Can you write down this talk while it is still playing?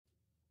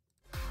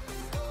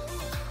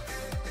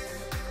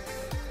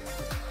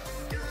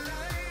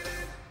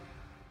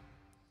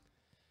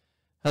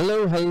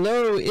Hello,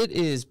 hello. It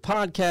is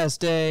podcast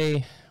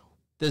day.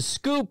 The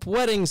Scoop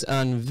Weddings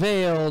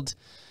Unveiled.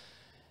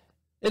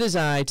 It is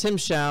I, Tim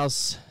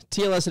Schaus,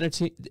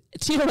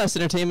 TLS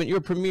Entertainment,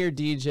 your premier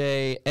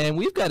DJ, and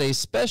we've got a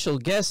special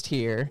guest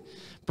here.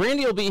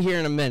 Brandy will be here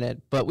in a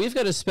minute, but we've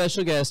got a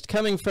special guest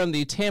coming from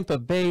the Tampa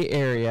Bay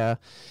area.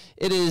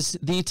 It is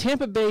the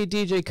Tampa Bay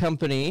DJ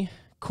Company,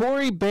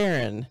 Cory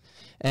Barron.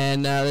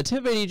 And the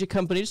Tampa Bay DJ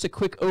Company, just a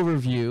quick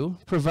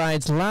overview,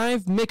 provides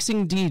live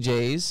mixing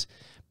DJs,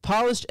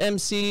 polished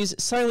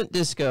MCs, silent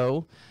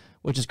disco,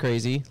 which is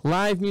crazy,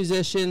 live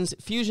musicians,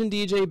 fusion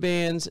DJ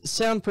bands,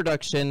 sound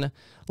production,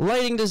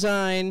 lighting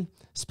design,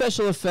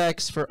 special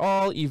effects for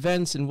all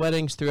events and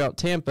weddings throughout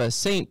Tampa,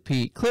 St.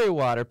 Pete,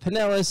 Clearwater,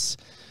 Pinellas,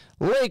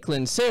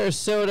 Lakeland,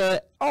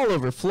 Sarasota, all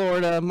over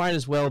Florida, might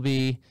as well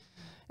be.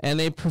 And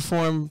they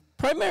perform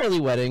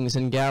primarily weddings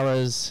and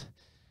galas.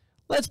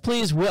 Let's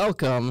please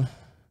welcome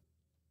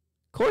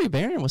Cory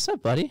Barron. What's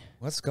up, buddy?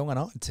 What's going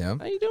on, Tim?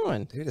 How you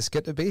doing? Dude, it's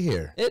good to be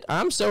here.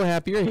 I'm so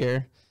happy you're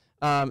here.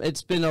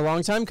 It's been a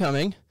long time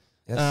coming.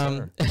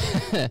 Yes,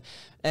 sir.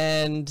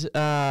 And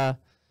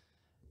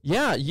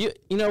yeah, you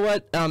know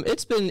what?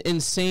 It's been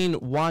insane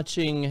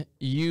watching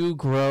you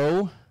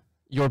grow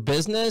your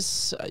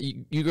business.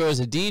 You grow as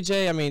a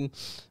DJ. I mean,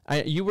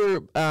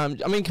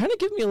 kind of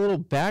give me a little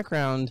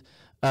background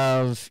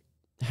of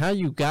how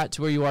you got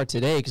to where you are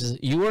today, because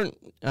you weren't.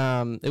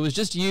 It was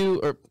just you,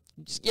 or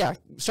yeah.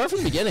 Start from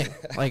the beginning.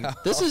 Like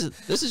this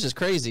is just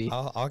crazy.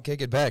 I'll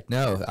kick it back.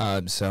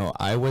 No, so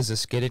I was a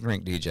skating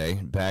rink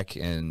DJ back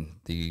in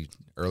the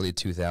early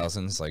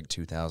 2000s, like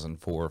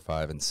 2004,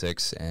 5, and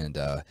 6, and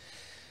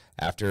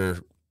after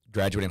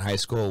graduating high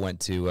school,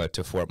 went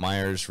to Fort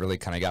Myers. Really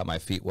kind of got my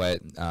feet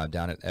wet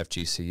down at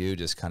FGCU,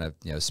 just kind of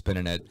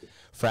spinning at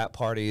frat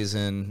parties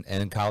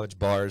and college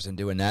bars and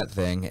doing that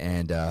thing.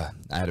 And I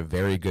had a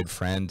very good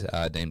friend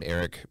named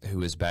Eric who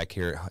was back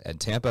here at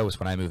Tampa. It was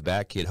when I moved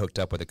back. He had hooked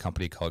up with a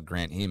company called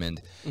Grant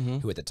Hemond,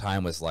 who at the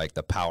time was like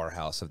the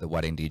powerhouse of the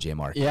wedding DJ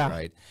market. Yeah.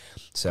 Right.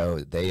 So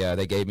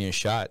they gave me a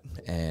shot,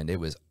 and it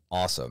was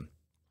awesome.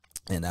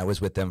 And I was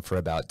with them for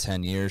about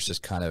 10 years,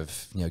 just kind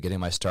of, getting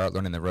my start,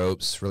 learning the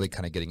ropes, really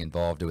kind of getting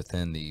involved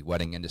within the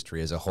wedding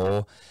industry as a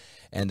whole,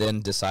 and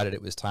then decided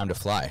it was time to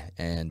fly.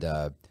 And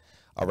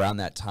around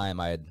that time,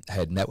 I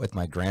had met with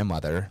my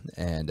grandmother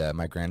and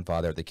my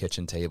grandfather at the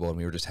kitchen table, and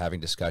we were just having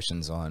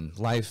discussions on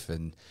life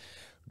and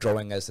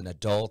growing as an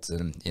adult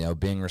and,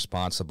 being a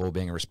responsible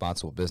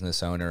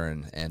business owner.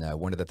 And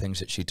one of the things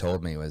that she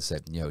told me was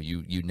that,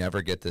 you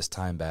never get this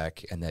time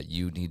back, and that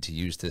you need to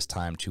use this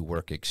time to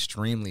work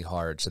extremely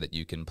hard so that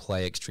you can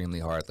play extremely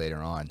hard later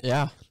on.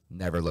 Yeah.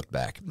 Never looked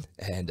back.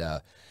 And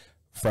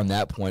from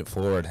that point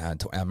forward,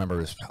 I remember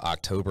it was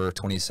October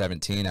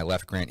 2017, I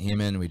left Grant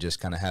Hemond. We just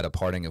kind of had a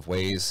parting of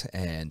ways,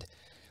 and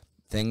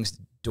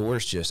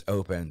doors just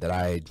opened that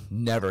I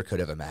never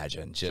could have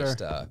imagined.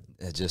 Just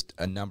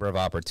a number of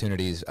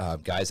opportunities.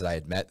 Guys that I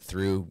had met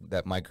through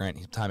my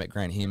time at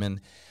Grant Hemond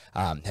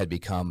had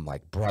become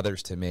like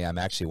brothers to me. I'm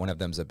actually, one of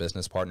them's a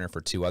business partner for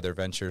 2 other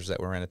ventures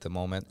that we're in at the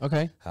moment.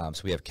 Okay.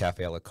 So we have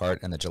Cafe a la Carte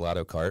and the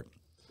Gelato Cart.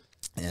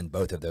 And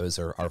both of those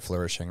are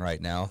flourishing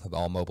right now.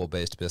 All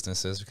mobile-based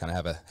businesses. We kind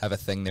of have a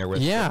thing there with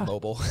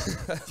mobile.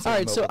 All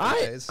right, so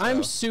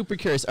I'm super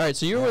curious. All right,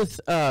 so you're with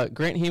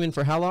Grant Hemond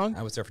for how long?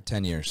 I was there for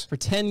 10 years. For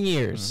 10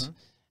 years. Mm-hmm.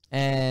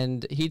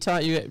 And he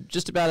taught you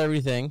just about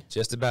everything.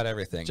 Just about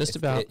everything. Just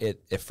about.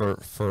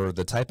 For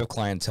the type of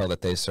clientele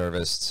that they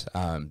serviced,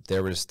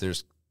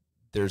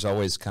 there's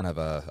always kind of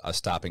a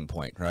stopping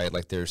point, right?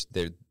 Like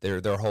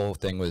their whole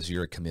thing was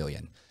you're a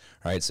chameleon,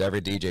 right? So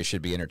every DJ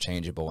should be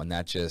interchangeable, and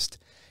that just,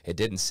 it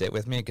didn't sit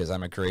with me because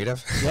I'm a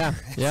creative. Yeah,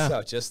 yeah.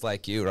 So just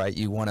like you, right?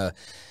 You want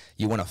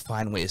to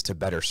find ways to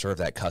better serve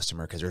that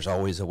customer, because there's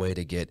always a way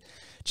to get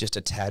just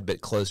a tad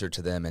bit closer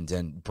to them and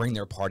then bring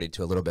their party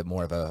to a little bit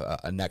more of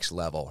a next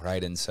level,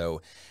 right? And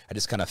so I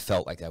just kind of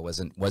felt like I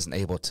wasn't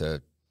able to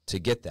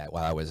get that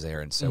while I was there.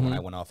 And so when I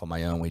went off on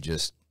my own, we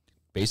just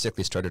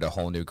basically started a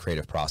whole new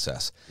creative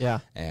process.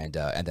 Yeah. And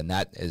then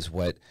that is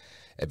what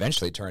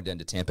eventually turned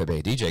into Tampa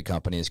Bay DJ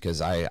Companies,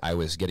 because I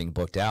was getting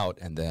booked out,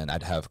 and then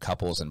I'd have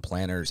couples and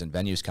planners and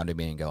venues come to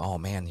me and go, "Oh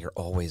man, you're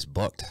always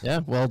booked."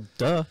 Yeah, well,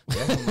 duh.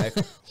 Yeah,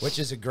 which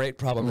is a great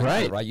problem,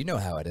 right? You know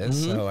how it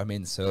is.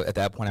 So at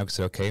that point, I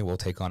said, "Okay, we'll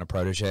take on a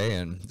protege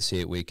and see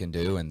what we can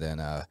do." And then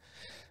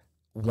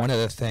one of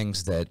the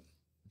things that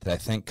I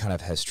think kind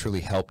of has truly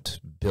helped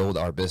build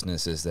our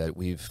business is that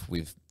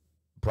we've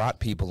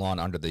brought people on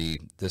under the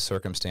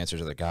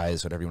circumstances, or the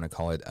guise, whatever you want to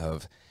call it,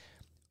 of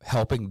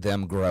helping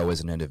them grow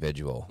as an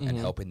individual and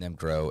helping them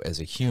grow as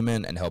a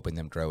human and helping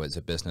them grow as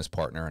a business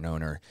partner and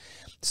owner.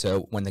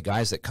 So when the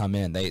guys that come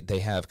in, they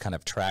have kind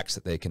of tracks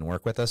that they can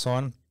work with us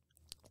on.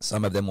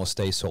 Some of them will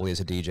stay solely as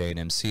a DJ and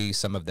MC.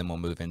 Some of them will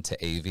move into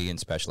AV and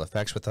special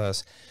effects with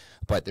us.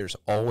 But there's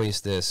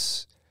always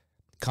this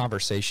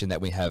conversation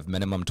that we have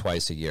minimum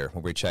twice a year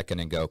where we check in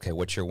and go, okay,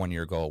 what's your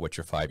 1-year goal? What's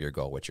your 5-year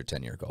goal? What's your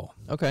 10-year goal?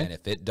 Okay. And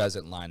if it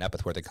doesn't line up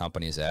with where the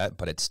company's at,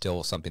 but it's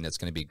still something that's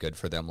going to be good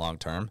for them long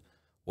term,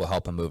 will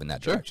help them move in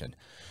that direction.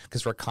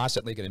 Because we're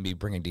constantly going to be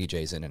bringing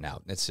DJs in and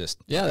out. It's just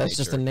that's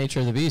just the nature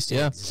of the beast.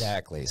 Yeah,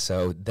 exactly.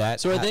 So that.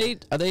 So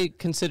are they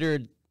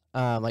considered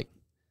like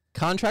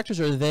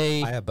contractors, or are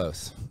they? I have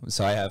both.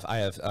 So I have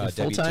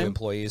W-2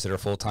 employees that are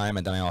full time,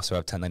 and then I also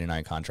have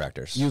 1099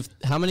 contractors. You've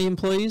how many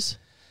employees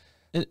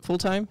full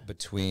time?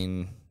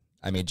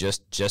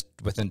 Just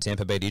within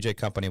Tampa Bay DJ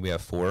Company, we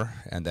have 4,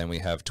 and then we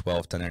have 12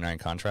 1099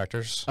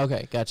 contractors.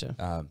 Okay,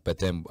 gotcha. But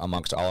then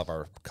amongst all of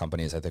our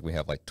companies, I think we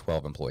have like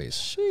 12 employees.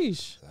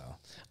 Sheesh. So.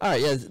 All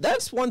right, yeah,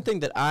 that's one thing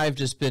that I've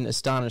just been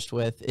astonished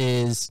with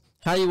is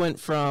how you went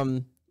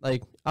from,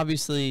 like,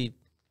 obviously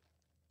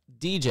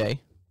DJ,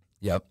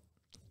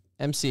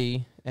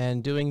 MC,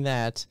 and doing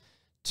that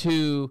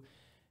to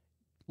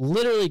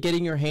literally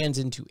getting your hands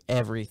into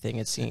everything,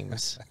 it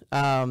seems.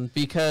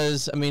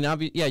 Because, I mean,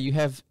 you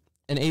have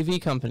an AV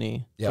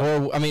company,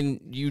 or, I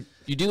mean, you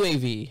do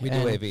AV. We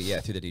do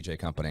AV, through the DJ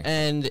Company.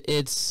 And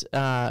it's,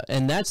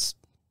 and that's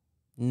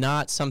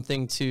not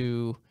something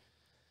to...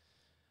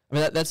 I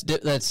mean, that's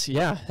different.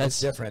 Yeah,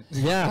 it's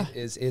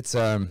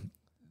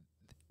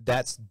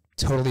that's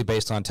totally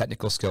based on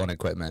technical skill and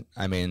equipment.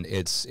 I mean,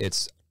 it's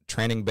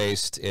training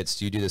based.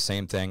 It's you do the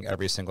same thing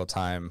every single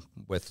time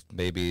with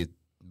maybe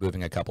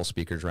moving a couple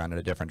speakers around in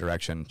a different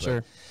direction.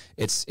 Sure.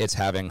 It's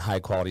having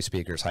high quality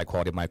speakers, high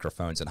quality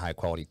microphones, and high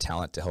quality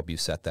talent to help you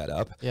set that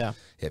up. Yeah.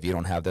 If you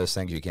don't have those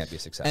things, you can't be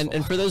successful.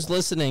 And for those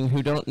listening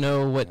who don't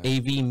know what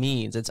AV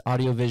means, it's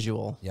audio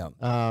visual.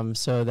 Yeah.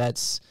 So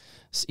that's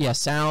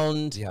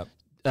sound. Yep.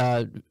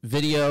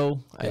 Video.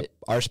 Yep.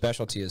 Our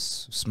specialty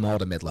is small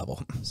to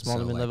mid-level. Small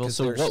to mid-level.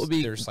 So what would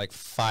be? There's like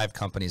 5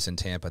 companies in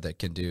Tampa that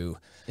can do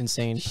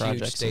insane huge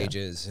projects,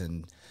 stages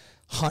and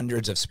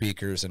hundreds of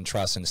speakers and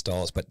truss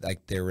installs. But like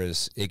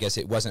I guess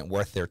it wasn't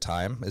worth their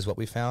time, is what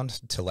we found,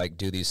 to like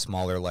do these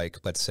smaller, like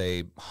let's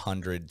say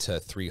 100 to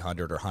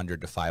 300 or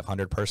 100 to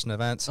 500 person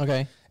events.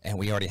 Okay. And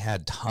we already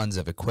had tons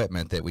of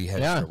equipment that we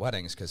had for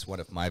weddings, because one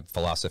of my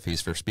philosophies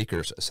for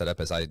speakers set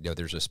up is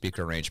there's a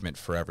speaker arrangement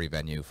for every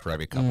venue, for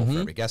every couple,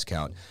 for every guest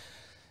count.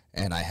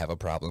 And I have a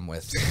problem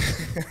with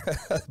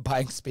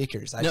buying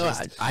speakers. I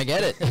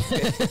get it.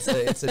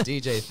 it's a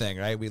DJ thing,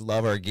 right? We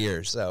love our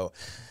gear. So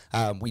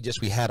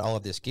we had all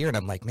of this gear, and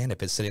I'm like, man,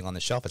 if it's sitting on the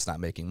shelf, it's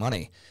not making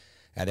money.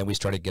 And then we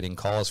started getting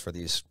calls for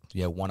these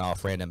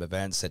one-off random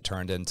events that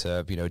turned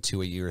into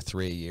 2 a year,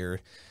 3 a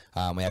year.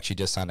 We actually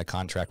just signed a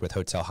contract with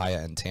Hotel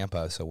Hyatt in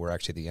Tampa, so we're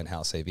actually the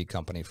in-house AV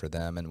company for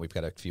them, and we've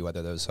got a few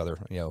other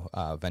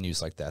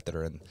venues like that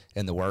are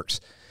in the works,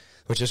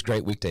 which is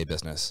great weekday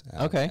business.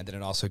 Okay. And then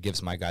it also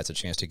gives my guys a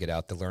chance to get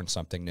out to learn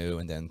something new,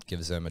 and then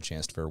gives them a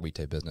chance for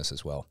weekday business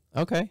as well.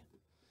 Okay.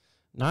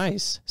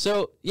 Nice.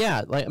 So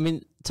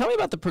tell me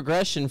about the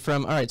progression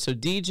from, all right, so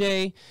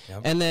DJ,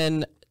 and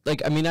then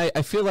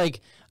I feel like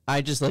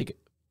I just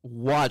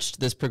watched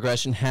this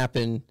progression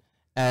happen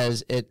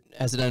as it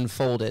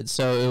unfolded.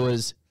 So it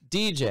was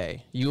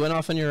DJ, you went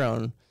off on your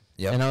own.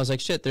 Yep. And I was like,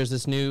 shit, there's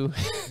this new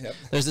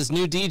there's this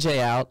new DJ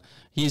out.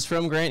 He's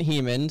from Grand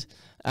Hemond,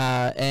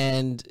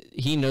 and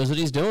he knows what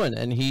he's doing,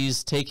 and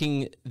he's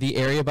taking the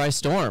area by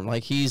storm.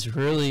 Like, he's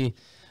really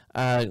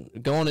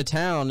going to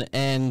town.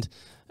 And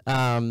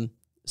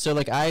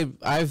so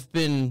I've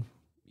been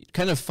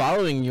kind of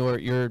following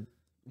your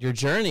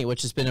journey,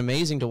 which has been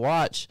amazing to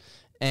watch.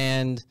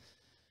 And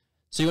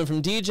so you went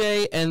from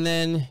DJ, and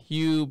then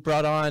you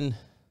brought on,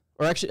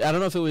 or actually, I don't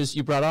know if it was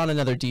you brought on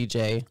another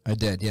DJ. I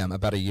did, yeah.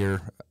 About a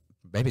year,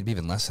 maybe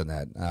even less than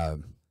that.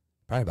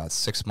 Probably about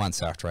 6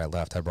 months after I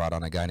left, I brought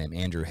on a guy named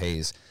Andrew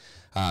Hayes,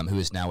 who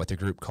is now with a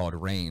group called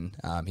Rain.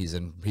 He's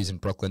in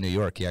Brooklyn, New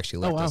York. He actually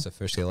left us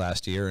officially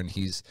last year, and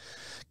he's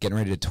getting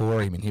ready to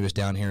tour. I mean, he was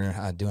down here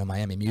doing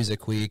Miami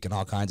Music Week and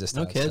all kinds of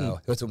stuff. No kidding. So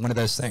it was one of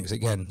those things.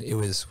 Again, it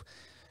was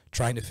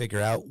trying to figure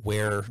out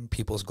where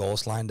people's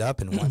goals lined up,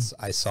 and once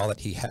I saw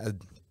that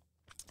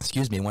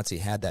once he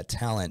had that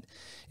talent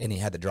and he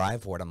had the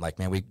drive for it, I'm like,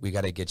 man, we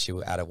got to get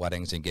you out of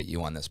weddings and get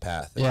you on this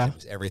path. And it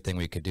was everything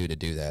we could do to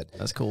do that.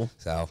 That's cool.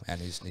 So,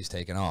 and he's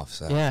taken off.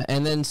 So yeah,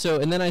 and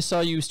then I saw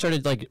you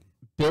started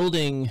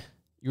building.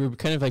 You were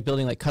kind of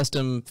building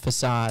custom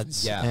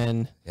facades. Yeah.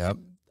 And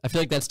I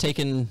feel like that's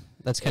kind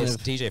of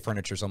DJ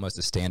furniture is almost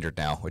a standard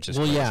now, which is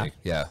crazy.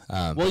 Yeah.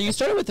 Well, you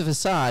started with the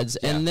facades,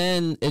 and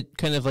then it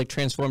kind of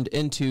transformed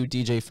into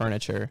DJ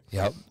furniture.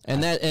 Yep.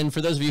 And for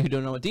those of you who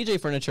don't know what DJ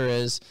furniture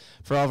is,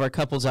 for all of our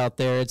couples out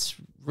there, it's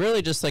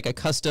really just a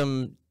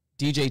custom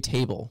DJ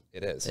table.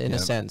 It is, in a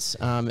sense.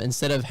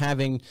 Instead of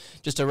having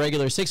just a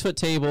regular 6-foot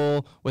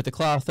table with a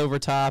cloth over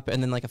top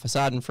and then a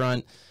facade in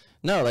front,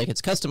 no,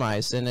 it's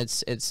customized, and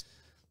it's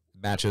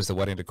matches the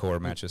wedding decor,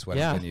 matches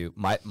wedding venue.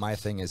 My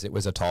thing is, it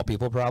was a tall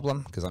people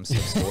problem because I'm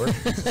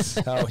 6'4".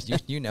 So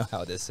you know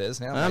how this is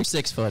now. I'm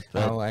 6 foot.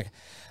 But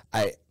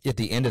at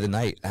the end of the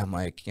night, I'm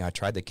like, I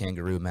tried the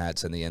kangaroo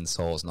mats and the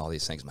insoles and all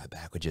these things. My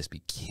back would just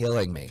be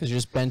killing me because you're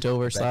just bent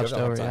over, slouched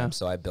over. Yeah.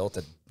 So I built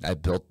a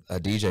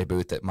DJ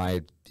booth that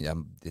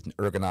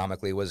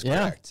ergonomically was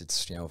correct.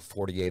 It's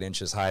 48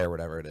 inches high or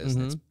whatever it is.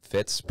 And it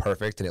fits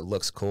perfect and it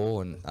looks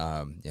cool. And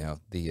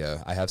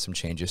I have some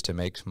changes to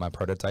make my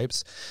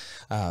prototypes.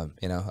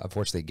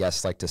 Unfortunately,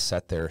 guests like to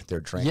set their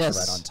drinks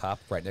right on top,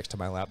 right next to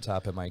my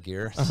laptop and my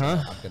gear. So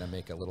I'm gonna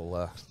make a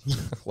little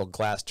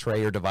glass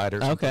tray or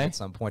divider at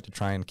some point to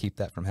try and keep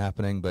that from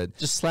happening. But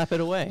just slap it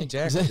away.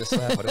 Exactly, just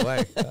slap it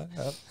away.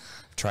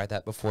 Tried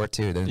that before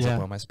too. Then it's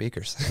up on my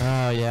speakers.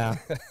 Oh yeah.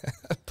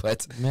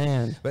 But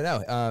no,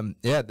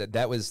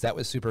 that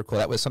was super cool.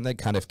 That was something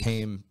that kind of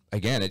came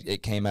again.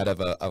 It came out of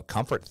a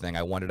comfort thing.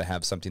 I wanted to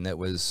have something that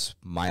was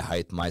my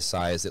height, my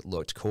size. It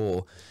looked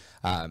cool.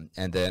 And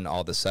then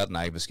all of a sudden,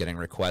 I was getting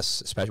requests,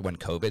 especially when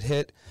COVID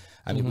hit.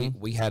 I mean,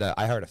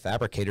 I hired a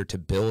fabricator to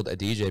build a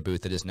DJ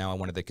booth that is now in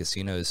one of the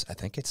casinos. I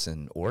think it's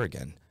in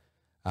Oregon.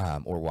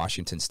 Or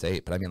Washington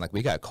State, but I mean,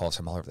 we got calls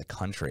from all over the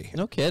country.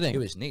 No kidding. It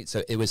was neat.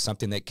 So it was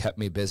something that kept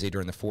me busy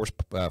during the first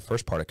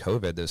part of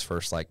COVID, those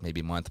first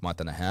maybe month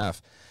and a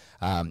half.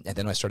 And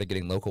then I started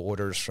getting local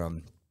orders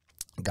from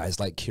guys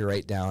like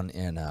Curate down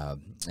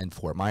in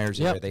Fort Myers.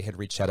 They had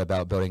reached out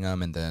about building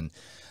them, and then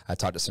I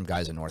talked to some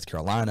guys in North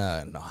Carolina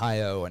and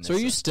Ohio. And so are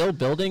you still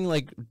building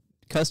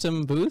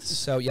custom booths?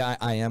 So yeah,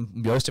 I am.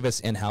 Most of it's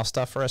in-house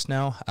stuff for us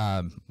now.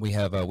 We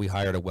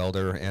hired a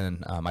welder,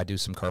 and I do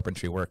some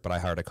carpentry work, but I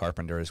hired a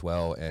carpenter as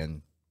well.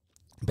 And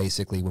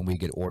basically, when we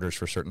get orders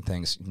for certain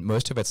things,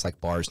 most of it's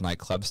like bars,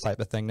 nightclubs type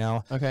of thing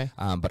now. Okay.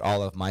 But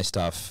all of my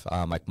stuff,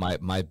 like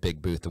my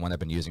big booth, the one I've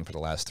been using for the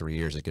last 3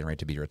 years, is getting ready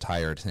to be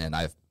retired, and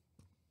I've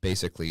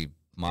basically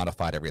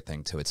modified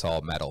everything to it's all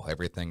metal.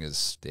 Everything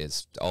is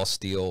all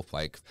steel,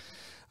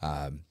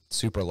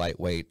 super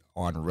lightweight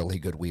on really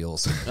good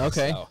wheels.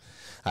 Okay. So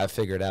I've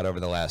figured out over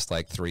the last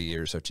 3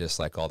 years of just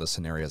all the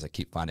scenarios I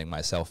keep finding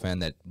myself in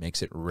that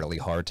makes it really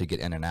hard to get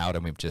in and out,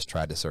 and we've just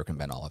tried to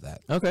circumvent all of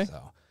that. Okay.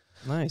 So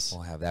nice.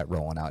 We'll have that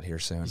rolling out here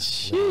soon.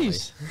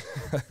 Jeez.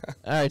 All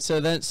right.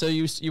 So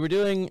you were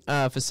doing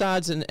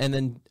facades and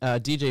then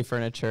DJ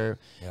furniture,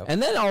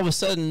 and then all of a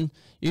sudden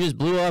you just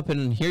blew up,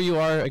 and here you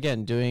are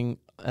again doing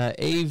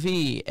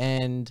AV,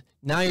 and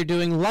now you're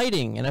doing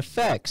lighting and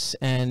effects,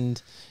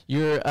 and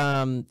you're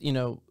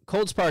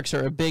cold sparks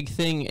are a big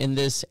thing in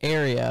this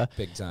area.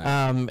 Big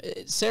time.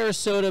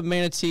 Sarasota,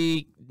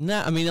 Manatee,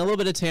 a little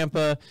bit of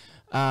Tampa.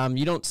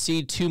 You don't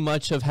see too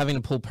much of having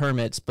to pull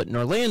permits, but in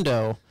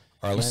Orlando,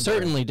 you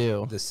certainly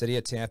do. The city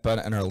of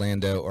Tampa and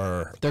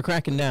Orlando they're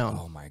cracking down.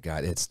 Oh my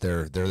God,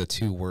 they're the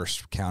two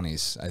worst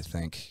counties, I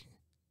think.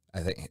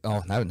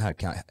 Oh, not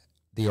county.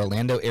 The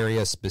Orlando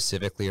area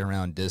specifically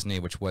around Disney,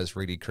 which was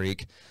Reedy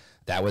Creek,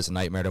 that was a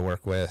nightmare to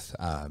work with.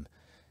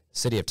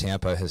 City of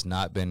Tampa has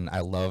not been. I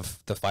love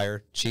the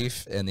fire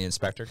chief and the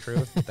inspector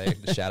crew.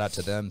 Shout out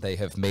to them. They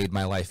have made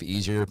my life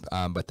easier,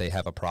 but they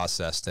have a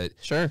process that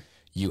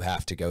you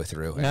have to go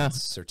through. Yeah.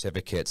 It's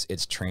certificates,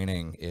 it's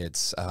training,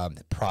 it's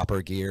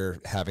proper gear,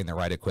 having the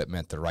right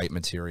equipment, the right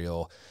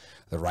material,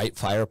 the right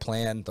fire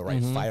plan, the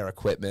right fire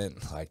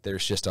equipment.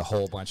 There's just a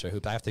whole bunch of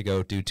hoops. I have to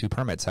go do 2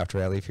 permits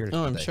after I leave here.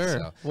 Oh, I'm sure.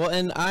 So. Well,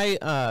 and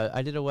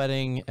I did a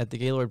wedding at the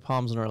Gaylord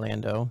Palms in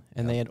Orlando,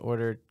 and they had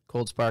ordered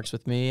cold sparks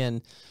with me,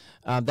 and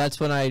that's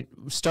when I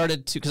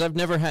started to, because I've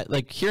never had,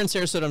 here in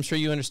Sarasota, I'm sure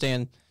you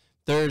understand,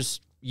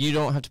 you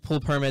don't have to pull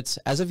permits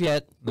as of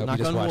yet. No, you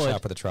just watch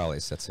out for the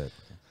trolleys. That's it.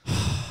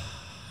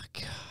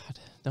 God,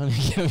 don't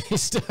even get me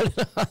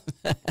started on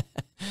that.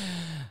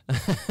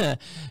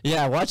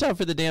 Yeah, watch out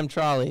for the damn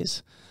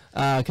trolleys,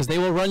 because they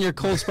will run your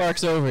cold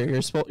sparks over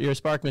your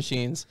spark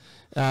machines.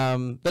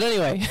 But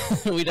anyway,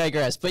 we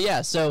digress. But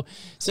yeah, so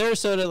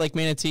Sarasota, like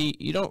Manatee,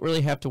 you don't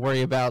really have to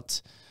worry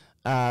about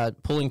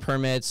pulling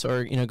permits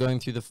or going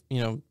through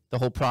the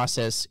whole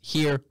process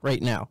here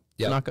right now.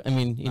 Yep.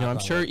 I'm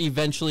sure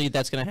eventually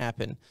that's going to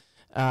happen.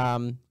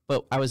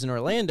 But I was in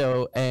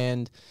Orlando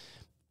and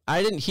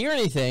I didn't hear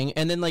anything,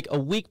 and then a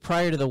week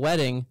prior to the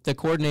wedding, the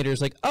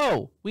coordinator's like,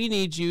 "Oh, we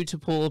need you to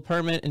pull a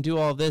permit and do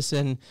all this,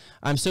 and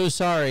I'm so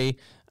sorry."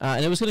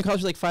 And it was going to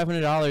cost you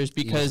 $500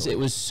 because it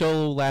was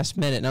so last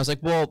minute. And I was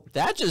like, "Well,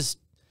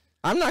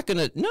 I'm not going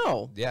to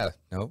no." Yeah,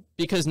 no.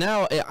 Because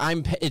now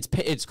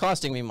it's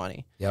costing me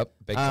money. Yep,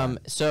 big time.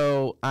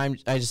 So I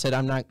just said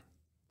I'm not.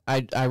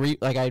 I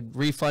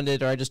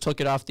refunded, or I just took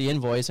it off the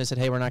invoice. I said,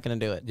 "Hey, we're not going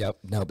to do it." Yep.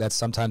 No,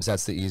 sometimes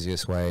that's the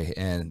easiest way.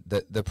 And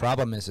the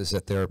problem is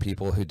that there are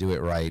people who do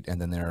it right,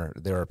 and then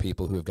there are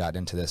people who have gotten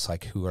into this,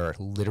 who are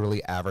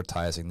literally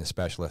advertising the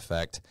special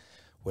effect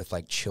with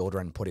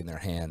children putting their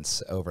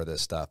hands over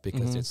this stuff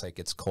because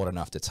it's cold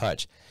enough to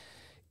touch.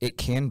 It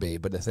can be,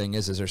 but the thing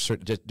is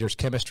there's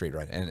chemistry,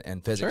 right,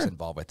 and physics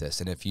involved with this.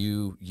 And if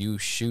you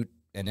shoot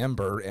an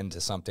ember into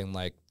something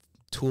like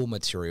tool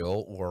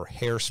material or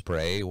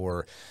hairspray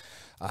or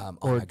Oh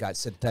my God,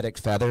 synthetic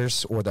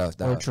feathers or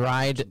or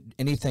dried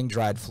anything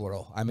dried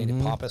floral. I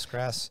mean, pampas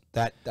grass.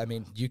 That I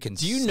mean, you can.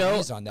 Do you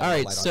know? On that all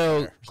right,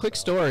 so quick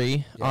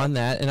story on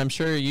that, and I'm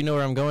sure you know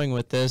where I'm going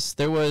with this.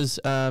 There was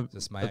Is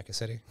this Mayaca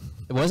City?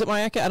 Was it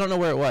Mayaca? I don't know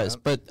where it was,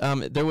 but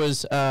there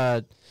was.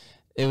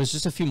 It was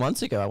just a few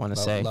months ago, I want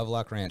to say.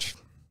 Lovelock Ranch.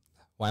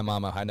 Why,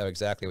 Mama? I know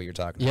exactly what you're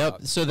talking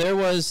about. Yep. So there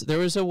was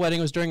a wedding.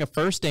 It was during a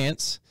first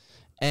dance,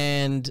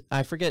 and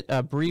I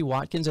forget. Bree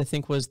Watkins, I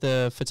think, was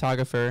the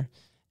photographer.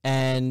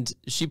 And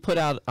she put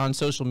out on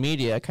social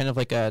media kind of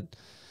like a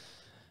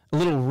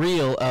little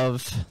reel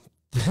of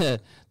the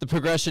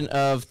progression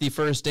of the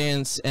first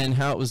dance and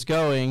how it was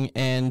going.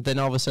 And then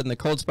all of a sudden the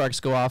cold sparks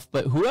go off.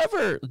 But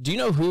do you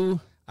know who?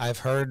 I've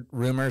heard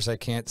rumors. I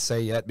can't say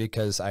yet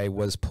because I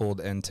was pulled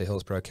into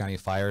Hillsborough County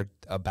Fire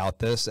about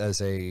this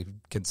as a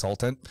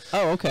consultant.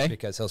 Oh, okay.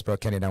 Because Hillsborough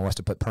County now wants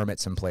to put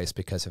permits in place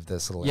because of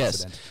this little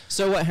incident.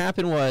 So what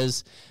happened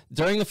was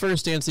during the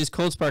first dance, these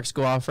cold sparks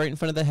go off right in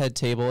front of the head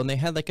table, and they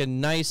had like a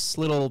nice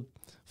little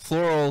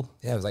floral.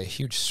 Yeah, it was like a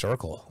huge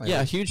circle.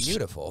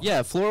 Beautiful.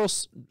 Yeah, floral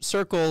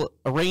circle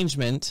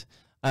arrangement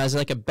as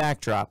like a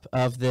backdrop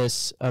of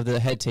the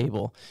head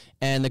table,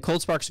 and the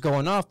cold sparks are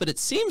going off. But it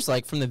seems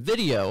like from the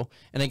video,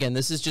 and again,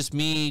 this is just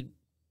me,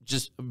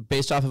 just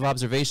based off of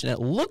observation, it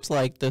looked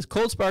like the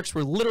cold sparks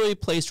were literally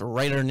placed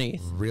right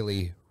underneath.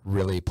 Really,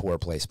 really poor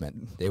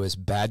placement. It was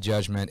bad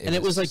judgment.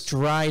 It was like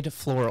dried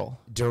floral.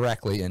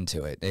 Directly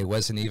into it. It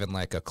wasn't even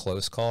like a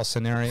close call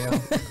scenario.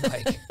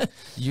 Like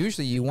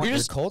usually you want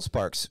your cold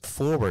sparks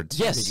forward.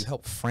 So that you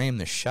help frame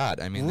the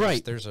shot. I mean,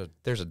 there's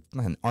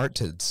an art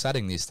to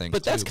setting these things.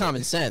 But that's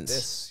common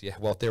sense.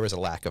 Well, there was a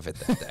lack of it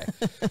that day.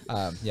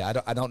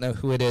 I don't know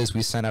who it is.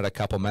 We sent out a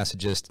couple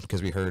messages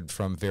because we heard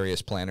from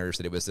various planners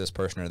that it was this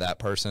person or that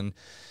person.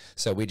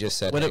 So we just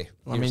said, hey,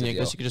 I mean, I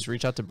guess you could just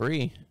reach out to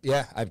Bree.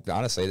 Yeah,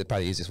 honestly, that's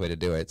probably the easiest way to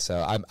do it.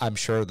 So I'm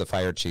sure the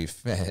fire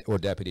chief or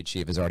deputy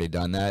chief has already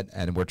done that,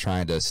 and we're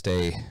trying to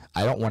stay.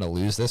 I don't want to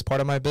lose this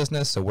part of my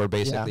business, so we're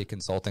basically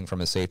consulting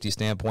from a safety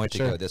standpoint to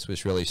go, this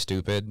was really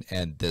stupid,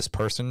 and this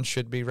person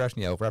should be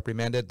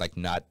reprimanded, like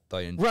not the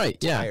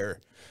entire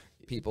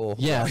people.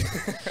 Yeah.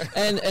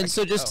 and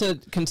so just to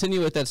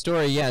continue with that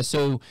story,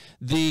 so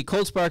the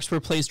cold sparks were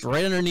placed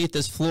right underneath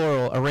this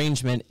floral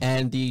arrangement,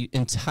 and the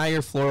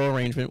entire floral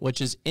arrangement,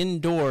 which is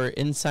indoor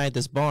inside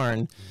this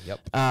barn,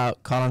 caught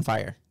on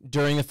fire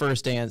during the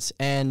first dance.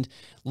 And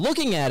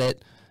looking at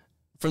it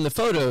from the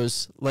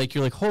photos, like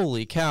you're like,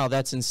 holy cow,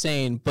 that's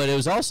insane. But it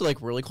was also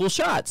like really cool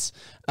shots.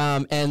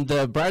 And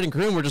the bride and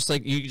groom were just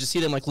like, you could just see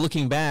them like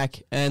looking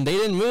back, and they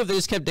didn't move. They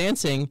just kept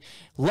dancing.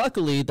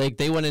 Luckily, like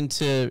they went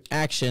into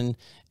action,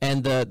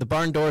 and the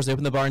barn doors, they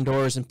opened the barn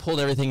doors and pulled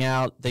everything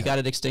out. They got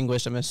it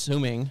extinguished, I'm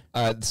assuming.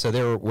 So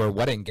there were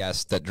wedding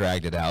guests that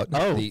dragged it out.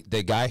 Oh.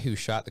 The guy who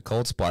shot the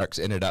cold sparks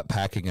ended up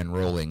packing and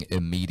rolling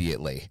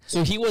immediately.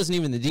 So he wasn't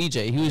even the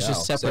DJ. He was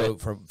just separate.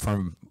 So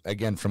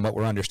from what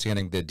we're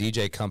understanding, the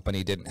DJ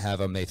company didn't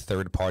have him. They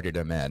third-partied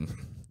him in,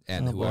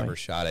 and whoever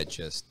shot it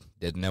just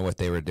didn't know what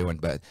they were doing.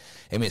 But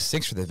I mean, it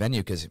stinks for the venue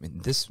because I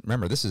mean, this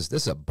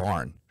is a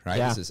barn, right?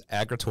 Yeah. This is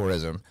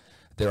agritourism.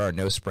 There are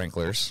no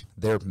sprinklers.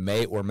 There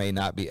may or may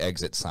not be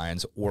exit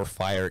signs or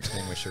fire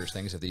extinguishers,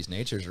 things of these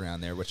natures around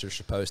there, which they're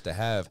supposed to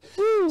have.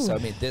 Woo. So I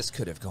mean, this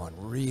could have gone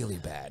really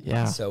bad.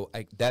 Yeah. So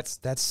that's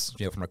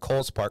from a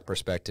cold spark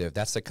perspective,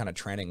 that's the kind of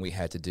training we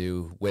had to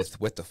do with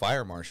the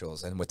fire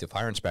marshals and with the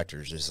fire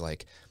inspectors, is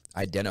like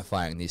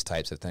identifying these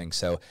types of things.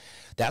 So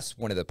that's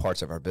one of the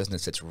parts of our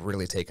business that's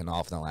really taken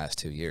off in the last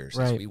 2 years.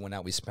 Right. So we went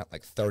out, we spent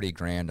like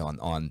 $30,000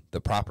 on the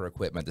proper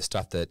equipment, the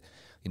stuff that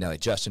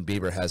like Justin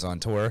Bieber has on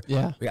tour.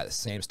 Yeah. We got the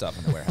same stuff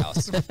in the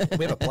warehouse.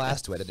 We have a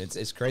blast with it.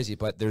 It's crazy,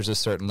 but there's a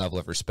certain level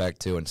of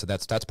respect too. And so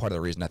that's part of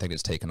the reason I think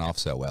it's taken off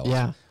so well.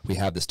 Yeah. We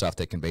have the stuff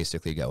that can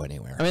basically go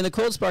anywhere. I mean, the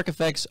cold spark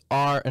effects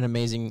are an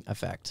amazing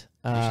effect.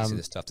 You should see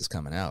the stuff that's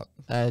coming out.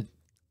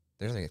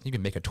 You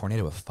can make a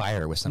tornado of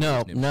fire with some.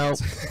 No.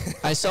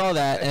 I saw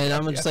that, and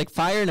I'm just like,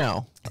 fire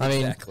no. I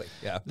mean, exactly.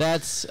 Yeah.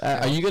 That's.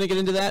 Are you going to get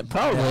into that?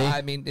 Probably. Yeah,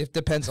 I mean, it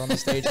depends on the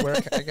stage work,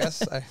 I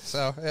guess.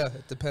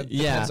 It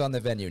depends on the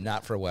venue,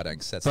 not for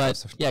weddings.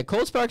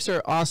 Cold sparks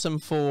are awesome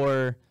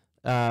for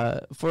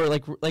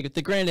like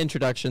the grand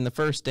introduction, the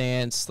first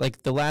dance,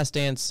 like the last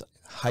dance.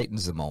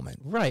 Heightens the moment.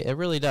 Right. It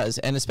really does,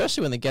 and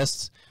especially when the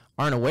guests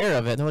aren't aware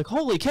of it. They're like,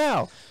 holy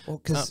cow. Well,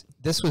 because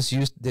this was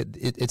used,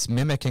 it's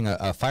mimicking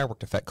a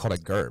firework effect called a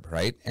gerb,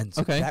 right? And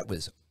so that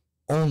was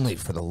only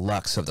for the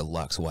luxe of the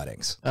luxe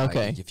weddings.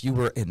 Okay. Like if you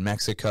were in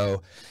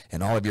Mexico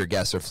and all of your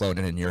guests are flown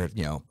in and you're,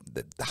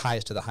 the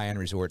highest of the high-end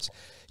resorts,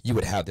 you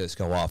would have those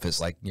go off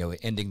as like,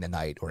 ending the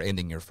night or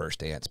ending your first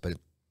dance. But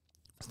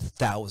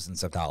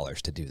thousands of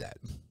dollars to do that.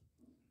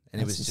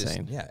 And That's it was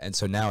insane. just, yeah. And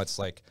so now it's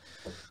like,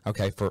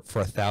 okay, for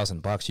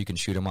 $1,000, you can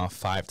shoot them off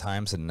 5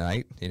 times a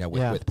night, you know,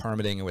 with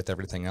permitting and with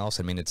everything else.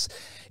 I mean, it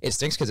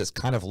stinks because it's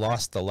kind of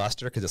lost the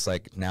luster, because it's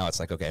like, now it's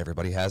like, okay,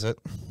 everybody has it.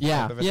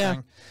 Yeah.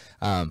 Yeah.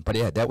 But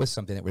yeah, that was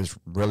something that was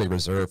really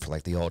reserved for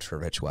like the ultra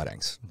rich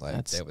weddings.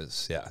 Like that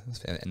was,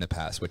 in the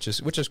past, which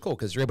is cool,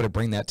 because you're able to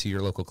bring that to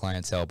your local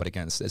clientele. But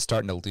again, it's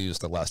starting to lose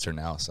the luster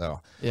now. So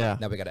now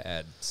we got to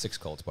add 6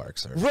 cold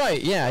sparks.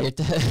 Right. Yeah.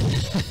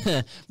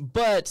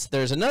 But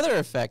there's another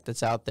effect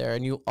that's out there,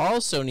 and you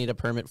also need a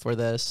permit for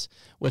this,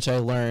 which I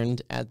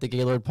learned at the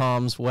Gaylord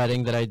Palms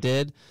wedding that I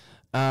did.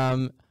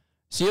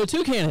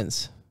 CO2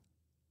 cannons.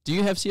 Do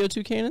you have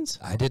CO2 cannons?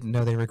 I didn't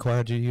know they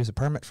required you to use a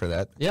permit for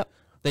that. Yep.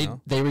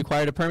 They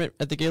required a permit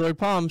at the Gaylord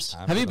Palms.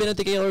 Have you been at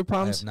the Gaylord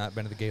Palms? I have not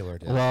been to the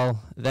Gaylord yet.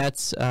 Well,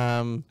 that's...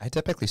 I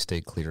typically stay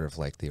clear of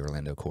like the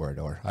Orlando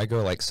corridor. I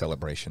go like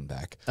Celebration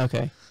back.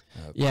 Okay.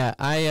 Yeah,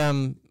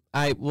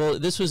 well,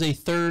 this was the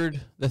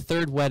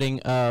third wedding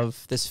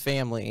of this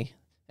family,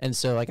 and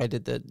so like I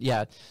did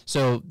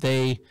so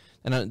they're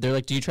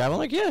like, do you travel? I'm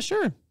like, yeah,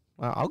 sure.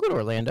 Well, I'll go to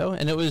Orlando,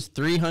 and it was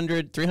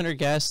 300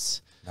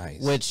 guests.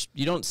 Nice. Which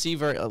you don't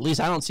see at least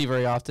I don't see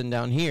very often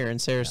down here in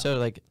Sarasota.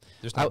 Like,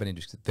 there's not many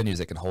venues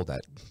that can hold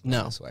that.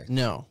 No, this way.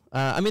 No.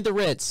 I mean the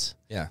Ritz.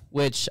 Yeah.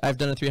 Which I've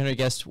done a 300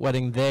 guest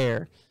wedding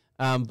there.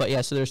 But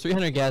yeah, so there's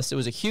 300 guests. It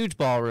was a huge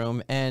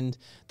ballroom, and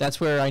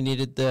that's where I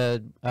needed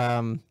the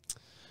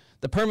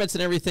permits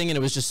and everything. And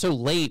it was just so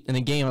late in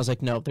the game. I was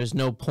like, no, there's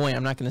no point.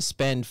 I'm not going to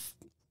spend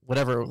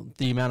whatever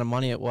the amount of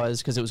money it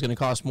was, because it was going to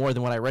cost more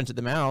than what I rented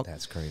them out.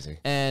 That's crazy.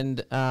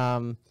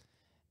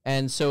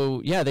 And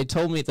so yeah,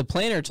 the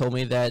planner told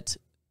me that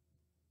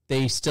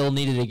they still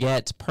needed to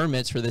get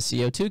permits for the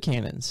CO2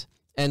 cannons.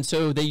 And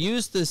so they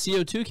used the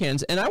CO2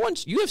 cannons, and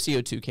you have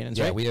CO2 cannons,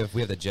 right? Yeah,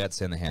 we have the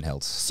jets and the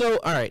handhelds. So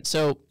all right,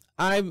 so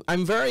I'm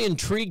very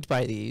intrigued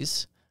by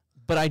these,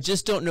 but I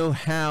just don't know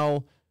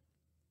how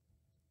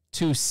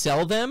to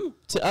sell them,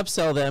 to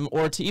upsell them,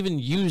 or to even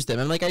use them.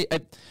 And like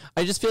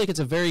I just feel like it's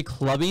a very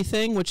clubby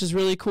thing, which is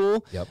really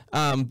cool.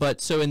 Yep. But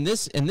so in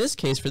this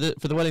case, for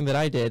the wedding that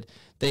I did,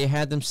 they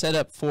had them set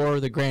up for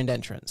the grand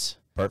entrance.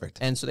 Perfect.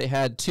 And so they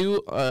had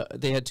two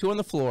on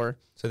the floor.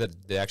 So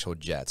the actual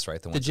jets,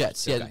 right? The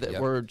jets,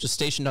 were just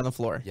stationed on the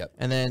floor. Yep.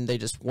 And then they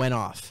just went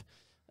off.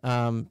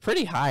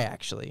 Pretty high,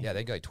 actually. Yeah,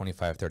 they go like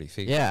 25, 30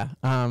 feet. Yeah.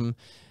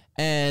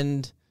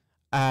 And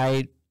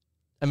I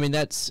mean,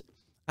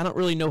 I don't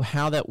really know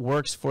how that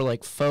works for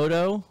like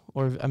photo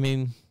or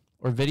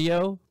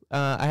video.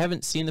 I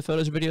haven't seen the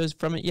photos or videos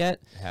from it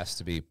yet. It has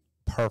to be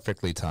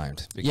perfectly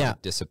timed, because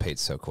it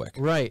dissipates so quick.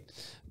 Right.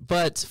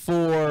 But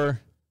for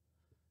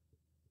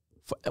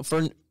the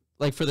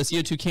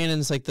CO2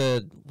 cannons, like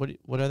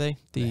what are they?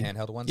 The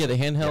handheld ones? Yeah, the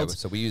handhelds. Yeah,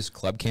 so we use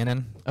Club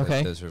Cannon.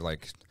 Okay. Those are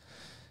like,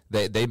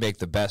 they make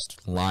the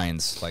best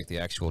lines, like the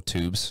actual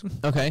tubes.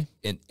 Okay.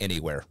 In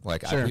anywhere.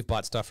 Like sure. we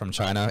bought stuff from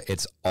China,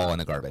 it's all in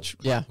the garbage.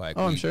 Yeah. Like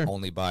I'm we sure.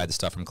 only buy the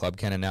stuff from Club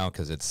Cannon now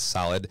because it's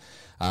solid.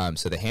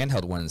 So the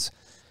handheld ones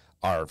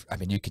are,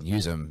 you can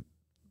use them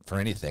for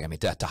anything.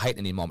 To heighten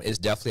any moment. It's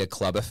definitely a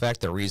club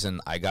effect. The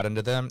reason I got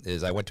into them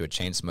is I went to a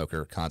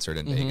Chainsmoker concert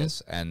in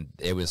Vegas, and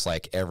it was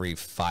like every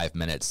 5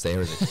 minutes there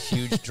was a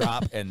huge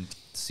drop and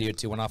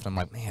CO2 went off, and I'm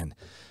like, man,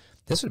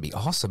 this would be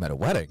awesome at a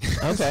wedding.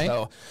 Okay.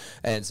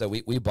 So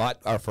we bought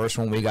our first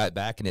one, we got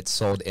back, and it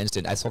sold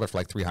instant. I sold it for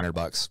like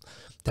 $300.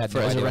 Had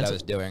no idea what I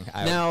was doing.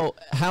 Now,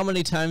 how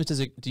many times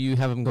do you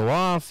have them go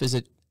off? Is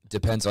it?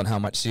 Depends on how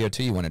much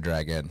CO2 you want to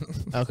drag in.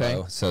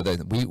 Okay. So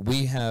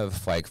we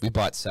have we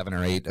bought 7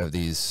 or 8 of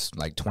these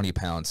like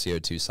 20-pound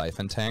CO2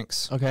 siphon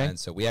tanks. Okay. And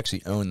so we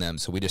actually own them.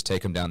 So we just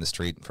take them down the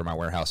street from our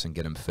warehouse and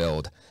get them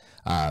filled.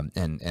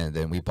 And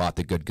then we bought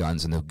the good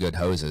guns and the good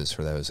hoses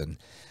for those. And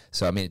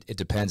so, it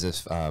depends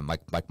if,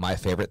 like my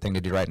favorite thing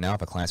to do right now,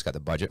 if a client's got the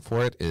budget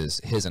for it,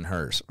 is his and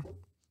hers.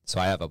 So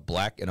I have a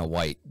black and a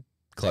white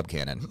Club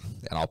Cannon,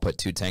 and I'll put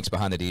 2 tanks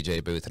behind the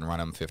DJ booth and run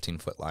them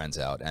 15-foot lines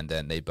out, and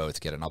then they both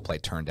get it, and I'll play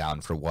turn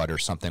down for what or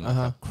something with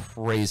a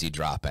crazy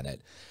drop in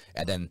it.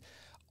 And then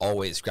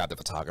always grab the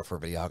photographer,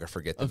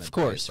 videographer, get them of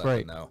course,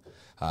 right.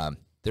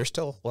 They're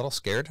still a little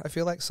scared. I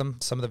feel like some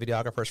of the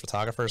videographers,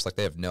 photographers, like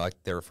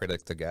they're afraid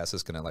like the gas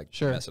is gonna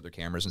mess up their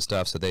cameras and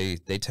stuff. So they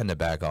tend to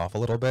back off a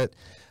little bit.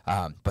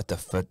 But the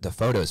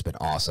photo's been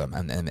awesome,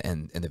 and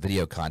the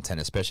video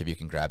content, especially if you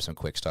can grab some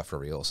quick stuff for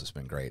reels, has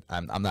been great.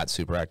 I'm not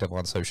super active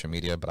on social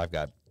media, but I've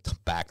got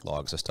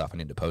backlogs of stuff I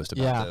need to post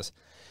about this.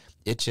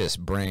 It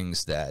just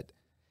brings that.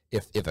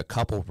 If a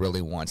couple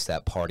really wants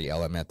that party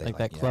element, they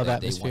that club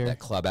atmosphere. They want that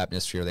club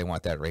atmosphere. They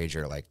want that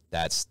rager. Like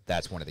that's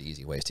one of the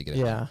easy ways to get it.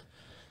 Yeah.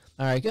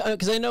 All right,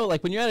 because I know,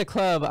 like, when you're at a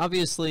club,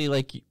 obviously,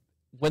 like,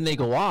 when they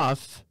go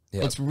off,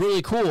 it's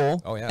really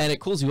cool. Oh, yeah. And it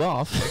cools you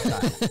off.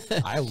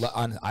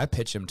 I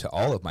pitch them to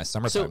all of my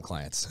summertime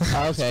clients.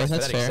 Okay, that's for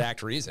that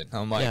exact reason.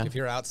 I'm like, if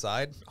you're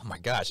outside, oh my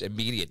gosh,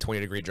 immediate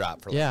 20-degree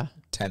drop for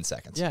 10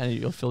 seconds. Yeah, and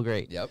you'll feel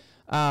great. Yep.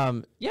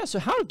 So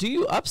how do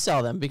you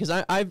upsell them? Because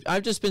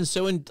I've just been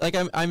so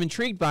I'm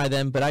intrigued by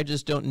them, but I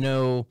just don't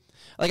know.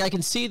 Like, I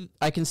can see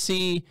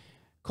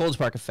cold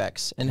spark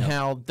effects and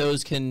how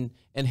those can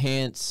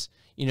enhance,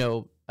 you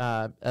know,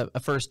 a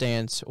first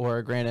dance or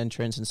a grand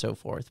entrance and so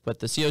forth. But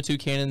the CO2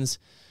 cannons,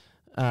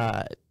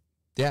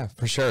 yeah,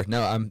 for sure.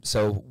 No,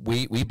 so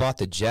we bought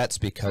the jets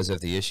because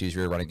of the issues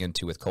we were running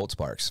into with cold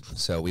sparks.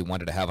 So we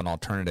wanted to have an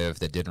alternative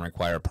that didn't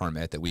require a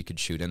permit, that we could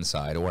shoot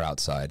inside or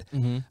outside.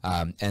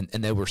 And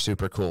they were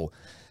super cool.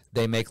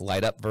 They make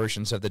light up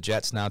versions of the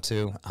jets now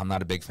too. I'm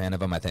not a big fan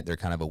of them. I think they're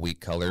kind of a weak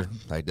color.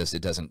 Like this,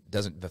 it doesn't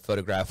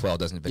photograph well,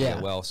 doesn't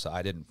video well. So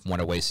I didn't want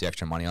to waste the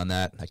extra money on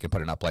that. I could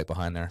put an uplight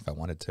behind there if I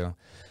wanted to.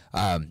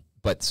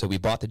 But so we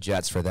bought the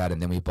jets for that,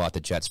 and then we bought the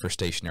jets for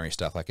stationary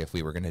stuff, like if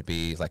we were going to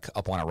be like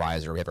up on a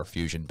riser, we have our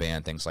fusion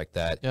band, things like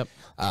that. Yep.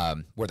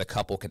 Where the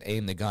couple can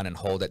aim the gun and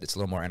hold it. It's a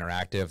little more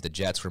interactive. The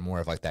jets were more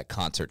of like that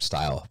concert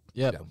style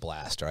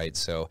blast, right?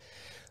 So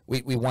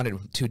we wanted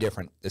two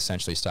different,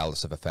 essentially,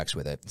 styles of effects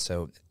with it.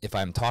 So if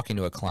I'm talking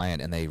to a client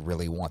and they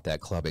really want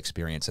that club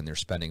experience and they're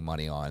spending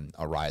money on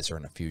a riser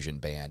and a fusion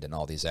band and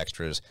all these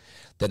extras,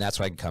 then that's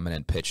why I can come in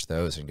and pitch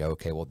those and go,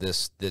 okay, well,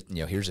 this you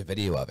know, here's a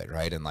video of it,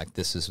 right? And like,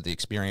 this is the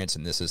experience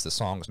and this is the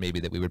songs maybe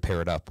that we would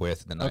pair it up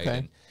with the night.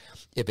 And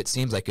if it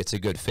seems like it's a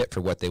good fit for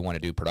what they want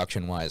to do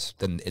production-wise,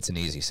 then it's an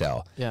easy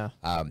sell. Yeah.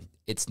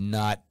 It's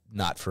not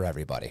for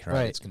everybody,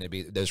 right? It's going to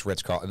be those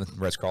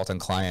Ritz-Carlton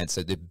clients,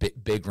 the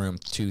big room,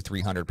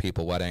 200-300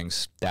 people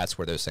weddings. That's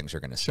where those things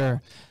are going to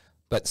sell.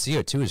 But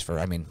CO2 is for,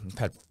 I mean, we've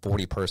had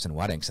 40-person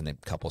weddings and the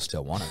couple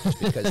still want them just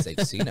because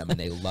they've seen them and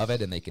they love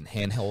it and they can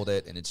handhold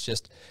it. And it's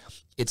just,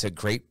 it's a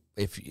great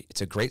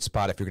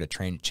spot if you're going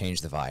to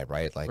change the vibe,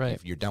 right? Like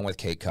if you're done with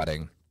cake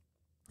cutting,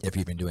 if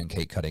you've been doing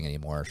cake cutting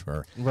anymore,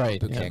 or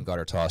bouquet and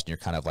garter toss, and you're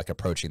kind of like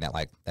approaching that,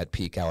 like that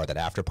peak hour, that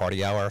after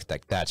party hour,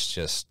 like that's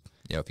just,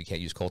 you know, if you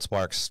can't use cold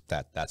sparks,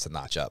 that's a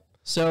notch up.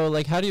 So,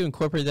 like, how do you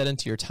incorporate that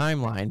into your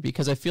timeline?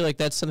 Because I feel like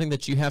that's something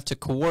that you have to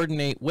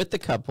coordinate with the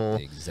couple,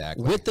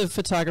 with the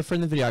photographer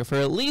and the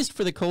videographer, at least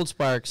for the cold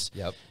sparks.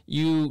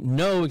 You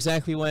know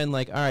exactly when,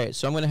 like, all right,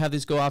 so I'm going to have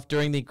these go off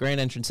during the grand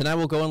entrance, and I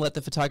will go and let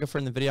the photographer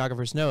and the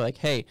videographers know, like,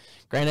 hey,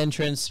 grand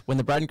entrance, when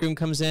the bride and groom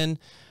comes in,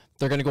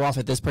 they're going to go off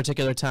at this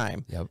particular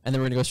time. And then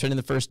we're going to go straight in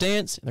the first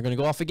dance, and they're going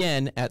to go off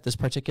again at this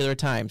particular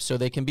time so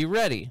they can be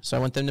ready. So I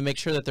want them to make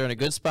sure that they're in a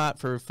good spot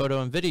for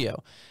photo and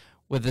video.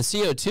 With the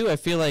CO2, I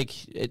feel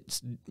like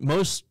it's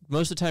most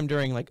of the time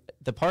during like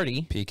the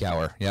party. Peak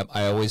hour.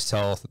 I always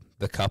tell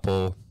the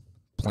couple,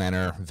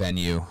 planner,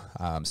 venue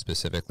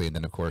specifically, and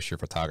then of course your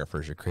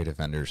photographers, your creative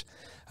vendors,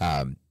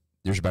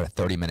 there's about a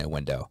 30-minute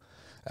window.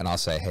 And I'll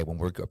say, hey, when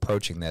we're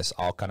approaching this,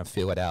 I'll kind of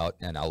feel it out,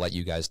 and I'll let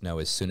you guys know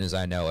as soon as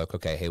I know, like,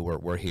 okay, hey,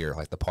 we're here.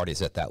 Like, the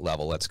party's at that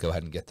level. Let's go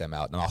ahead and get them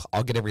out. And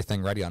I'll get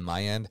everything ready on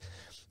my end.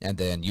 And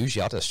then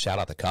usually I'll just shout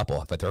out the couple.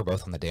 If they're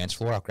both on the dance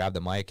floor, I'll grab the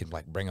mic and,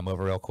 like, bring them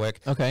over real quick.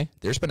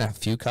 There's been a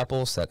few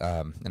couples that,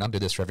 and I'll do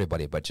this for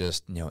everybody, but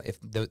just, you know, if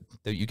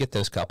you get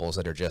those couples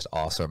that are just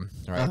awesome,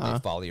 right? They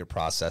follow your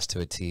process to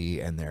a T,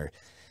 and they're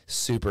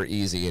super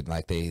easy, and,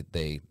 like,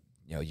 they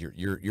you know,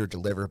 your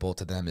deliverable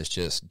to them is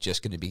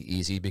just going to be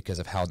easy because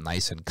of how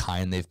nice and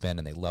kind they've been,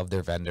 and they love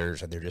their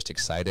vendors, and they're just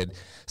excited.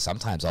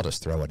 Sometimes I'll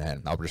just throw it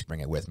in. I'll just bring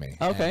it with me.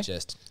 And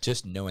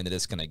just knowing that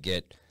it's going to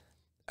get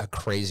a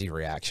crazy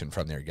reaction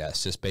from their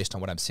guests, just based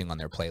on what I'm seeing on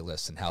their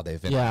playlists and how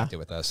they've interacted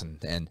with us,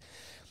 and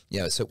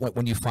you know, so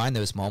when you find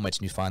those moments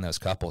and you find those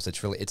couples,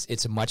 it's really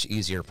it's a much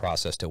easier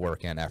process to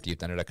work in after you've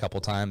done it a couple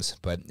times.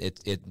 But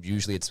it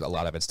usually a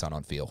lot of it's done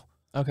on feel.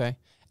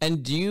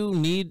 And do you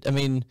need, I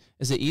mean,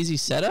 is it easy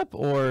setup,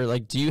 or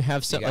like, do you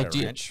have some, like,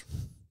 wrench?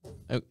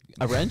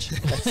 A wrench?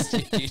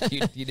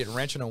 you did a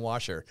wrench and a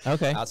washer.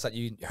 Outside,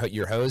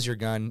 your hose, your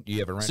gun, you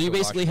have a wrench. So you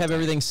basically have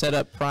everything set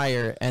up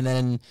prior, and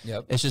then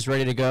it's just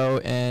ready to go.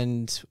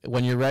 And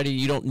when you're ready,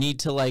 you don't need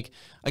to, like,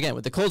 again,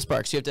 with the cold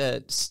sparks, you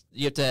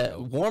have to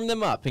warm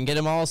them up and get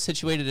them all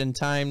situated and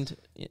timed.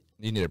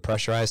 You need a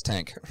pressurized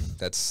tank.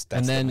 That's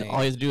and then all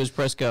you have to do is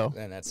press go.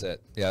 And that's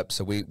it.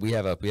 So we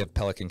have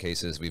Pelican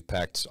cases. We've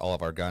packed all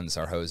of our guns,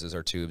 our hoses,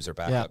 our tubes, our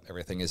backup.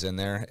 Everything is in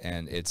there,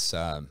 and it's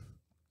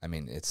I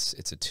mean, it's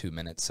a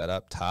 2-minute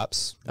setup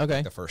tops.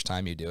 The first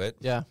time you do it.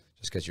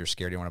 Just because you're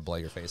scared you want to blow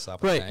your face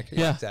off with the tank.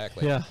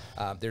 Exactly.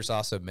 There's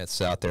also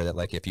myths out there that,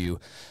 like, if you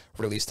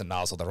release the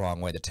nozzle the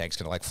wrong way, the tank's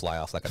going to, like, fly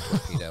off like a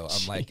torpedo.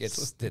 I'm like,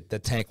 the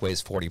tank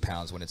weighs 40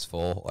 pounds when it's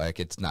full. Like,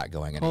 it's not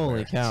going anywhere.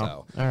 Holy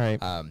cow. So, all right.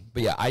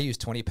 But yeah, I use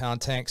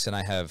 20-pound tanks, and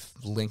I have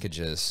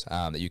linkages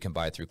that you can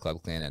buy through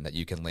Club Clean, that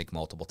you can link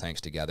multiple tanks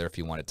together if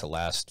you want it to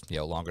last, you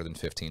know, longer than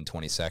 15,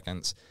 20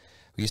 seconds.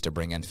 We used to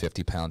bring in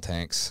 50-pound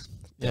tanks.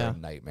 They're a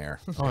nightmare.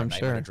 I'm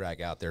sure. To drag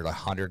out. They're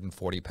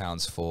 140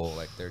 pounds full.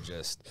 Like, they're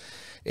just,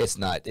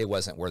 it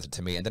wasn't worth it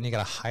to me. And then you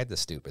got to hide the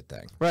stupid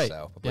thing.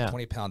 So, but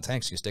 20-pound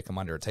tanks, you stick them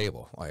under a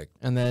table. Like,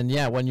 and then,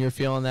 when you're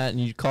feeling that,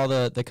 and you call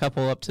the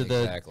couple up to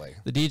the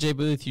DJ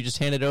booth, you just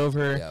hand it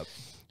over.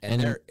 And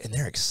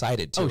they're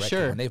excited too. Right?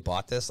 When they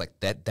bought this, like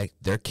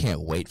they can't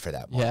wait for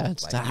that moment.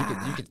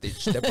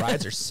 The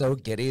brides are so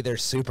giddy, they're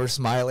super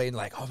smiley, and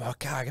like, oh my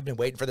god, I've been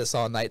waiting for this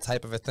all night,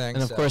 type of a thing.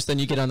 And of course, then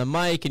you get on the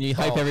mic and you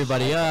hype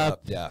everybody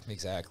up. Yeah,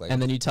 exactly. And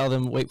then you tell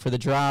them wait for the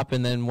drop,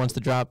 and then once the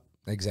drop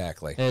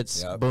Exactly.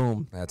 It's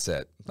boom. That's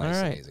it. Nice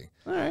and easy.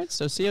 All right.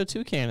 So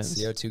CO2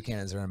 cannons. CO2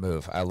 cannons are a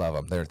move. I love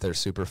them. They're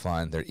super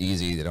fun. They're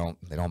easy. They don't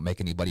make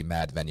anybody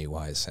mad venue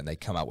wise, and they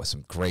come out with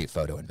some great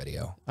photo and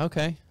video.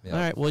 Okay. Yep. All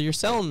right. Well, you're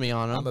selling me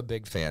on them. I'm a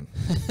big fan.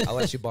 I'll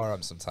let you borrow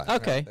them sometime.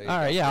 Okay. All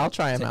right. Yeah, I'll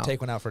try them out.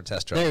 Take one out for a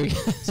test drive. There you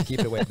go. Just keep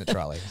it away from the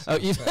trolley. Oh,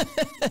 you.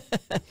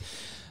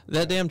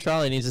 That damn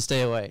trolley needs to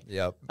stay away.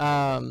 Yep.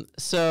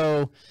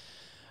 So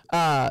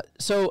all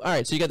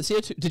right, so you got the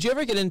CO2. Did you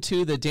ever get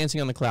into the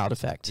dancing on the cloud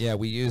effect? Yeah,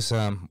 we use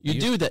You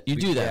do that.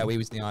 Yeah, we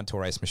use the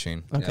on-tour ice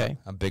machine. Okay. Yeah,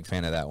 I'm a big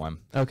fan of that one.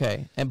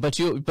 Okay. But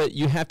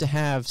you have to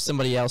have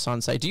somebody else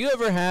on site. Do you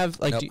ever have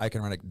like Nope, I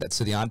can run it.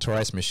 So the on-tour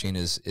ice machine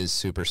is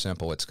super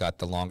simple. It's got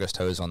the longest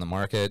hose on the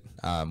market.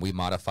 We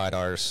modified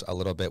ours a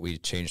little bit. We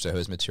changed the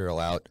hose material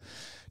out,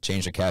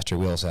 changed the caster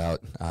wheels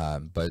out,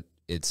 but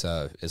it's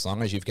as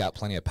long as you've got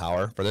plenty of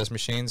power for those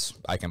machines,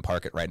 I can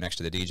park it right next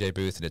to the DJ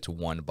booth, and it's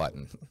one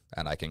button,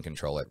 and I can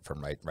control it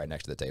from right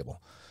next to the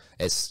table.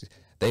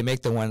 They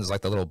make the ones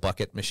like the little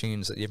bucket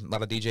machines that a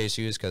lot of DJs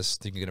use because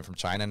you can get them from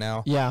China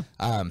now. Yeah.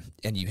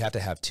 And you have to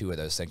have two of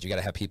those things. You got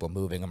to have people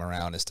moving them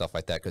around and stuff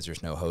like that because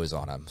there's no hose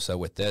on them. So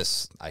with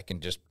this, I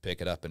can just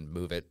pick it up and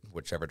move it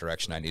whichever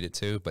direction I need it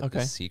to. But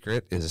the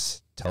secret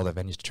is tell the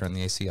venues to turn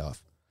the AC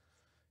off.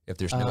 If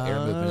there's no air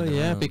movement in the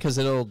room, because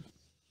it'll.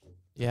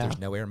 Yeah. If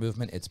there's no air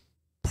movement, it's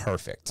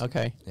perfect.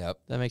 Okay. Yep.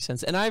 That makes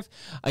sense. And I've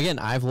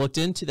looked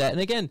into that. And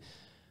again,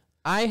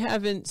 I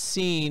haven't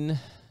seen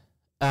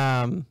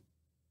like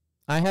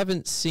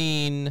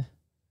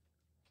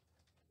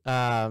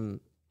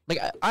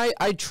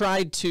I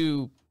tried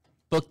to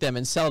book them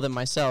and sell them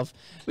myself.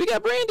 We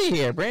got Brandy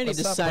here. Brandy What's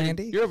decided up,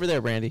 Brandy? You're over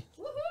there, Brandy.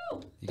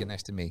 Woohoo! You get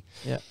next to me.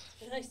 Yeah.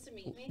 Nice to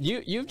meet me.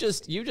 You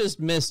just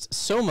missed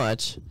so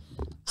much.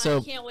 So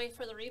I can't wait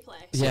for the replay.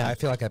 yeah, I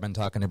feel like I've been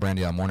talking to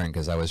Brandy all morning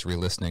because I was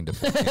re-listening to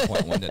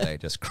 14.1 today,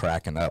 just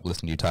cracking up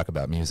listening to you talk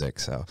about music.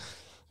 So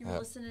You were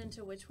listening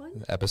to which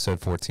one? episode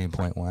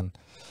 14.1.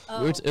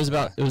 Oh, it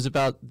was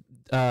about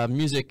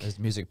music. It's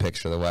music picks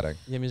for the wedding.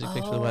 Yeah, music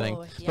picks for the wedding.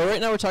 yeah. But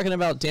right now we're talking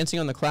about dancing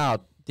on the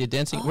cloud. The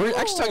dancing. We're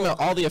actually talking about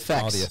all the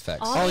effects. All the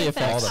effects. all the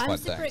effects. All the I'm fun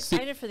super things.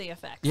 excited for the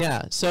effects.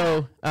 Yeah.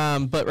 So,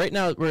 but right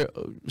now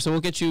we'll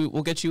get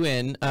you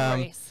in.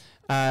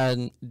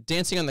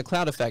 Dancing on the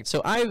cloud effect.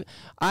 So a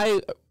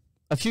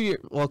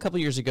couple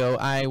years ago,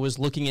 I was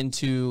looking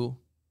into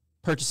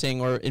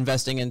purchasing or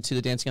investing into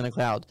the dancing on the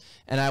cloud,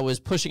 and I was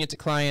pushing it to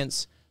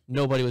clients.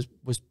 Nobody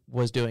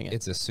was doing it.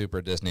 It's a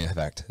super Disney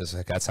effect.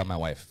 That's how my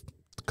wife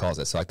calls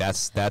it. So like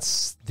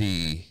that's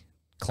the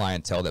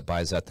clientele that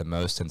buys that the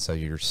most, and so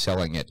you're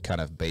selling it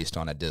kind of based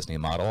on a Disney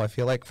model, I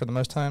feel like, for the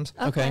most times.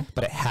 Okay.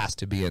 But it has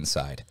to be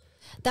inside.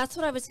 That's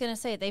what I was going to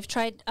say. They've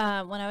tried,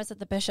 when I was at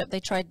the Bishop,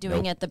 they tried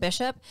doing it at the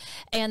Bishop,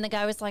 and the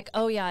guy was like,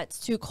 oh, yeah, it's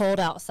too cold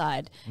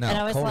outside. No, and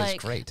I was cold like,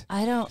 is great.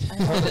 Cold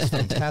is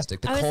fantastic.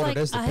 The I was colder like,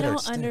 it is, the I better it don't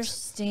stinks.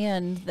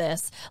 understand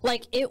this.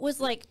 Like, it was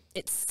like,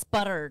 it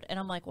sputtered, and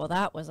I'm like, well,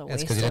 that was a waste.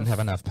 It's because you didn't have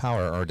enough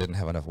power or didn't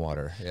have enough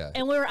water. Yeah.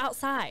 And we were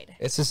outside.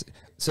 It's just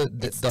so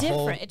It's the different.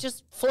 whole It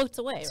just floats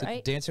away, so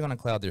right? dancing on a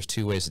cloud. There's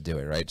two ways to do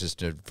it, right?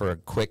 For a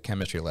quick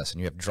chemistry lesson,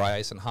 you have dry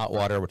ice and hot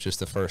water, which is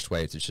the first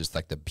way. It's just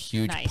like the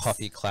huge Nice.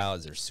 puffy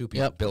clouds. They're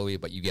super billowy,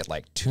 but you get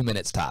like 2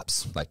 minutes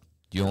tops. Like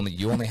you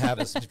only have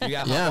this. If you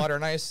got hot water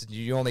and ice,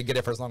 you only get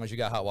it for as long as you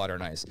got hot water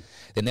and ice.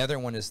 Then the other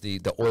one is the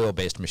oil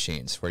based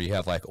machines where you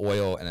have like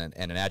oil and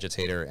an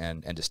agitator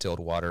and distilled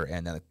water,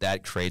 and then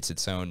that creates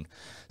its own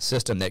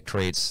system that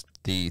creates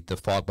the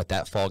fog, but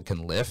that fog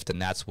can lift,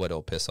 and that's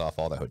what'll piss off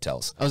all the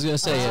hotels. I was gonna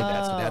say.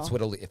 That's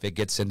what'll, if it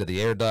gets into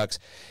the air ducts.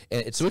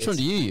 And So which one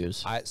do you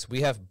use? So we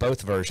have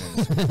both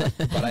versions,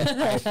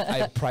 but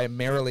I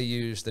primarily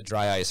use the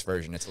dry ice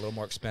version. It's a little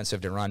more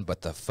expensive to run,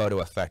 but the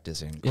photo effect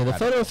is incredible. Yeah, the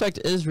photo effect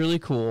is really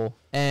cool,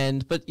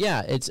 but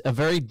yeah, it's a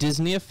very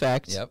Disney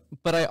effect. Yep.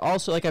 But I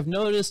also I've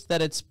noticed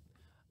that it's,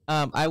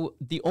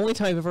 the only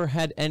time I've ever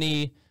had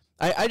any,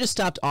 I just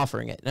stopped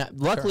offering it. Now,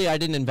 luckily, I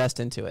didn't invest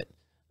into it.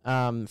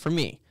 For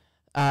me.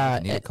 You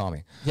need to call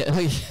me.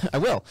 Yeah, I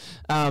will.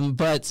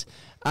 But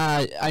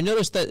I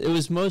noticed that it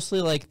was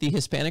mostly like the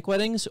Hispanic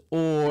weddings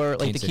or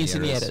like the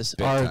quinceañeras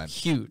big are time.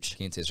 huge.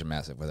 Quinceañeras are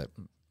massive with it.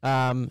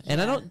 And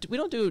we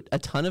don't do a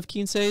ton of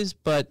quinceañeras,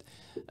 but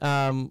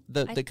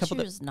the I couple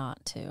choose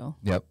not to.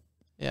 Yep.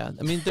 yeah,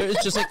 I mean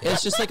it's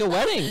just like a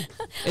wedding.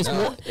 It's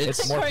more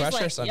It's more Cory's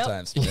pressure like,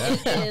 sometimes. Yep.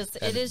 Yeah.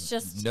 It is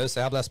just. No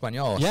se habla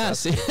español. yeah.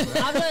 So See,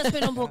 Hablo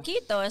español un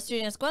poquito. Estoy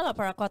en escuela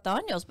para 4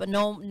 años, but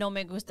no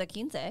me gusta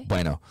 15.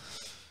 bueno.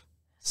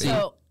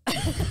 So,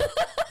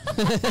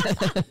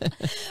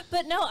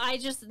 but no,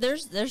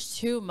 there's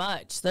too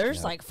much.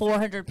 There's like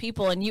 400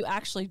 people, and you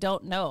actually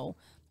don't know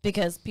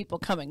because people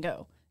come and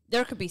go.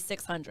 There could be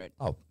 600.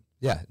 Oh,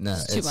 yeah. No,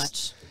 It's too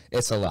much.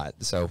 It's a lot.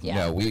 So, Yeah.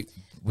 no,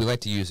 we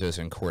like to use those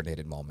in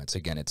coordinated moments.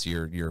 Again, it's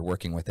you're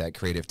working with that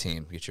creative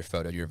team. Get your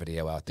photo, your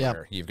video out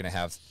there. You're going to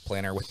have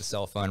planner with the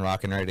cell phone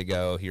rocking ready to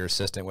go, your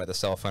assistant with a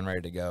cell phone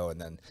ready to go, and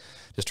then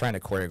just trying to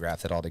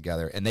choreograph it all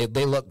together. And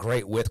they look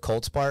great with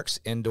cold sparks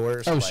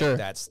indoors. Oh, sure.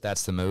 That's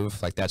the move.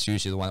 Like, that's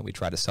usually the one that we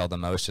try to sell the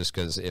most, just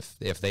because if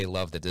they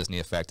love the Disney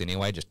effect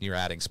anyway, just you're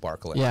adding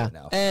sparkle in right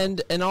now.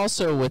 And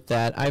also with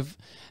that, I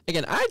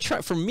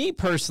try, for me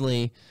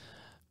personally,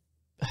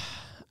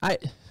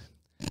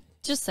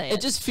 Just say it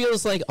just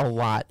feels like a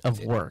lot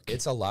of work.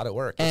 It's a lot of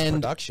work. It's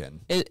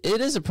production. It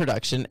is a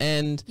production,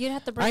 and You'd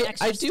have to bring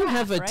extra I do staff,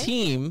 have a right?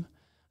 team,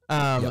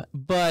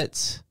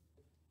 but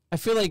I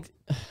feel like,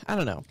 I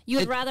don't know. You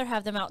would rather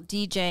have them out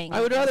DJing.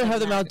 I would rather have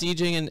them out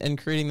DJing and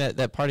creating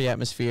that party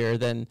atmosphere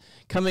than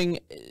coming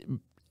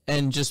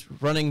and just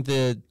running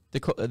the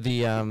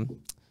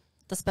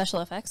special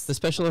effects. the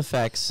special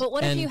effects. But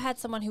what if and- you had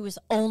someone who was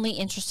only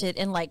interested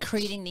in like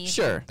creating these?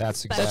 Sure. That's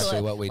special-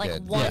 exactly what we like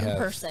did. one We have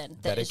person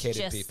that is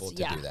dedicated just- people to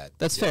yeah. do that.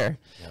 That's fair.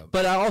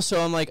 But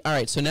I'm like, all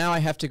right, so now I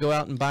have to go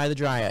out and buy the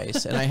dry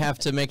ice, and I have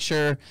to make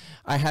sure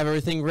I have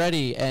everything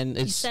ready, and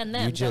You it's send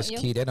them. You just don't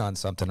you? keyed in on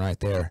something right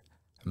there.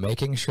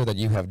 Making sure that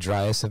you have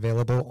dry ice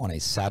available on a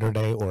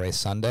Saturday or a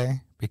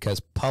Sunday,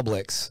 because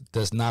Publix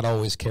does not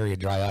always carry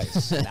dry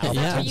ice. that where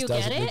Albertsons you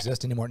doesn't get it?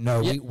 exist anymore.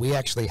 No, we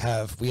actually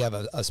have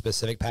a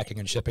specific packing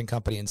and shipping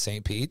company in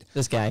St. Pete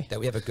this guy. that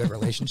we have a good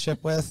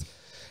relationship with,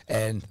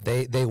 and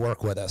they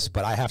work with us.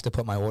 But I have to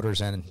put my orders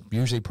in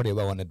usually pretty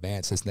well in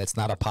advance. It's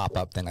not a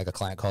pop-up thing like a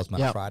client calls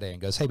me on Friday and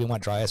goes, hey, we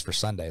want dry ice for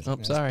Sunday. Oh,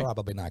 It's sorry.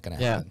 probably not going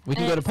to Yeah, happen. we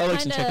can And go to it's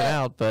Publix and check it kinda-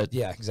 out, but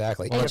Yeah,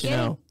 exactly. I'll let you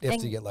know. If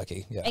And- you get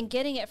lucky. Yeah. And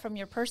getting it from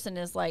your person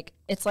is like,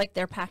 it's like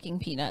they're packing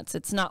peanuts.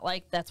 It's not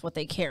like that's what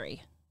they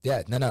carry.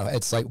 Yeah, no.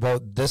 It's like, well,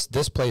 this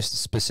place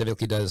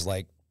specifically does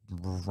like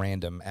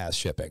random ass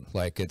shipping.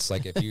 Like, it's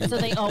like if you So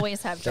they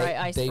always have dry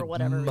ice for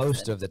whatever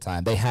most reason. of the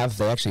time they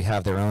actually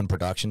have their own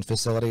production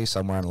facility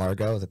somewhere in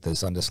Largo that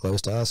is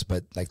undisclosed to us,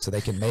 but like, so they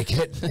can make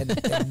it in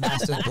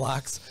massive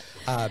blocks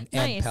and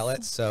Nice.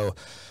 pellets. So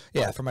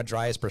yeah, from a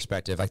dry ice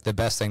perspective, like the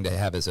best thing to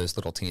have is those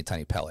little teeny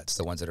tiny pellets,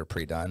 the ones that are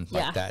pre-done.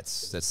 Like Yeah.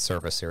 that's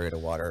surface area to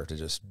water to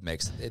just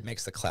makes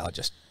the cloud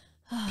just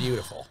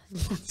beautiful.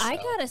 I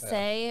gotta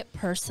say,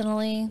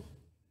 personally,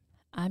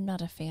 I'm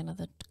not a fan of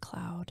the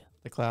cloud.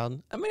 the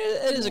cloud. I mean,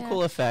 it is a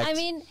cool effect. I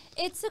mean,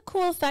 it's a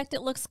cool effect.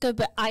 It looks good,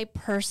 but I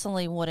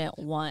personally wouldn't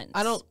want.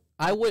 I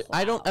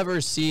don't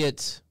ever see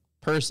it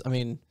I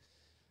mean,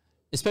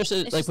 especially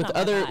It's like just with not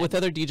my other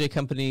vibe. DJ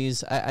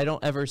companies, I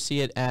don't ever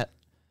see it at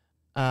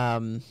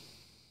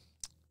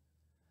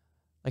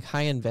like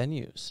high-end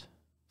venues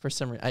for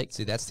some reason.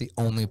 See, that's the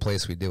only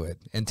place we do it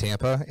in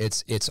Tampa.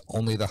 It's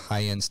only the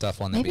high end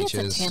stuff on the Maybe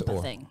beaches. it's a Tampa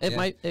or, thing. It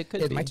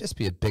It be. might just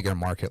be a bigger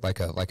market, like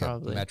a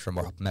Probably.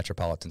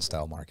 metropolitan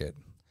style market.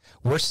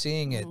 We're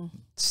seeing it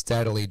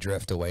steadily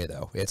drift away,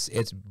 though. It's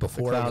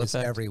before it cloud was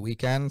effect. every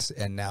weekend,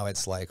 and now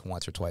it's like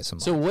once or twice a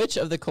month. So which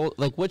of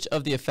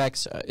the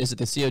effects is it?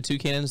 The CO2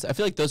 cannons? I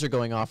feel like those are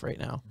going off right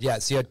now. yeah,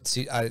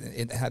 I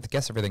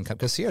guess everything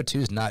because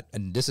CO2 is not,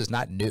 and this is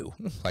not new.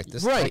 Like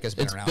this Right, tech has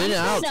been it's around. been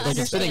out. to Like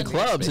it's been in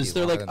understand. clubs. Maybe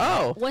They're like, longer than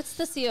that. oh, What's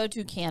the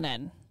CO2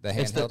 cannon? The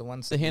It's handheld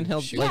ones, the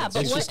handheld, Shoot. like, Yeah,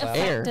 but it's what just effect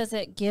air. does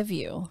it give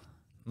you?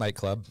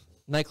 nightclub.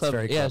 Nightclub. It's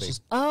very Yeah, clubby. it's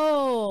just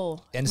Oh,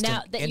 Instant-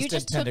 now that you instant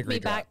just 10 took degree me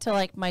back to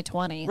like my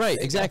 20s. right.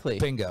 Exactly.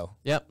 Bingo.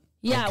 Yep.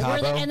 Yeah, And where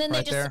Cabo, and then they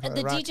right just there,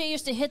 the rock. DJ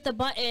used to hit the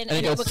button and,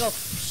 it it goes would go.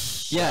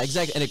 Yeah,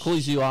 exactly. And it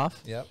cools you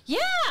off. Yep.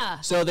 Yeah.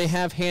 So they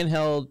have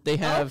handheld. They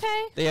have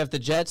Okay. they have the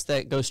jets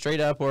that go straight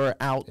up or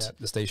out. Yep.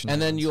 The station.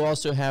 And then ones. you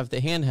also have the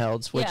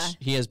handhelds, which Yeah.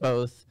 he has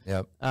both.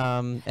 Yep.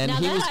 And Now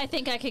he that was I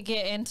think I could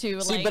get into.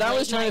 see, like, but I was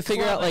late trying to night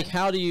figure out like clubbing.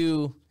 how do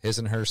you His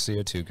and her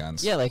CO2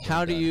 guns. yeah like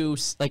how do you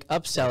like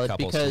upsell it,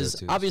 couple because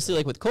CO2s, obviously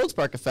like with cold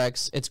spark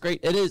effects it's great.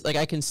 It is like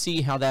I can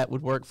see how that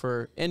would work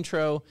for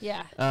intro,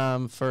 Yeah.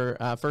 for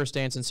first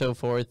dance and so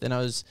forth. And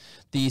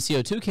the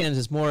CO2 cannons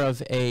is more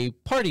of a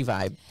party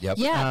vibe. Yep.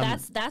 Yeah,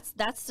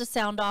 that's to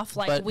sound off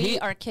like but we he-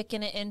 are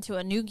kicking it into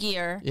a new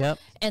gear. Yep.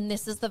 And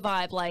this is the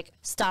vibe, like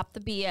stop the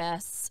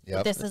BS.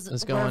 Yep. This is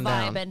It's we're going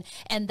down. vibing.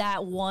 And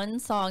that one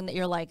song that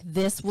you're like,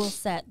 this will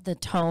set the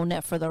tone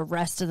for the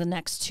rest of the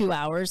next 2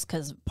 hours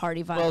because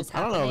party vibe Well, is I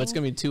happening. don't know if it's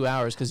gonna be 2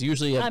 hours because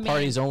usually a I mean,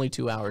 party's only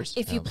 2 hours.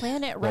 If you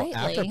plan it Well,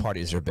 rightly. after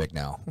parties are big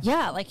now.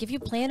 Yeah, like if you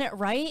plan it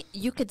right,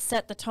 you could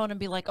set the tone and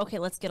be like, okay,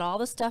 let's get all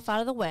the stuff out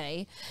of the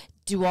way,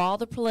 do all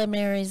the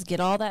preliminaries, get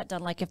all that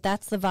done. Like if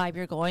that's the vibe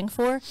you're going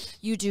for,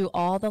 you do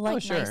all the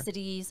like sure.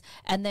 niceties,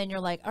 and then you're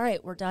like, all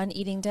right, we're done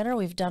eating dinner.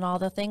 We've done all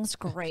the things.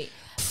 Great.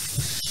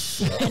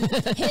 And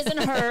his and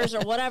hers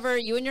or whatever,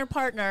 you and your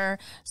partner,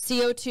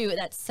 CO2,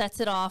 that sets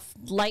it off.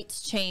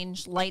 Lights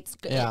change,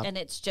 Yeah. and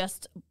it's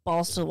just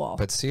balls to the wall.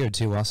 But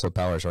CO2 also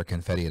powers our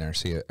confetti and our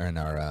See,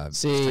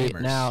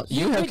 streamers. now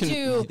you have could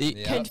do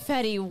the-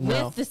 confetti No.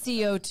 with the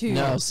CO2.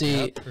 No,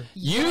 see,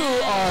 you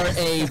are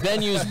a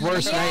venue's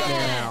worst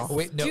nightmare now.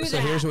 Wait, no. Do So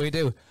that. here's what we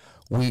do.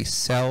 We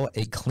sell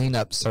a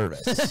cleanup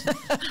service. This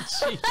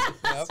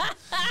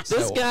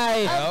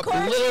guy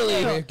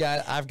literally.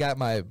 I've got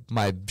my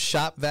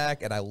shop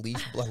vac and I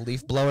leaf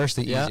blower. It's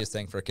the easiest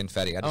thing for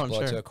confetti. I just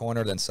blow it to a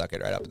corner, then suck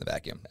it right up in the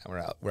vacuum,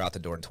 and we're out the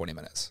door in 20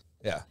 minutes.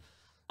 Yeah.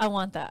 I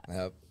want that.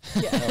 Yep.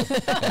 Yeah.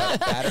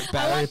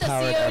 Battery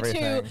powered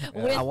everything.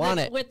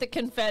 With the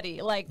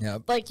confetti. Like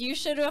you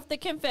should have the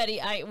confetti.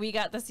 We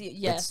got the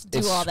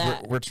do all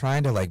that. We're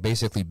trying to like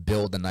basically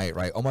build the night,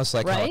 right? Almost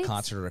like how a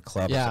concert or a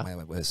club or something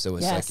like this. So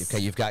it's like, okay,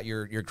 you've got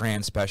your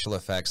grand special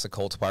effects. The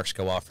cold sparks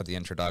go off for the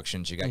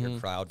introductions. You got your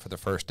crowd for the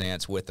first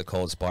dance with the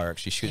cold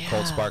sparks. You shoot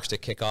cold sparks to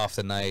kick off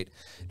the night.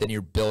 Then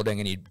you're building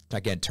and you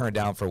again turn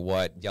down for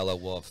what? Yellow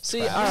Wolf.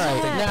 See, all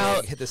right,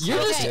 now you're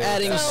just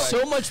adding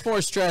so much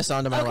more stress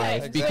onto my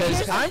life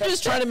because I'm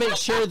just trying to make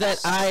sure that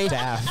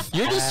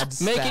you're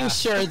just making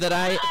sure that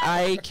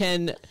I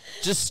can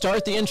just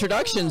start the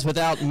introductions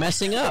without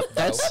messing up.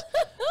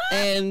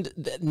 And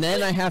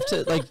then I have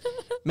to like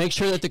make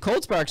sure that the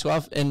cold sparks go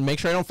off and make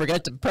sure I don't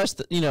forget to press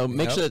the,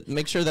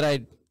 make sure that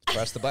I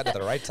press the button at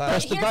the right time.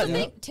 Press the button. The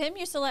thing, Tim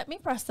used to let me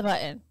press the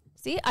button.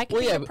 See, I can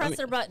be a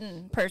presser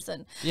button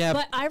person. Yeah.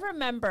 But I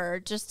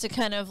remember just to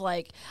kind of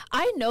like,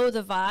 I know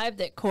the vibe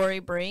that Cory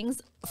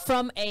brings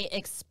from a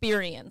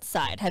experience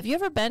side. Have you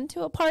ever been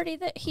to a party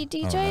that he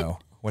DJ'd? Oh, no.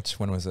 Which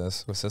one was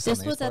this? Was this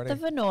This was at the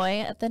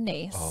Vinoy at the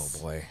Nace. Oh,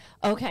 boy.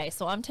 Okay,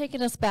 so I'm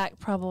taking us back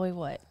probably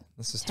what?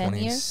 This is 10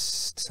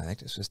 years? I think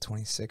this was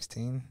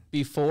 2016.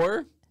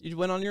 Before you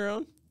went on your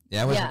own?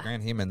 Yeah, I was at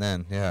Grand Heman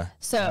then, yeah.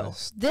 So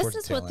this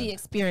is what the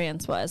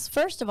experience was.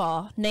 First of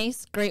all,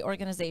 NACE, great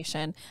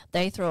organization.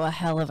 They throw a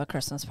hell of a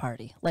Christmas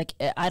party. Like,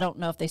 I don't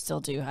know if they still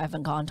do. I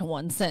haven't gone to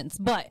one since,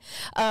 but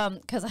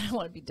because I don't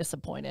want to be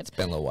disappointed. It's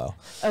been a little while.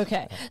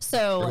 Okay,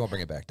 so we're going to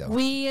bring it back, though.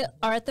 We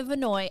are at the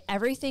Vinoy.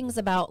 Everything's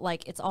about,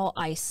 like, it's all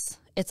ice.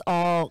 It's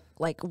all,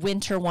 like,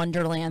 winter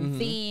wonderland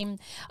theme.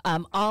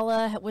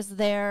 Allah was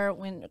there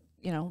when...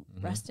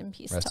 rest in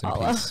peace to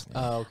Allah.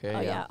 Oh, okay. Oh,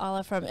 yeah,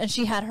 Allah and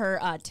she had her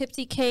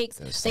tipsy cakes.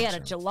 They had a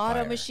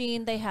gelato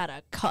machine. They had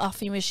a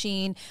coffee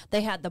machine.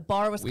 They had the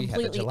bar was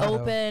completely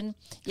open.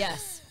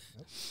 Yes.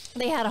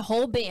 They had a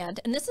whole band,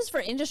 and this is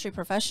for industry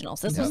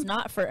professionals. This was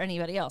not for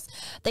anybody else.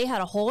 They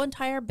had a whole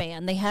entire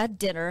band. They had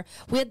dinner.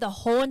 We had the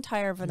whole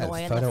entire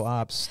Vinoy. Photo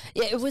ops.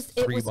 Yeah, it was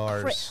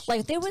bars.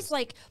 Like there was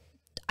like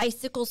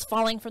icicles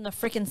falling from the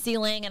freaking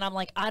ceiling, and I'm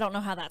like, I don't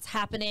know how that's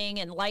happening,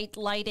 and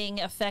lighting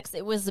effects.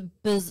 It was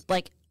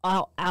like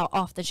out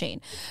off the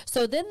chain.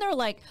 So then they're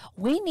like,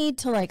 we need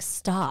to like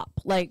stop.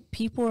 Like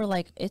people are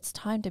like, it's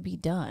time to be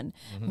done.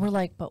 We're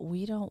like, but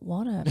we don't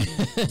want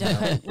to be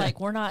done. Like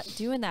we're not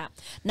doing that.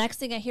 Next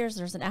thing I hear is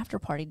there's an after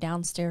party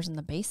downstairs in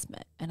the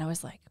basement, and I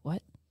was like,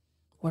 what?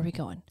 Where are we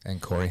going?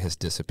 And Cory has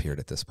disappeared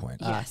at this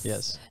point.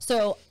 Yes.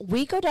 So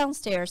we go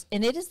downstairs,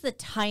 and it is the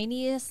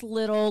tiniest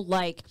little,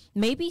 like,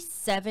 maybe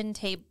 7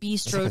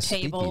 bistro like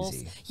tables.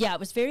 Speakeasy. Yeah, it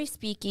was very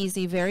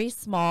speakeasy, very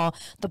small.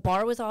 The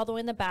bar was all the way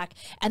in the back.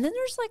 And then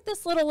there's, like,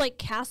 this little, like,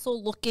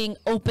 castle-looking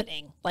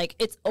opening. Like,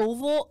 it's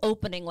oval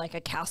opening like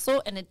a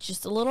castle, and it's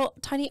just a little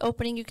tiny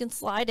opening you can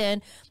slide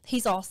in.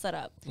 He's all set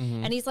up.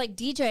 And he's, like,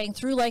 DJing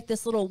through, like,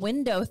 this little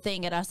window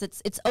thing at us.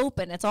 It's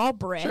open. It's all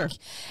brick. Sure.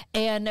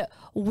 And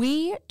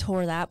we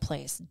tore that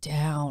place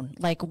down.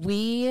 Like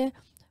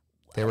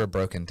there were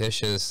broken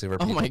dishes. There were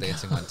people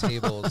dancing on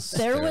tables.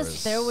 There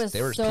was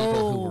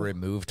people who were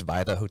removed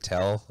by the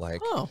hotel.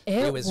 Like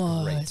it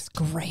was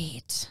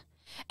great.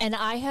 And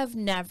I have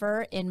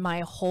never in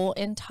my whole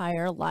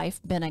entire life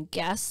been a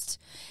guest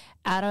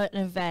at an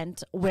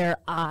event where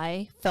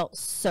I felt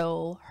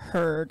so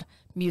heard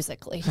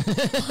musically.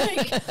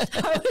 Like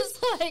I was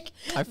like,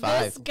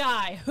 this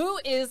guy, who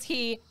is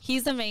he?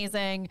 He's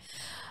amazing.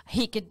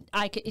 I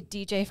could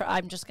DJ for,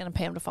 I'm just going to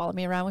pay him to follow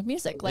me around with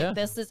music. Like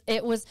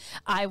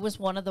I was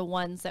one of the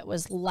ones that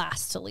was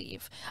last to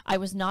leave. I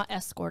was not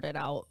escorted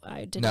out.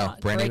 I did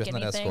not Brandy break was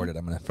not anything.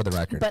 escorted, for the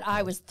record. But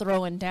I was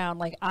throwing down.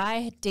 Like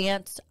I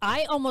danced.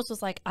 I almost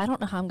was like, I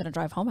don't know how I'm going to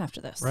drive home after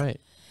this. Right.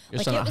 You're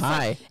like, on a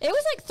high. It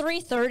was like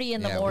 3:30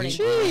 in the morning,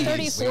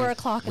 4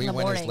 o'clock in the morning.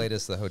 We went as late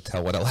as the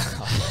hotel would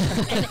allow.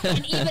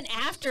 and even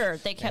after,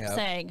 they kept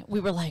saying, we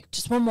were like,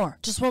 just one more.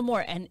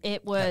 And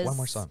it was one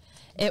more song.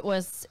 It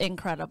was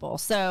incredible.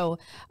 So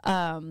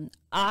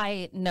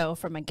I know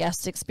from a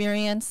guest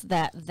experience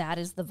that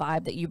is the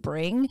vibe that you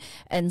bring.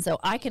 And so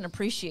I can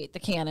appreciate the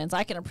Cannons.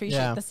 I can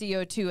appreciate the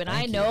CO2. And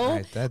I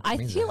know, I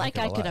feel like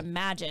I could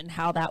imagine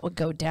how that would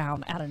go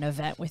down at an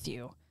event with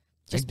you.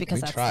 Just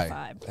because that's the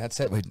vibe. That's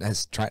it.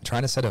 That's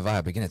trying to set a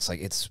vibe. Again,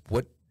 it's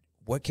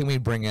what can we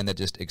bring in that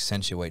just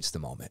accentuates the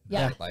moment?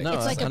 Yeah. Right? Like,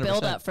 it's like 100%. A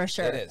build-up for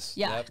sure. It is.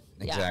 Yeah. Yep.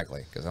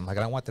 Exactly. Because I'm like,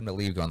 I don't want them to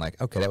leave going like,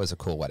 okay, that was a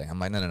cool wedding. I'm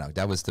like, no.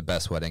 That was the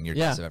best wedding your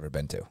guys have ever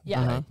been to.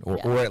 Yeah.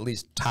 Right? Or at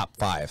least top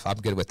 5. I'm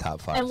good with top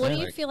 5. And what do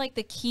you feel like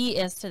the key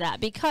is to that?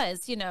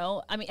 Because,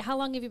 I mean, how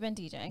long have you been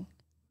DJing?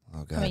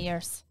 Oh, God. How many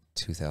years?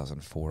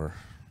 2004.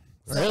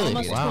 So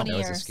almost 20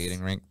 years. That was a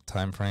skating rink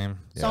time frame.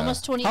 So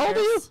almost 20 years. How old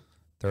are you?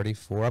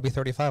 34. I'll be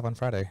 35 on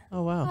Friday.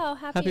 Oh, wow. Oh,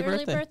 happy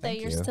early birthday.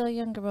 Thank You're you. still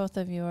younger, both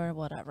of you, or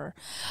whatever.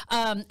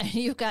 And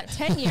you've got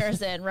 10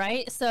 years in,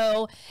 right?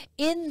 So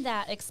in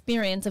that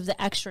experience of the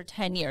extra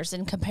 10 years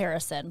in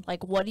comparison,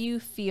 like, what do you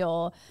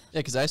feel? Yeah,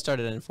 because I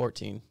started in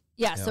 14.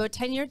 Yeah, so a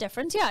 10-year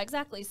difference. Yeah,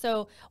 exactly.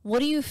 So what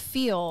do you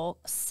feel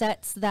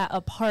sets that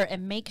apart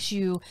and makes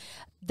you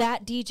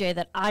that DJ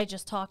that I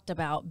just talked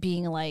about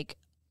being like,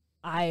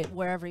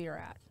 wherever you're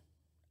at,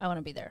 I want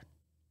to be there?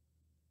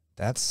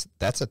 I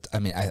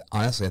mean, I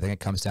think it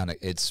comes down to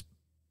it's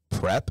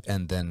prep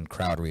and then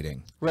crowd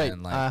reading. Right.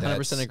 And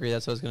 100% agree.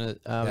 That's what I was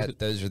going to.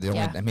 Those are the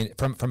only, I mean,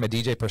 from a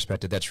DJ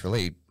perspective, that's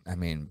really, I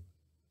mean,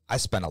 I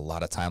spend a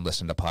lot of time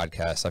listening to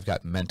podcasts. I've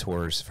got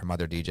mentors from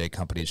other DJ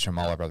companies from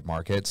all over the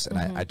markets, and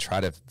I try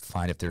to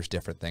find if there's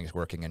different things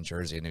working in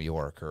Jersey and New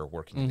York, or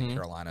working in the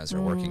Carolinas,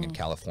 or working in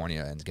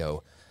California, and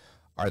go,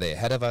 are they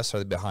ahead of us? Are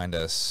they behind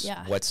us?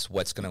 Yeah.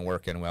 What's going to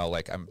work in well?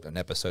 Like I'm in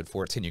episode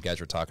 14, you guys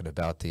were talking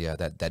about the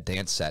that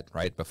dance set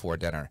right before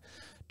dinner.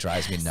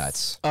 Drives me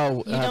nuts.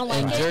 Oh, You don't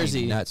like in it?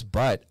 Jersey. Nuts.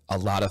 But a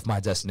lot of my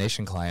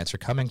destination clients are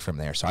coming from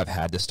there, so I've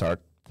had to start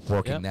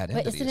working that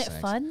into But these isn't it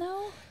things. fun,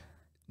 though?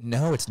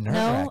 No, it's nerve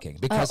wracking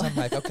because I'm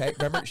like, okay,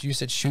 remember you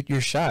said shoot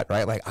your shot,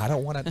 right? Like I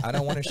don't want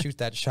to shoot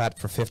that shot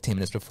for 15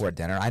 minutes before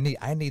dinner. I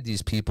need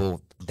these people.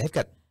 They've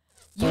got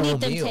You need full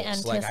them to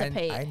meals. Like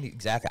anticipate. I need,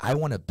 exactly. I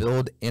want to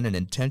build in an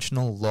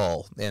intentional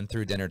lull in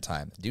through dinner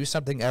time. Do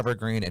something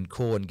evergreen and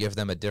cool, and give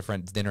them a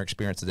different dinner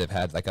experience that they've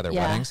had like other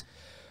weddings.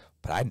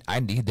 But I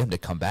need them to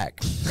come back.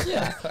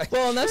 Yeah.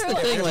 Well, and that's the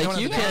thing. Like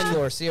you can.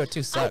 Or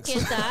CO2 sucks. I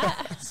get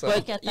that. But I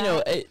get that. you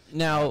know,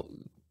 now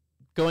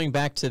going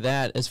back to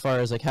that, as far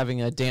as like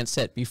having a dance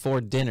set before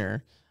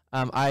dinner,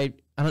 do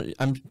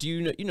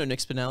you know Nick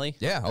Spinelli?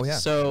 Yeah. Oh yeah.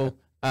 So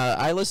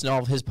I listen to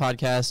all of his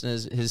podcasts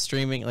and his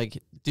streaming.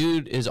 Like,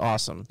 dude is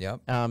awesome.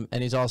 Yep. And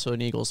he's also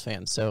an Eagles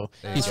fan, so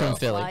he's from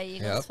Philly. Fly,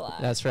 Eagles, fly.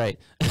 That's right.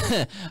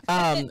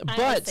 I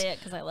But say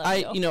it 'cause I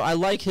love you. I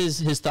like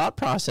his thought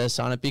process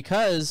on it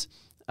because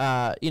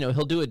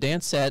he'll do a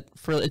dance set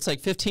for it's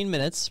like 15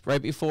 minutes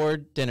right before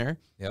dinner.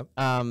 Yep.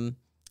 I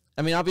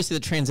mean, obviously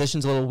the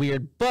transition's a little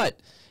weird, but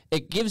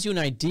it gives you an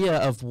idea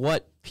of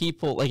what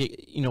people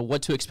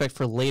what to expect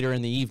for later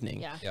in the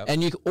evening. Yeah. Yep.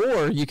 And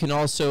you can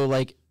also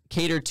like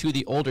cater to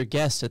the older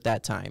guests at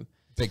that time.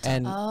 Big time.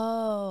 And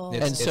Oh.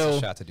 It's so- a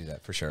shot to do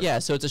that for sure. yeah,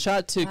 so it's a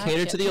shot to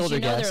cater to the older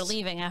you know guests. they're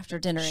leaving after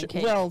dinner and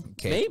cake. Well,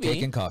 Cake, maybe.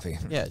 cake and coffee.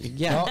 Yeah.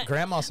 Well,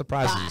 grandma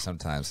surprises you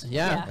sometimes.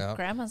 Yeah. yeah, Yep.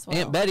 grandma's will.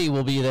 Aunt Betty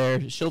will be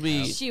there. She'll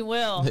be. She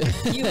will.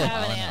 You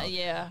have an aunt,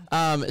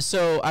 yeah.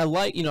 So I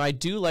like, I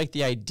do like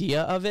the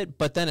idea of it,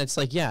 but then it's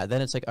like,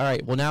 all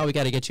right, well, now we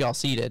got to get you all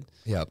seated.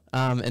 Yep.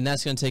 And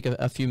that's going to take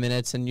a few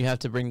minutes, and you have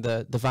to bring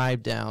the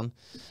vibe down.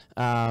 Which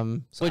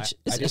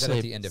I is do that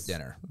at the end of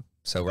dinner.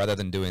 So rather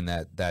than doing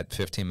that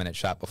 15-minute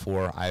shot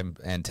before, I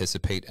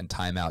anticipate and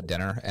time out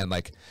dinner. And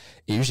like,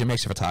 it usually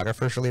makes the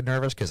photographers really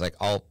nervous because like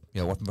I'll,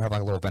 we'll have like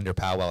a little vendor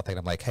powwow thing.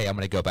 I'm like, hey, I'm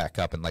going to go back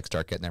up and like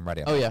start getting them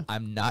ready.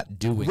 I'm not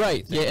doing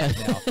anything right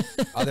now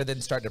other than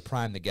starting to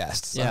prime the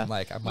guests. So I'm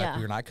like,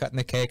 we're not cutting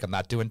the cake. I'm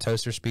not doing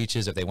toaster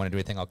speeches. If they want to do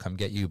anything, I'll come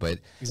get you. But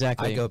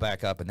exactly, I go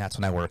back up, and that's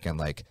when I work in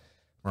like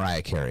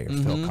Mariah Carey or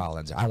Phil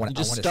Collins. I want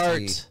to see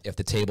if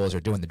the tables are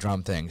doing the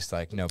drum things,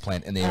 like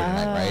playing in the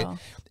internet, right?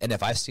 And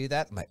if I see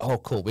that, I'm like, oh,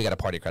 cool, we got a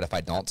party crowd. If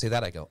I don't see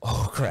that, I go,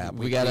 oh crap,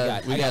 we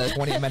got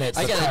 20 minutes.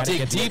 I got to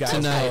dig deep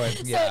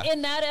tonight. So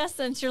in that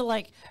essence, you're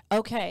like,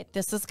 okay,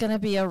 this is going to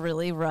be a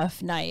really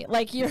rough night.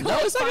 Like you're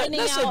like it's not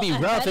finding out be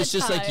rough. ahead It's of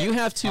just like time. you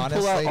have to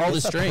Honestly, pull out all the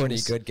it's a strings.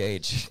 pretty good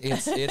gauge.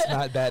 It's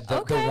not bad.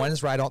 The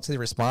ones where I don't see the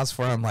response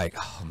for, I'm like,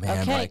 oh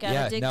man, Okay, like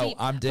gotta dig deep.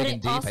 I'm digging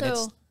deep, and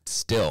it's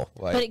still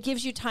like, but it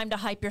gives you time to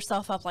hype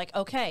yourself up. Like,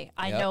 okay,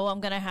 I know I'm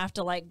gonna have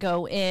to like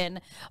go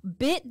in a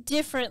bit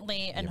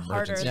differently and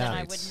harder than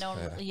I would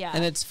normally. Yeah,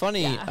 and it's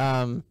funny.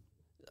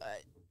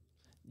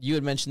 You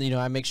had mentioned,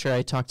 I make sure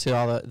I talk to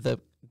all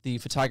the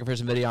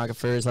photographers and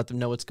videographers, let them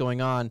know what's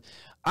going on.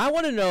 I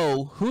want to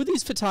know who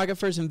these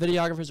photographers and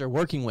videographers are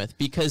working with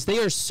because they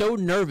are so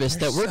nervous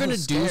that we're going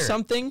to do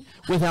something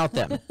without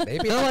them.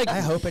 Maybe they're like,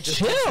 I hope it just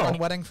chill. takes one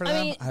wedding for them.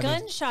 I mean,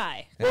 gun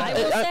shy. I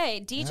will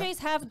say, DJs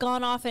have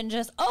gone off and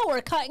just,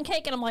 we're cutting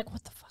cake, and I'm like,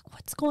 what the fuck?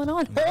 What's going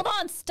on? Hold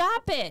on,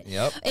 stop it.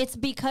 Yep. It's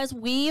because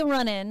we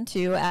run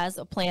into, as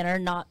a planner,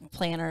 not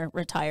planner,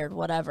 retired,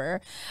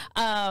 whatever,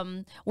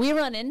 we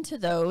run into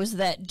those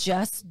that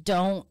just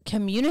don't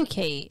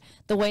communicate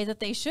the way that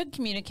they should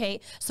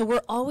communicate. So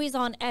we're always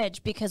on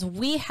edge because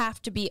we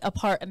have to be a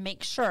part and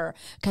make sure,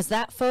 because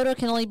that photo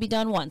can only be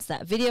done once.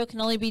 That video can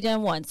only be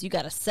done once. You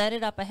got to set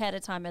it up ahead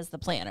of time as the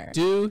planner.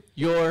 Do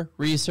your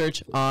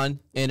research on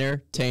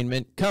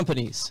entertainment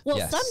companies. Well,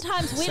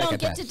 sometimes we don't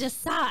get to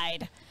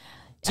decide.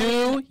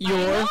 Do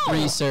your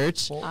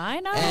research.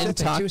 I know. And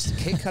talk.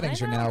 Cake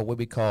cuttings are now what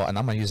we call, and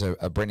I'm going to use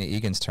a Brittany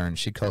Egan's term.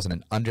 She calls it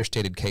an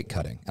understated cake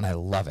cutting, and I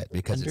love it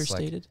because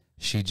Understated? it's like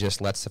She just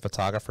lets the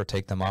photographer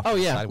take them off. Oh,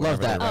 the yeah, side love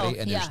whenever they're that. ready,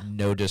 and there's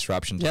no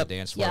disruption to the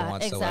dance floor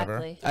whatsoever.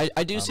 Exactly.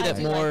 I do see that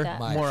do like more that.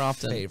 more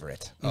often.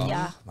 Favorite.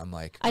 Yeah. I'm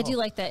like, I do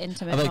like that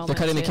intimate I'm like, moment they're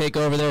cutting the too. cake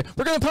over there.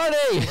 We're gonna party.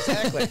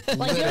 Exactly.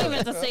 Like, you don't even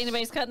have to say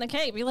anybody's cutting the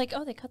cake. Be like,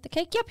 oh, they cut the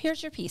cake. Yep,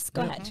 here's your piece.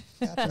 Go ahead.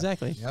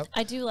 Exactly. Yep.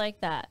 I do like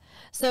that.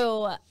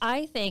 So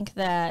I think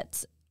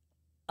that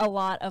a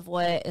lot of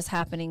what is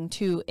happening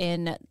too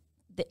in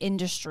the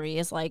industry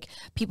is like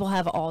people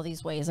have all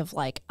these ways of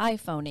like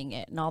iPhoning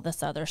it and all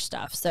this other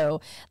stuff.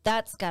 So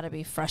that's got to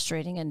be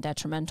frustrating and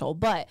detrimental.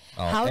 But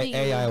how do you?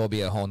 AI will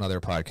be a whole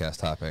nother podcast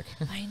topic.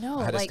 I know.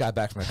 I just got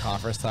back from a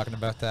conference talking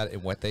about that,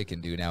 and what they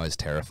can do now is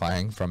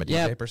terrifying from a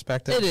DJ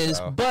perspective. It is,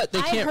 so. but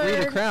they can't read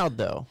a heard- crowd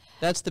though.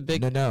 That's the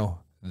big. No,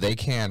 they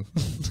can.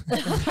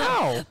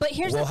 How? But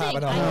here's We'll the have thing.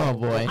 it on. Oh,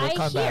 boy. We'll I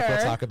come back. hear-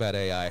 We'll talk about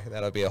AI.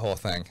 That'll be a whole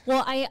thing.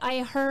 Well,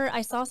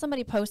 I saw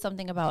somebody post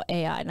something about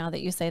AI. Now that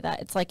you say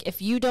that, it's like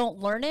if you don't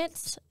learn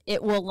it,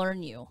 it will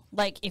learn you.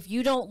 Like if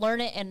you don't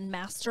learn it and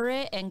master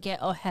it and get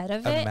ahead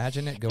of it,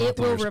 Imagine it going it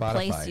through will your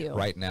replace Spotify you.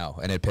 right now,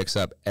 and it picks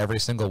up every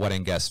single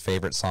wedding guest's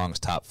favorite songs,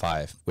 top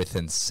 5,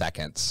 within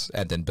seconds,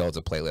 and then builds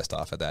a playlist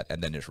off of that,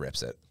 and then just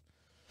rips it.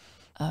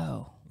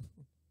 Oh.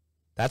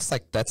 That's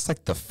like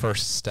the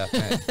first step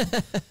in.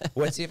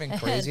 What's even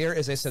crazier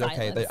is they said,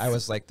 okay, Silence. I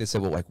was like, they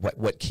said, well, like,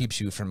 what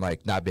keeps you from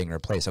like not being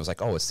replaced? I was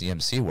like, oh, it's the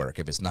MC work.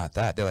 If it's not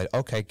that, they're like,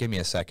 okay, give me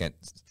a second.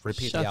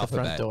 Repeat Shut the the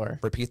front alphabet. door.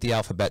 Repeat the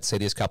alphabet. Say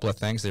these couple of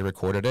things. They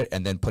recorded it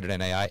and then put it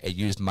in AI. It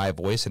used my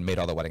voice and made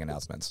all the wedding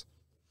announcements.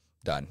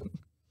 Done.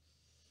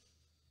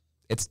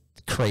 It's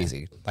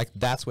crazy. Like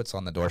that's what's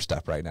on the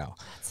doorstep right now.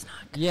 That's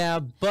not good. Yeah,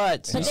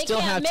 but you But they still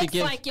can't have mix to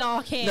give. like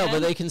y'all can. No,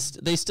 but they can.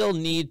 They still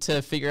need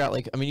to figure out.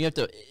 Like, I mean, you have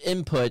to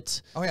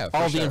input Oh, yeah, for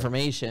all the sure.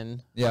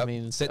 information. Yeah, I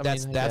mean, so I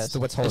that's mean, I that's guess.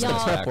 what's holding It's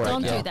us the Y'all, back. prep work,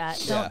 don't right do now.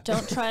 that. Yeah.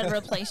 Don't try to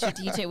replace your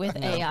DJ with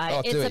AI.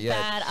 Don't It's do a it yet.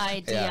 bad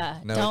idea. Yeah,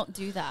 no. Don't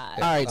do that.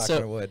 All right, Knock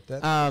so on wood. we're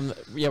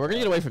gonna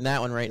get away from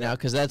that one right now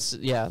because that's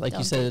like Don't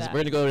you said, do it's- that.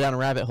 we're gonna go down a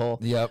rabbit hole.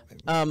 Yep.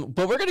 But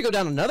we're gonna go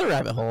down another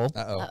rabbit hole.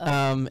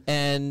 Uh-oh.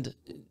 And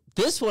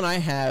this one I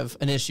have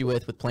an issue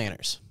with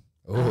planners.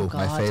 Ooh, my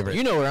God. favorite.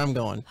 You know where I'm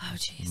going, Oh,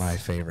 jeez. My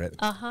favorite.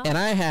 and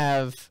I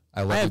have.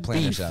 I love I you have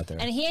planners beef. out there.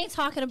 And he ain't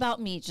talking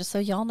about me, just so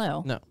y'all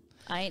know. No.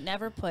 I ain't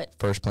never put.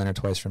 First planner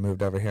twice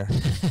removed over here.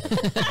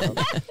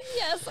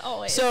 Yes,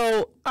 always.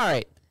 So, all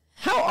right,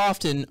 how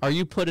often are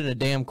you put in a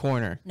damn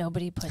corner?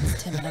 Nobody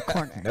puts Tim in a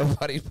corner.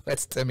 Nobody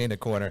puts Timmy in a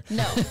corner.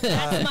 No,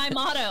 that's my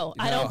motto.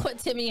 I don't No. put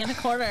Timmy in a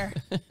corner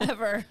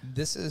ever.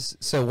 This is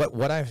so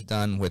what I've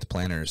done with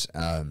planners,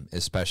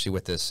 especially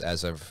with this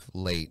as of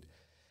late,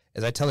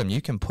 is I tell them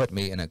you can put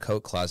me in a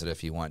coat closet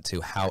if you want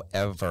to.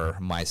 However,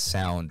 my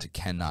sound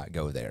cannot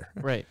go there.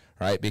 Right.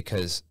 Right,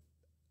 because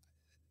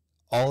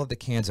all of the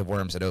cans of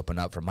worms that open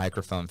up from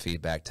microphone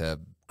feedback to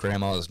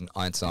grandmas,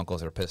 aunts, and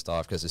uncles that are pissed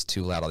off because it's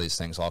too loud. All these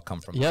things all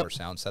come from Yep. our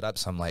sound setup.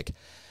 So I'm like,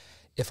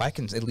 if I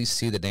can at least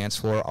see the dance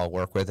floor, I'll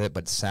work with it.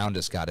 But sound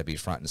has got to be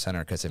front and center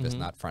because if it's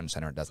not front and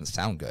center, it doesn't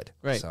sound good.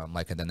 Right. So I'm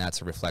like, and then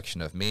that's a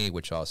reflection of me,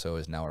 which also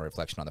is now a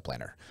reflection on the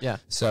planner. Yeah.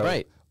 So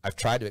Right. I've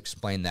tried to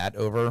explain that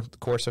over the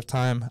course of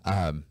time.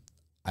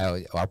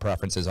 Our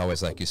preference is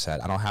always, like you said,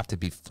 I don't have to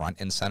be front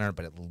and center,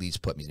 but at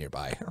least put me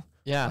nearby.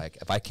 Yeah. Like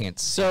if I can't.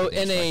 So see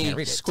the in dance floor, I can't a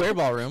read it. square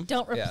ballroom,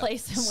 Don't Yeah.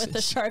 replace him with the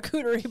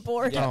charcuterie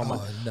board. Oh, my-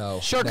 no.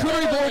 charcuterie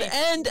board Literally.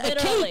 and a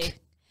Literally. cake.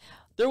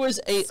 There was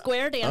a.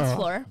 Square dance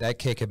floor. That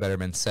cake had better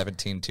been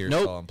 17 tiers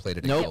Nope. tall and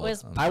plated in Nope. gold. It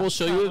was- I will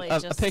show you Probably a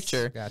just-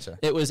 picture. Gotcha.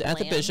 It was at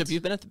the Bland. Bishop.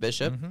 You've been at the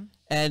Bishop,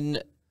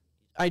 and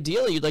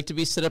ideally, you'd like to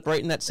be set up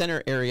right in that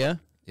center area.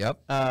 Yep.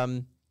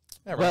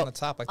 Yeah, right well, on the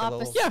top, like the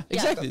opposite- little. Yeah,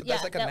 exactly. Yeah,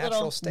 That's like a that natural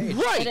little- stage.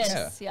 Right. It is.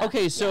 Yeah. Yeah.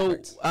 Okay, so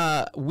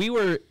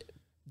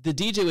the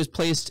DJ was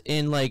placed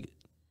in like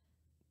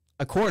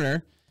a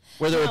corner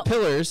where there were Now-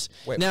 pillars.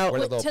 Wait, now,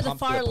 where the to little the pump,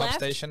 far where the pump left?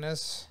 station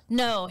is?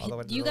 No, the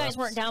way to you the guys left?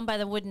 weren't down by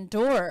the wooden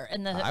door,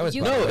 and the I was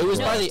you, by the no, it was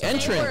No, by the they were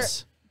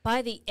entrance.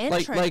 by the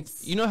entrance. Like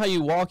you know how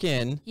you walk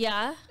in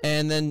Yeah.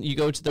 and then you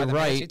go to the By the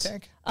Massey right,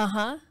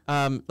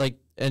 tank? like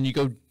and you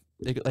go.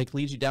 It like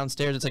leads you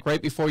downstairs. It's like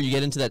right before you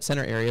get into that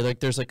center area. Like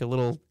there's like a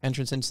little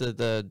entrance into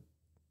the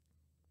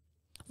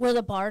Where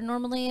the bar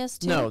normally is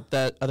too. no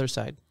that other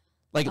side,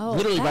 like Oh,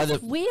 literally by the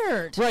that's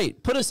weird.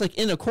 right. Put us like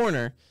in a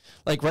corner,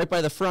 like right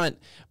by the front.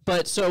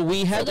 But so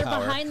we So had they're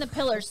Power. behind the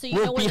pillars, so you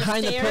we're know where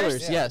behind the the stairs,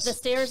 pillars. Yes. the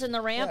stairs and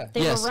the ramp. Yeah.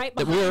 They Yes, were right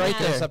that behind we were right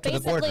that. there. Up to the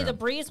Basically, the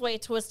boardroom.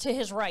 breezeway was to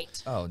his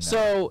right. Oh, no.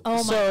 So Oh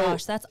my so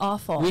gosh, that's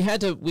awful. we had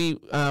to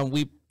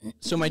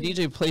so my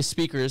DJ placed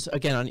speakers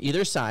again on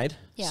either side.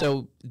 Yeah.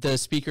 So the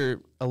speaker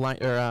align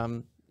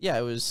or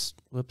it was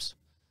whoops.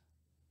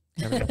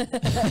 he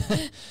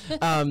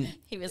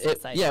was It,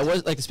 excited. yeah, it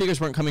was like the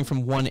speakers weren't coming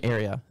from one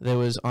area. There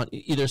was on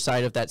either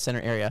side of that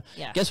center area.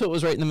 Yeah. Guess what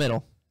was right in the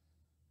middle?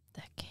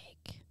 The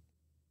cake.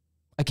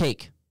 A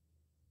cake.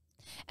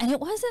 And it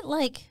wasn't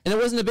like, And it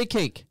wasn't a big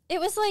cake. it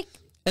was like,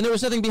 And there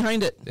was nothing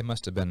behind it. It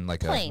must have been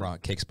like Plain. a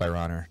Cakes by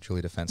Ron or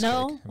Julie Defense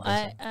no, cake.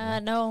 I'm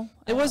guessing. no.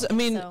 It was, I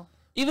mean, so.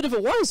 even if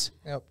it was,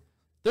 Yep.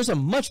 there's a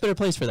much better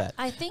place for that.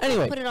 I think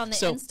anyway, I put it on the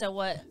so, Insta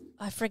what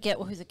I forget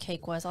who the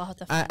cake was. I'll have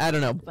to. I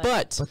don't know,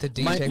 but the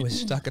DJ was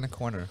stuck in a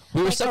corner.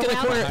 we were Like stuck in a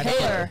around corner, the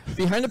pillar.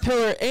 behind a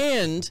pillar,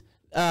 and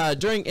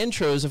during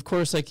intros, of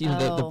course, like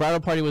the bridal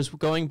party was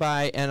going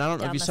by, and I don't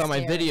know if Down you the saw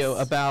my video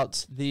stairs.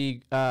 about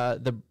the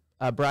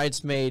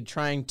bridesmaid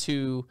trying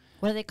to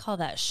What do they call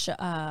that?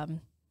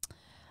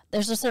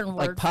 There's a certain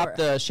word like pop for it.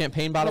 the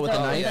champagne bottle with With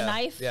a the- knife. the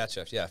knife? Yeah,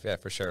 chef. Yeah,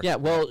 for sure. Yeah,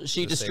 well,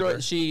 she The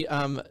destroyed. saber. She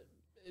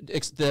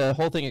the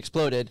whole thing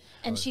exploded.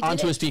 And she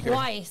onto did a it speaker.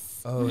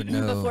 twice Oh,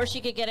 no. before she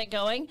could get it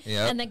going.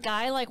 Yep. And the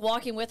guy like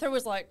walking with her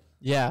was like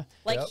Yeah.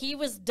 Yep. he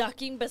was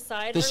ducking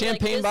beside The her.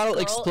 champagne this bottle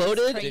girl is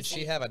exploded? crazy. Did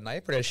she have a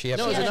knife or did she have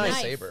No, it was a a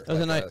knife. saber? It was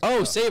a knife. Like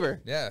Oh,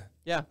 saber. Yeah.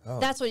 Yeah. Oh,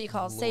 That's what you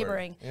call Lord.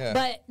 sabering. Yeah.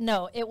 But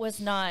no, it was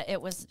not.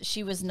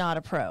 She was not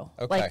a pro.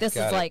 Okay, Like this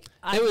is got it. like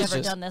I've was never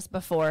just- done this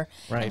before.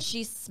 Right. And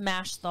she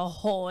smashed the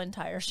whole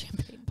entire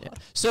champagne bottle.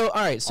 So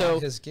all right. So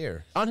On his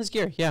gear. on his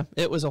gear, yeah,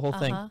 it was a whole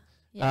thing.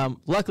 Yeah.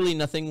 Luckily,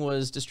 nothing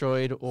was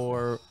destroyed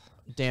or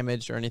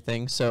damaged or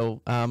anything.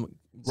 So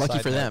lucky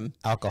Side for note, them.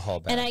 Alcohol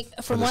bath. And I-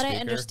 for from the what I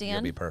speaker, understand-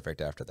 you'll be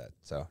perfect after that.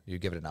 So you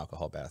give it an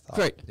alcohol bath.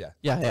 Great. Yeah.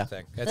 Yeah, good yeah.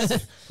 Thing. It's,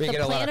 we the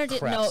get a lot planner of didn't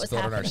crap know it was spilled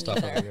on our happening stuff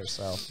either. over here.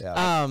 So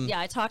yeah. Yeah,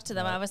 I talked to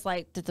them. I was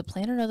like, "Did the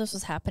planner know this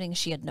was happening?"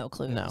 She had no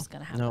clue it was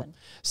going to happen. No.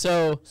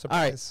 So all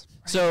right. Surprise.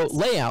 So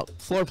layout,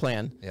 floor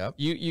plan. Yep.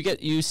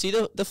 You see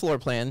the floor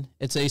plan.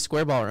 It's a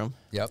square ballroom.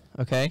 Yep.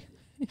 Okay.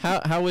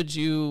 How would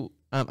you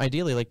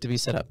ideally like to be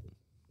set up?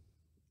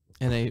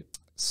 In a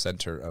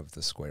Center of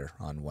the square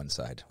on one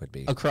side would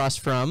be across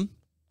from.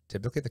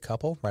 typically the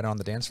couple right on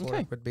the dance floor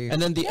Okay. would be And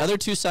then the other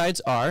two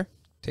sides are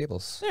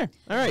tables. there.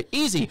 All right.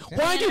 Easy.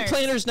 Why do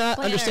planners not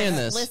understand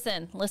this?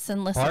 Listen.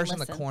 Bars in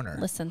the corner.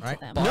 Listen right? to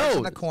them. Bars No,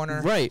 in the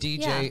corner. right. DJ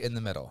Yeah. in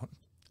the middle.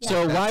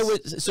 So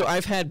That's-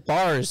 I've had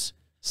bars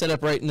set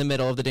up right in the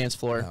middle of the dance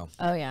floor. No.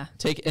 Oh yeah.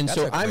 That's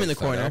So a I'm in the great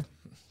photo. corner.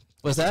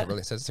 Was that? It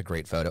really says it's a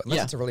great photo. Unless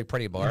Yeah. it's a really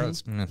pretty bar,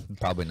 it's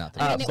probably not.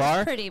 The I mean, it was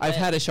bar. pretty, I've but-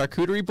 had a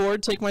charcuterie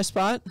board take my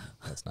spot.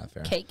 That's not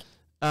fair. Cake.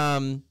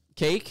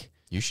 Cake.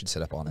 You should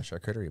sit up on a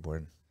charcuterie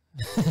board.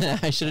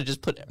 I should have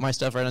just put my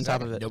stuff right on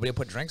top of it. Nobody will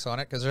put drinks on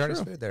it because there's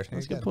already food there.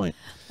 That's a good point.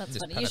 That's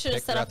Just funny. kinda You should have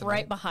pick set right up out the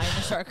right middle. behind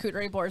the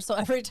charcuterie board, so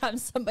every time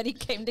somebody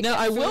came to Now get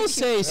I food, will you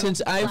say would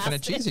since I've What kind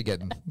of blast it. cheese you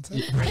getting?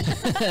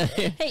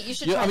 Hey, you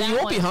should try I mean that you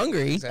won't be one.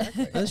 hungry.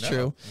 Exactly. That's No,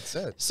 true. That's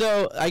it.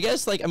 So I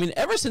guess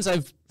ever since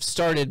I've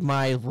started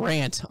my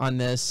rant on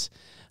this,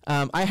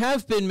 I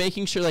have been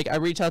making sure I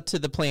reach out to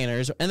the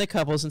planners and the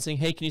couples and saying,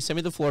 hey, can you send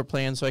me the floor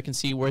plan so I can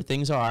see where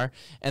things are,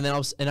 and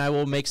then I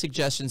will make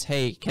suggestions.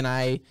 Hey, can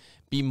I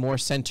be more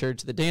centered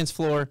to the dance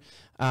floor?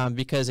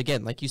 Because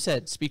again, like you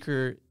said,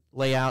 speaker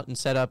layout and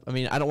setup. I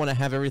mean, I don't want to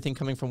have everything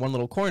coming from one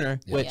little corner.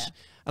 Which Yeah.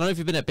 I don't know if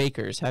you've been at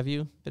Baker's. Have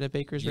you been at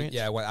Baker's Ranch?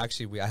 Yeah, well,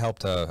 actually, I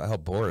helped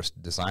Boris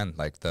design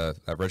the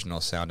original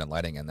sound and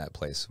lighting in that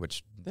place,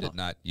 which did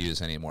not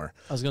use anymore.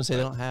 I was going to say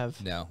they don't have.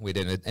 No, we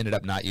didn't. It ended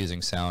up not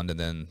using sound, and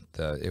then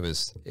it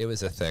was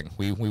a thing.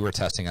 We were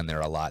testing in there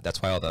a lot.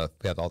 That's why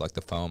we have all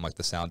the foam,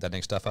 the sound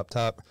deadening stuff up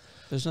top.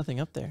 There's nothing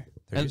up there.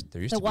 There used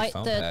The to be white,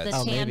 foam the pads.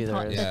 Oh, maybe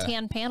there is. the Yeah.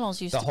 tan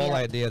panels used The to be whole up.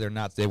 idea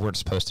they weren't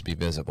supposed to be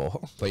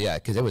visible, but yeah,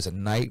 because it was a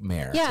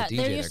nightmare. Yeah, to DJ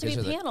there used to be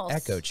 'cause it was an panels.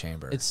 echo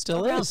chamber. It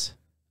still Around- is.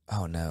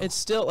 oh no, It's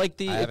still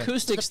the I haven't-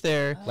 acoustics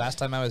there. last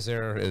time I was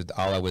there,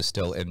 Ala was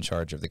still in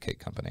charge of the cake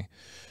company.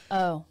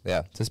 Oh,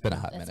 Yeah, it's been a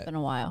hot it's minute. been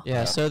a while.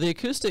 Yeah, so the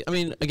acoustic, I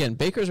mean, again,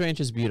 Baker's Ranch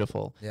is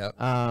beautiful. Yep.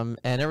 And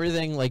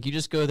everything, you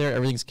just go there,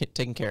 everything's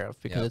taken care of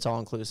because Yep. it's all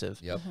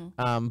inclusive. Yep.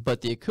 But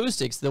the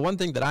acoustics, the one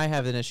thing that I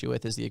have an issue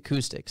with is the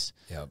acoustics.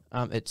 Yep.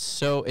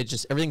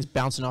 Everything's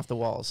bouncing off the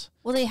walls.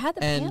 Well, they had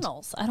the And-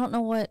 panels. I don't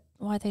know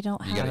why they don't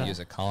You have got to it. use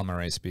a column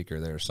array speaker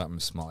there, or something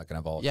small like an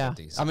Evolve Yeah.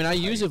 50. I mean, I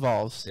use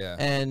Evolves. Yeah.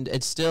 And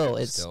it's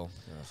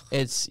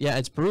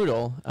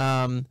brutal.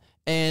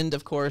 And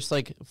of course,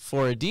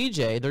 for a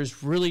DJ,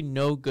 there's really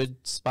no good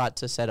spot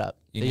to set up.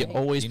 They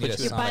always put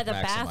you You're by sonic the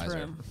maximizer.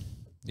 bathroom.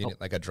 You need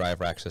a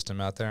drive rack system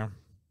out there.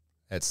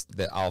 It's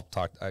that I'll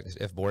talk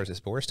if Boris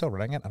is still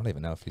running it. I don't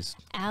even know if he's.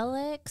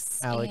 Alex.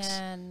 Alex.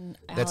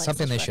 That's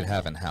something is they should running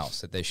have it. in house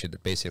that they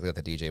should basically let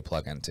the DJ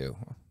plug into.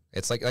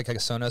 It's like a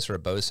Sonos or a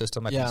Bose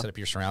system. Like Yeah. you set up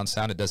your surround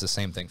sound, it does the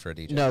same thing for a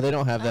DJ. No, they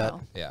don't have that.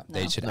 Oh. Yeah, No.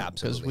 they should Because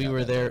absolutely. we have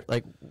were that.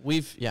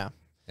 there, yeah.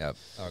 Yep.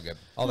 Oh, good.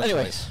 All the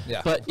Anyway, choice.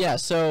 Yeah. But yeah,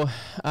 so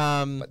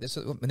But there's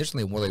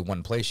only really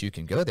one place you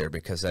can go there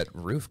because that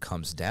roof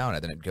comes down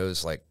and then it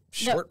goes No,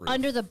 short roof.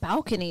 under the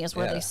balcony is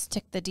where Yeah. they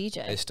stick the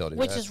DJ. They still do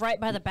which that. is right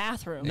by the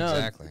bathroom. no,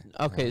 Exactly.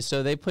 Okay,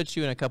 so they put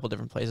you in a couple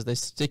different places. They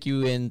stick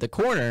you in the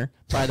corner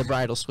by the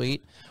bridal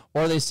suite,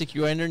 or they stick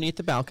you underneath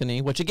the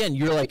balcony, which again,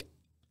 you're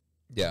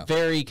Yeah.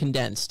 very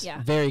condensed.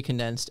 Yeah. Very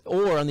condensed.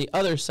 Or on the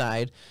other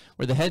side,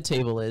 where the head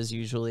table is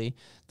usually,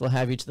 they'll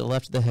have you to the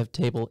left of the head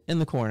table in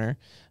the corner.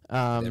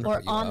 Never Or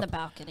put you on up. the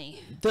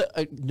balcony.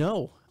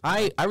 No,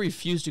 I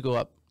refuse to go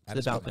up I to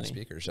the just put my balcony.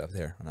 speakers up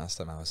there last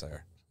time I was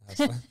there.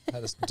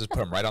 I just put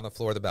them right on the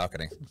floor of the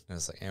balcony. And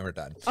it's and we're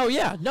done. Oh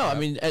yeah, no, I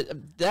mean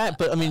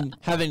but I mean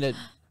having to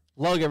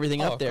lug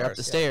everything Oh, up of there, up course,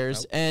 the yeah. stairs,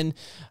 Nope. and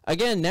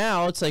again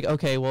now it's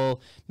okay,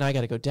 well now I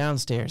got to go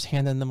downstairs,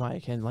 hand in the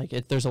mic, and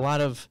there's a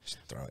lot of Just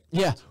throw it.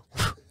 yeah,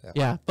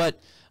 yeah,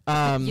 but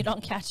You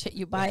don't catch it,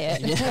 you buy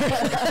it.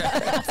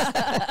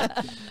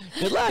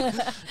 Good luck.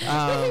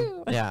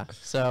 Yeah.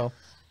 So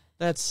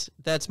that's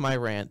my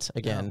rant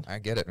again. No, I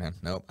get it, man.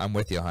 No, I'm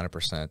with you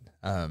 100%.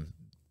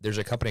 There's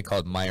a company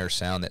called Meyer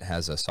Sound that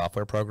has a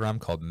software program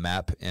called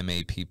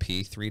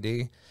MAPP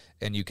 3D,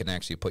 and you can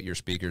actually put your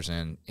speakers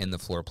in the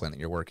floor plan that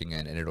you're working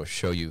in, and it'll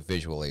show you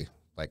visually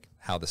like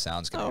how the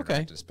sound's going to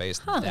interact in space.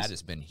 That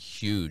has been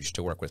huge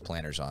to work with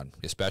planners on,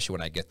 especially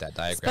when I get that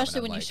diagram. Especially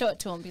when you show it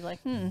to them, be like,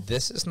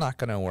 this is not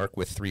going to work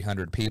with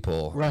 300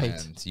 people. Right.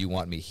 And you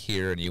want me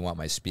here, and you want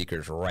my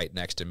speakers right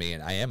next to me,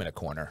 and I am in a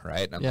corner,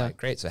 right? And I'm like,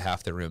 great, so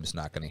half the room's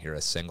not going to hear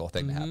a single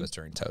thing that happens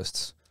during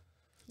toasts.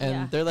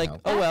 And they're like,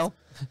 oh, well.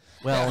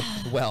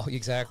 Well,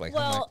 exactly.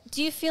 Well,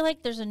 do you feel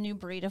like there's a new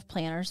breed of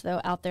planners, though,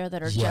 out there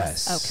that are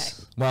just,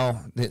 okay.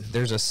 Well,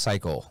 there's a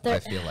cycle, I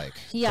feel like.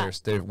 Yeah.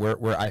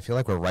 I feel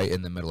like we're right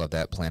in the middle of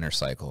that planner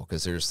cycle,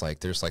 because there's like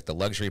the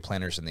luxury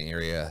planners in the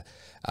area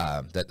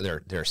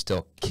that they're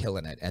still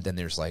killing it. And then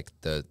there's like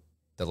the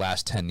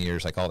last 10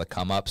 years, like all the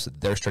come-ups,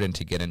 they're starting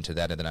to get into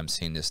that. And then I'm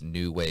seeing this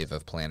new wave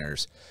of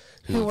planners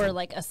who were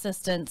like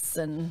assistants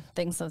and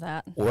things of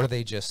that, or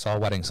they just saw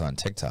weddings on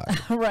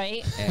TikTok,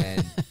 right?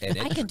 And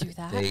I can do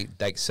that. They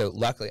like, so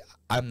luckily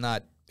I'm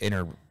not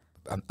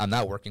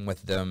working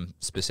with them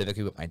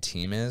specifically, but my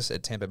team is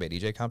at Tampa Bay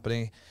DJ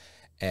Company,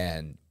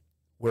 and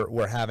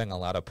we're having a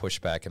lot of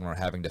pushback, and we're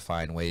having to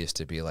find ways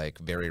to be like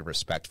very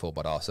respectful,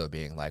 but also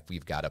being like,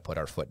 we've got to put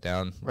our foot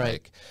down, right?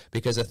 Like,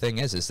 because the thing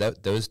is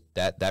that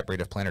that breed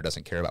of planner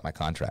doesn't care about my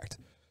contract.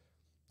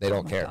 They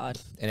don't care. God.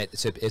 And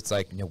it's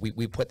like,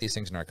 we put these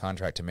things in our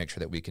contract to make sure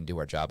that we can do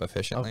our job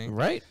efficiently.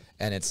 Right.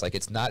 And it's like,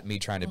 it's not me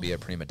trying to be a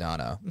prima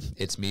donna.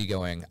 It's me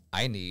going,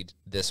 I need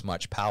this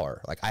much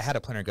power. Like, I had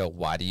a planner go,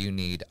 why do you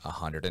need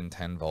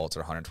 110 volts or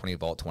 120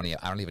 volt 20?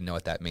 I don't even know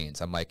what that means.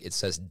 I'm like, it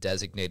says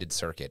designated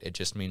circuit. It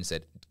just means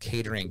that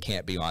catering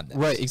can't be on this.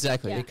 Right,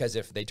 exactly. Yeah. Because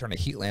if they turn a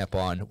heat lamp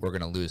on, we're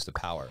going to lose the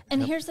power.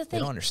 And here's the thing. They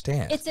don't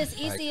understand. It's as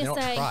easy as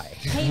saying, try.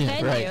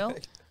 hey, venue,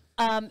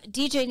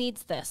 DJ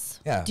needs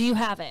this. Yeah. Do you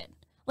have it?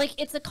 Like,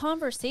 it's a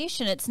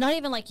conversation. It's not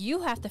even like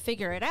you have to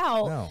figure it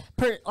out. No.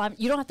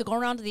 You don't have to go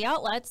around to the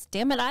outlets.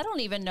 Damn it, I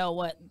don't even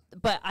know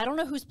but I don't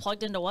know who's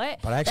plugged into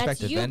what. But I expect That's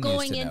the you venues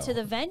going to into know.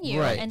 the venue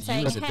Right. and saying,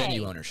 you as a hey.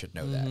 venue owner should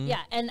know that. Yeah,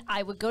 and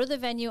I would go to the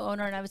venue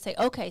owner and I would say,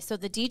 okay, so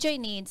the DJ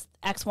needs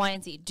X, Y,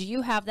 and Z. Do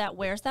you have that?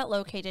 Where's that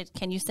located?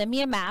 Can you send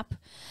me a map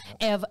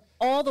of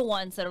all the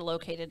ones that are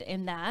located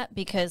in that?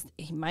 Because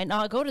he might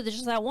not go to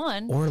just that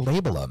one. Or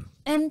label them.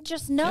 And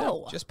just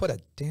know. Just put a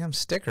damn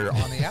sticker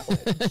on the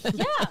outlet.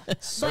 Yeah.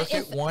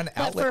 Circuit one,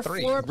 but outlet for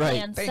 3. floor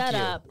plan Right. Thank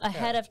setup you.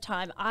 ahead of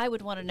time, I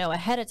would want to know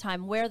ahead of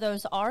time where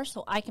those are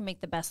so I can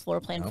make the best floor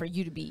plan for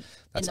you to be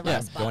in the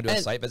right spot. Going to a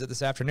site visit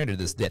this afternoon to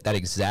that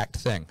exact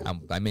thing.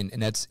 I mean,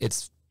 and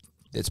it's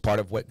part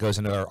of what goes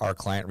into our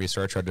client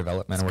research, our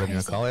development, or whatever you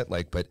want to call it.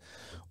 Like, but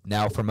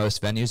now for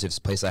most venues, if it's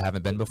a place I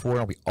haven't been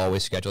before, we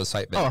always schedule a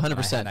site visit. Oh,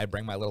 100%. And I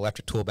bring my little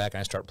electric tool back and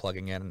I start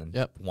plugging in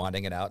and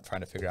wanding it out,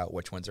 trying to figure out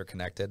which ones are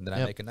connected, and then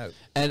I make a note.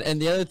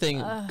 And the other thing,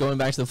 going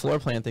back to the floor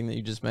plan thing that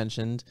you just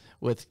mentioned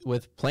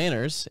with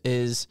planners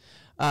is,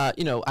 I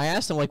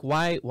asked them, like,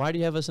 why do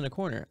you have us in a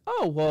corner?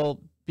 Oh, well,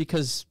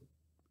 because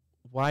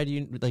why do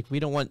you, like, we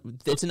don't want,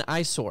 it's an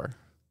eyesore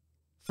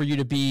for you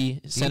to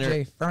be center.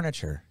 DJ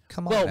furniture.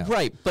 Come on. Well, now.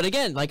 right. But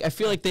again, like, I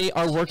feel like they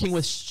are working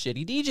with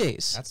shitty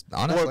DJs. That's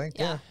honestly,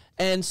 yeah.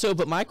 And so,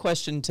 but my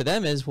question to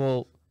them is,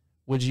 well,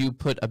 would you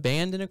put a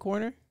band in a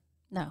corner?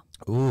 No.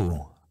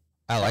 Ooh,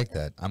 I like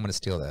that. I'm going to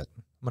steal that.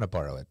 I'm going to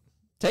borrow it.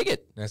 Take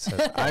it.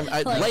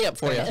 I lay up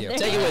for you. Thank you.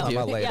 Take it with I'm you.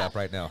 going to lay it up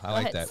right now. I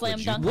like ahead, that. slam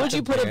dunk. Would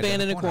you put a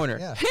band in a corner?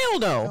 Yeah. Hell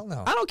no. Hell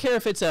no. I don't care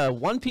if it's a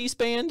one-piece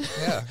band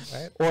Yeah,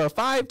 right. or a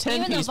 5, 10-piece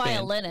Even the band.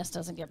 violinist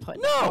doesn't get put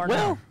in No, the corner.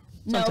 well,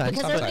 no, sometimes.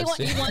 because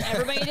you Sometimes. want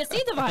everybody to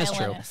see the That's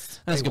violinist.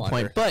 true. That's a good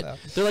point. But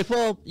they're like,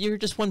 well, you're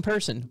just one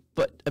person.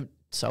 But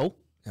so?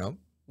 Yep.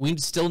 We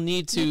still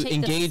need to You take the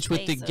engage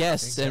with the spaces.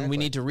 guests, and we Exactly.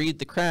 need to read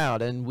the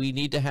crowd, and we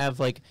need to have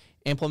like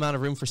ample amount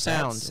of room for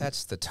sound. That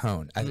sets the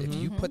tone. If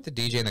you put the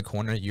DJ in the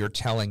corner, you're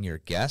telling your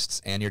guests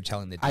and you're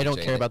telling the DJ I don't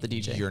care that about the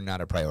DJ. You're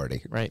not a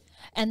priority. Right.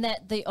 And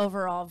that the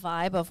overall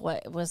vibe of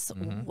what was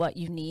what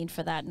you need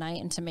for that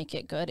night and to make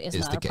it good is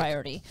not the a cake.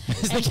 priority.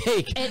 It's the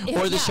cake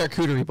or the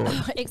charcuterie board.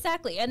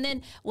 Exactly. And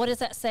then what does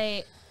that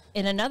say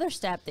in another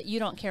step? That you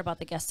don't care about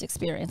the guest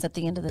experience at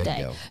the end of the day.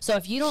 Bingo. So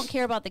if you don't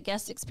care about the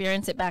guest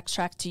experience, it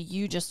backtracks to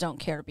you just don't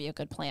care to be a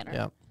good planner.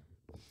 Yeah.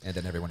 And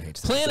then everyone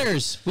hates them.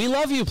 Planners. We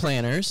love you,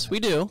 planners.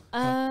 We do.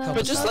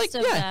 But just like, most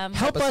of them.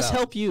 help us out.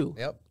 help you.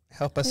 Yep.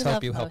 Help us We help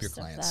love you help your most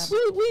of clients. them.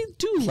 We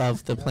do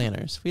love the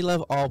planners. We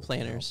love all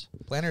planners.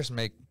 Planners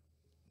make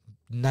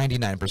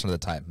 99% of the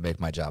time make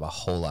my job a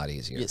whole lot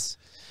easier. Yes.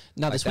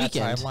 Now Like this that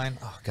weekend. timeline.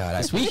 Oh God,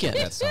 This I appreciate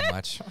weekend. that so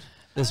much.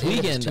 This Even if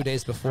it's weekend. 2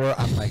 days before,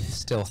 I'm like,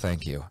 still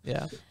thank you.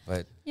 Yeah.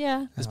 But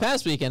Yeah. This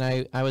past weekend,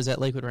 I was at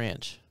Lakewood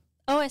Ranch.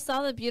 Oh, I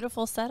saw the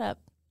beautiful setup.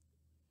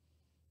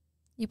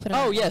 You put it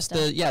Oh on yes, stuff.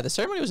 the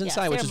ceremony was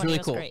inside, which is ceremony really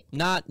was cool. great.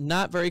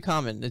 Not very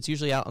common. It's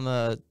usually out on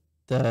the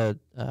the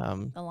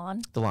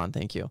lawn. The lawn,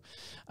 thank you.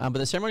 But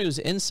the ceremony was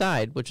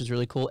inside, which was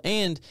really cool.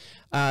 And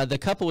the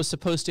couple was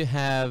supposed to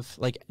have,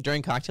 like,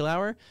 during cocktail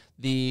hour,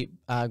 the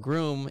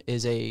groom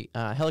is a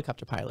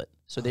helicopter pilot.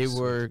 So they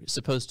were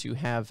supposed to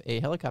have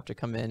a helicopter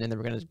come in, and they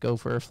were going to go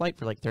for a flight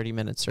for like 30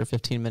 minutes or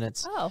 15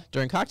 minutes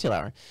during cocktail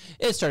hour.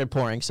 It started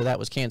pouring, so that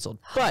was canceled.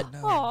 But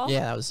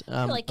yeah, that was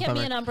like, get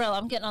me an umbrella.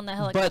 I'm getting on the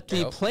helicopter. But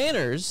the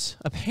planners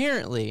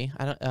apparently,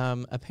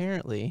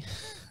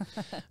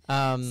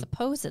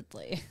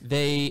 supposedly,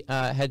 they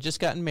had just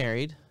gotten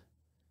married.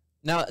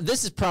 Now,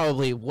 this is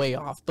probably way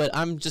off, but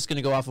I'm just going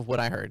to go off of what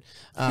I heard.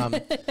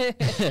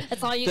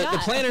 That's all you got. The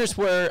planners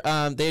were,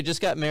 they had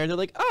just got married. They're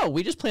like, oh,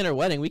 we just planned our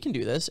wedding. We can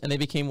do this. And they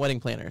became wedding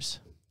planners.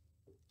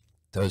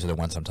 Those are the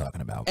ones I'm talking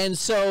about. And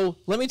so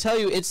let me tell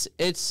you, it's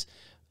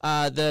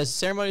the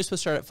ceremony is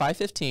supposed to start at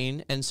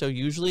 5:15. And so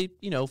usually,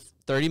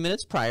 30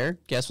 minutes prior,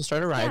 guests will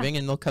start arriving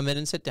and they'll come in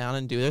and sit down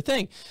and do their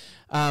thing.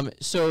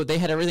 So they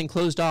had everything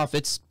closed off.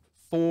 It's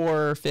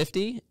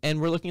 4:50, and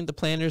we're looking at the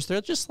planners.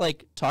 They're just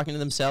like talking to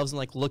themselves and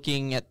like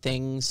looking at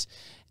things.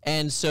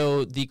 And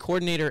so the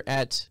coordinator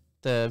at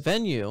the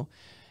venue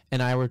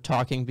and I were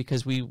talking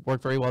because we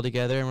work very well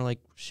together, and we're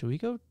like, should we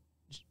go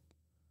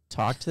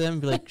talk to them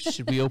and be like,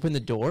 should we open the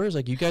doors?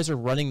 Like, you guys are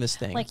running this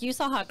thing. Like, you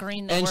saw how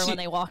green they were when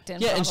they walked in.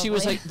 Yeah, and she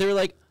was like, they were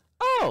like,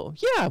 oh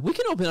yeah, we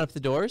can open up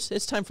the doors.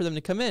 It's time for them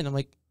to come in. I'm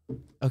like,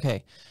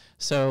 okay.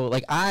 So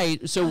like I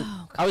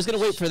was gonna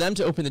wait for them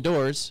to open the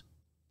doors.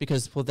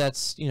 Because, well,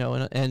 that's,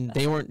 and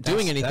they weren't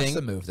doing anything. That's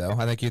the move, though.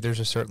 I think there's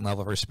a certain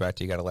level of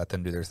respect. You got to let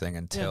them do their thing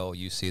until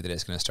you see that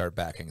it's going to start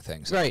backing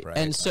things right. up. Right.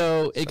 And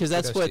so, because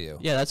that's what,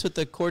 that's what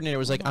the coordinator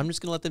was like. I'm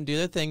just going to let them do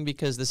their thing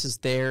because this is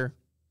they are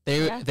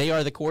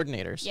the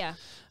coordinators. Yeah.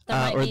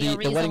 That might be a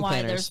reason wedding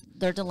why planners.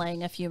 they're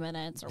delaying a few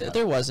minutes. Or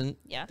there wasn't.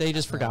 Yeah. They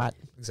just forgot.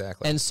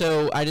 Exactly. And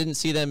so I didn't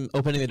see them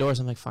opening the doors.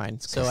 I'm like, fine.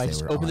 So I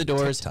just opened the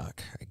doors.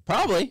 TikTok.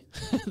 Probably.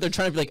 They're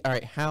trying to be like, all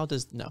right,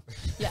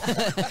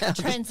 Yeah.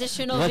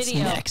 Transitional What's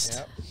video. next?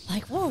 Yep.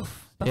 Like, whoa,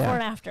 before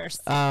and afters.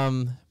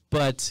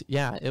 But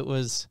yeah, it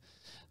was,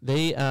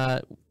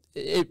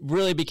 it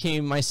really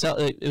became myself.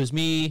 It was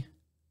me,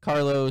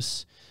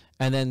 Carlos,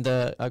 and then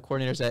the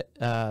coordinators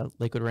at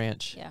Lakewood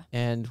Ranch. Yeah.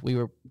 And we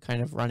were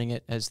kind of running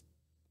it as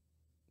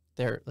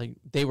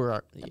they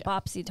were the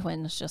Bopsy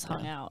twins just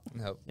hung out.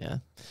 Nope. Yeah.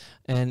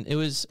 And it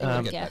was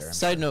better,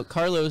 side note,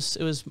 Carlos,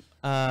 it was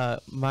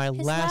my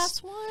His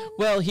last one?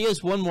 Well, he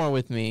has one more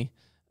with me.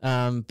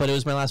 But it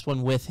was my last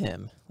one with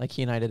him. Like,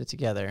 he and I did it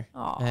together.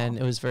 Aww. And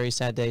it was a very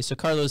sad day. So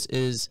Carlos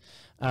is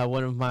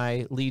one of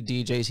my lead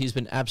DJs. He's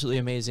been absolutely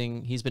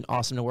amazing. He's been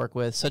awesome to work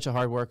with. Such a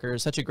hard worker.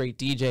 Such a great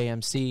DJ,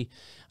 MC,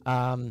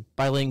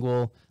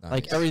 bilingual,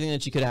 like everything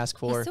that you could ask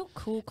for. He's so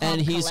cool, calm,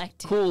 and he's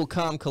collected. cool,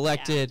 calm,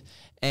 collected. Yeah.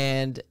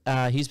 And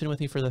he's been with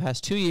me for the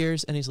past 2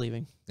 years, and he's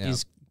leaving. Yeah.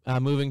 He's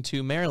moving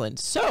to Maryland.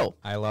 So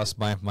I lost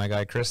my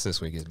guy Chris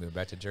this week. He's moved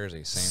back to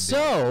Jersey. Same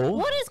deal.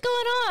 What is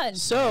going on?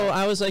 So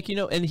I was like,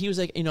 and he was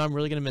like, I'm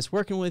really gonna miss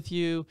working with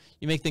you.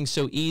 You make things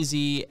so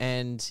easy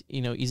and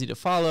easy to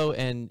follow,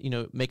 and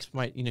makes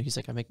my he's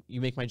like,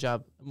 you make my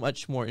job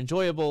much more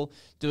enjoyable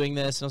doing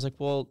this. And I was like,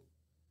 well,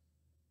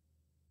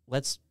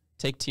 let's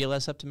take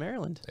TLS up to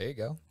Maryland. There you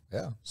go.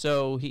 Yeah.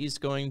 So he's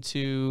going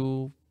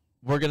to.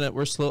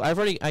 We're slow.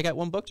 I got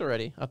one booked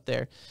already up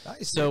there.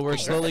 Nice. So we're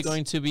slowly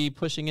going to be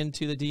pushing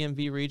into the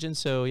DMV region.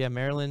 So yeah,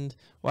 Maryland,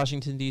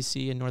 Washington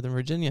D.C., and Northern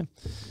Virginia.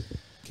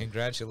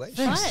 Congratulations.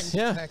 Fun.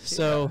 Yeah. Heck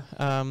so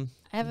I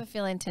have a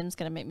feeling Tim's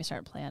gonna make me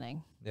start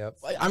planning. Yep.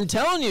 I'm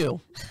telling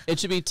you, it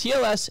should be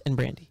TLS and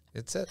Brandy.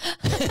 It's it.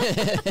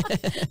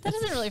 That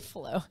doesn't really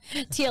flow.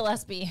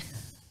 TLSB.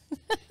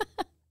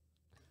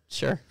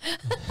 Sure.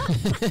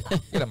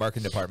 Get a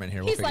marketing department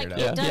here. We'll He's figure like,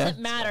 it out. it doesn't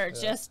matter.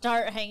 Just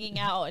start hanging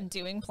out and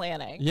doing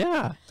planning.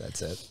 Yeah.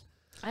 That's it.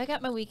 I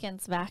got my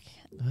weekends back.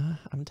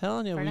 I'm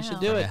telling you, we should now.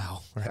 do it.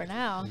 For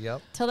now.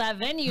 Yep. Till that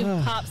venue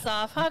pops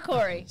off, huh,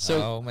 Cory? So,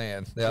 oh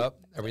man. Yep.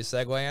 Are we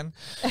segueing?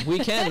 We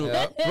can.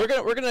 Yep.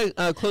 We're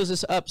gonna close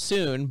this up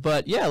soon,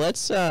 but yeah,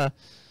 let's.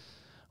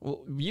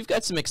 Well, you've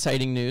got some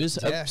exciting news.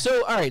 Yeah.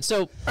 All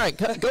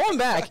right, going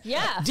back.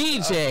 Yeah.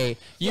 DJ,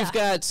 you've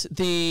got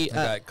the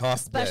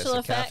special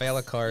effects. Cafe a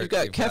la carte. You've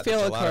got Cafe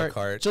a la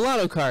carte,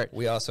 Gelato Cart.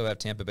 We also have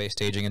Tampa Bay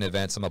Staging and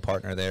Events. I'm a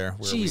partner there.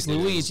 Jeez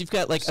Louise, you've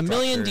got like a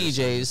million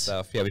DJs.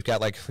 Stuff. Yeah, we've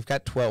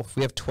got 12.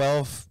 We have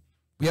 12.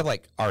 We have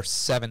like our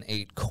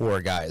 7-8 core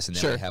guys, and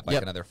then we have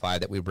like another 5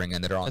 that we bring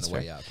in that are on the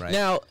way up, right?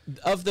 Now,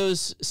 of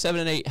those 7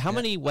 and 8, how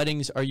many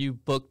weddings are you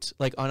booked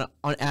like on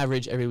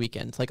average every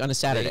weekend, like on a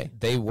Saturday?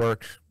 They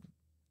work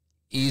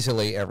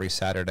easily every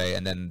Saturday,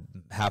 and then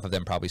half of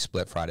them probably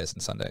split Fridays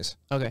and Sundays.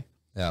 Okay.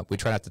 Yeah, we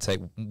try not to take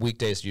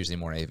weekdays. Usually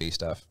more AV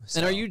stuff. So.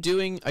 And are you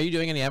doing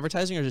any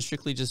advertising, or is it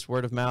strictly just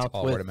word of mouth?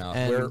 All word of mouth.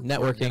 And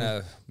networking.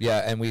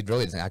 And we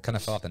really. I kind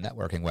of fell off the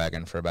networking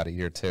wagon for about a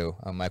year too.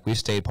 Like we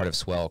stayed part of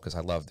Swell because I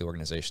love the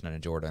organization in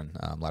Jordan.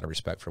 A lot of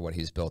respect for what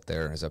he's built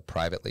there as a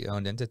privately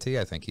owned entity.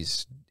 I think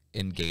he's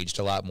engaged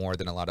a lot more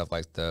than a lot of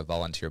like the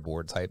volunteer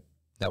board type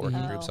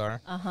networking groups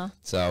are. Uh-huh.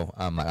 So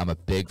I'm a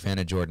big fan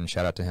of Jordan.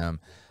 Shout out to him.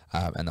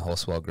 and the whole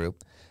swell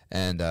group.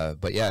 And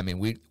but yeah, I mean,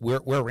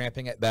 we're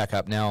ramping it back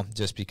up now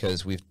just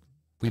because we've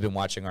been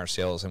watching our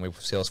sales and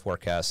sales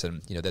forecasts,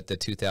 and that the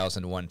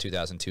 2001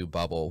 2002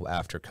 bubble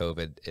after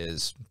COVID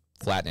is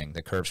flattening,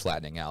 the curve's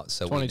flattening out.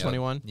 So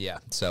 2021. Yeah.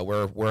 So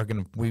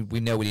we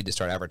know we need to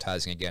start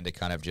advertising again to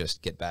kind of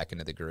just get back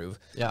into the groove.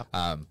 Yeah.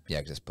 I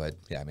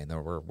mean,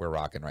 we're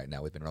rocking right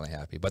now. We've been really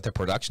happy. But the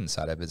production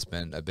side of it's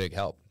been a big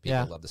help.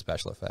 People love the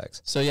special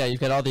effects. So yeah, you've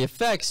got all the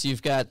effects,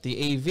 you've got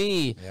the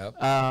AV.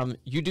 Yep.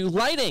 You do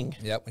lighting.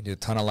 Yep, we do a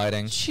ton of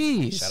lighting.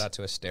 Jeez. Shout out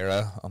to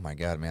Astera. Oh my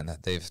God, man,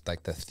 that they've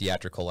like the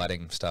theatrical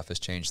lighting stuff has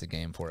changed the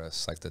game for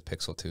us, like the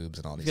pixel tubes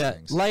and all these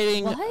things.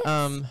 Lighting.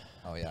 What?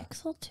 Oh yeah.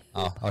 Pixel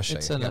tube. I'll show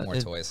you. We got more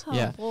toys. Oh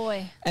Yeah.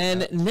 boy.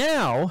 And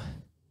now.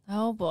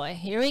 Oh boy.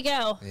 Here we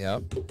go.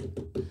 Yep.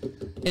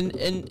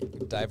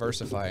 And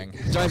diversifying,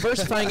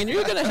 and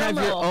you're gonna have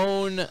your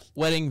own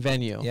wedding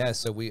venue. Yeah.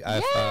 So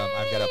I've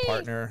got a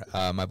partner,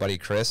 my buddy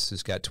Chris,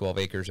 who's got 12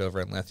 acres over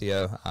in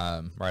Lithia,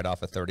 right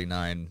off of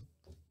 39.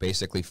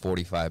 Basically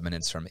 45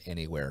 minutes from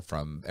anywhere,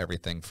 from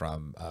everything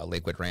from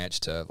Lakewood Ranch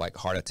to like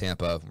heart of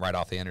Tampa, right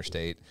off the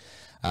interstate.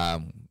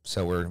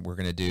 So we're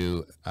going to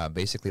do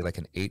basically like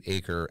an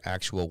 8-acre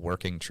actual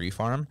working tree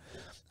farm.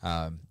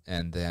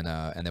 And then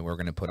we're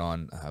going to put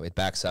on, it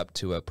backs up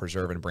to a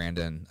preserve in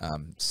Brandon,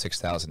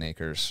 6,000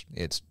 acres.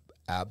 It's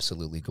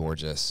absolutely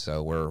gorgeous.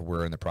 So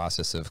we're in the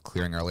process of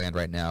clearing our land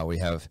right now. We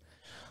have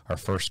our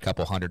first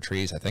couple hundred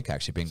trees, I think,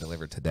 actually being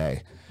delivered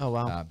today. Oh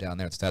wow! Down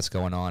there, so that's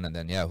going on, and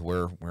then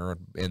we're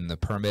in the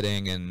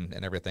permitting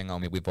and everything. I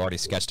mean, we've already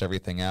sketched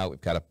everything out.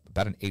 We've got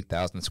about an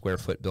 8,000 square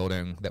foot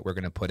building that we're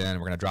going to put in.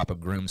 We're going to drop a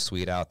groom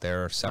suite out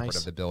there, separate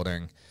of the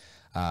building.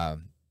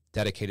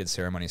 Dedicated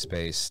ceremony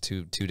space,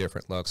 two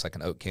different looks, like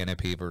an oak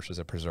canopy versus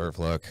a preserve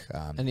look.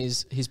 And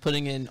he's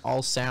putting in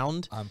all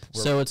sound,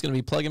 so it's going to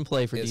be plug and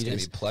play for DJs. It's going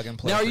to be plug and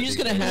play. Now, are you just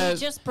going to have? We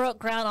just broke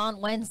ground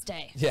on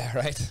Wednesday. Yeah,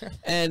 right.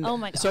 And oh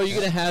my God. So are you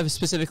going to have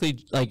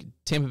specifically like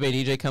Tampa Bay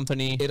DJ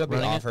Company? It'll be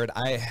offered.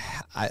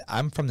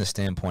 I'm from the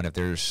standpoint of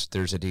there's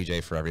a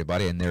DJ for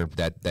everybody, and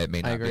that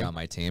may not be on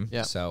my team.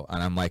 Yeah. So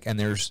and I'm like, and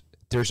there's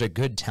a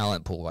good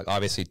talent pool. Like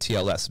obviously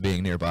TLS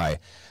being nearby.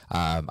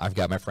 I've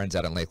got my friends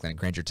out in Lakeland,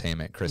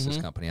 Grangertainment, Chris's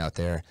company out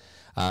there.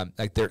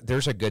 Like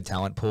there's a good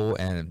talent pool,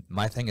 and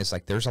my thing is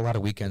like there's a lot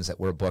of weekends that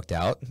we're booked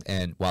out,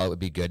 and while it would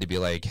be good to be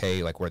like,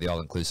 hey, like we're the all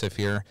inclusive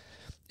here,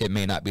 it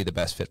may not be the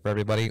best fit for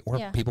everybody, or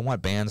people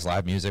want bands,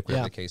 live music,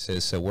 whatever the case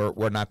is. So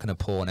we're not going to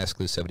pull an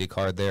exclusivity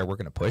card there. We're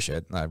going to push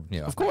it.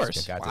 Of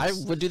course, I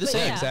would do the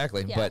same. Yeah.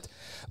 Exactly. Yeah.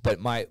 But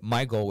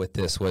my goal with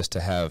this was to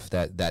have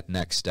that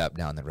next step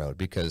down the road,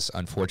 because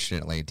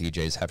unfortunately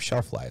DJs have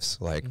shelf lives.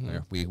 Like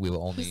we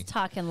will only He's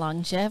talking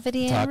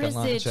longevity and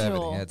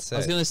residual. I was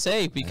going to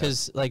say,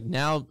 because like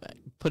now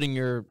putting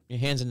your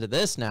hands into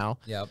this now.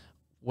 Yep.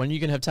 When are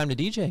you gonna have time to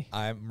DJ?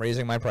 I'm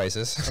raising my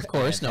prices. Of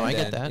course, I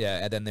get that.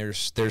 Yeah, and then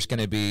there's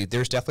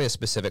definitely a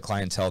specific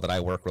clientele that I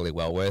work really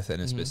well with, and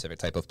a specific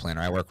type of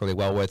planner I work really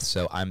well with.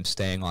 So I'm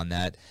staying on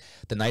that.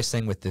 The nice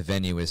thing with the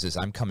venue is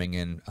I'm coming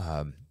in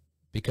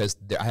because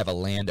I have a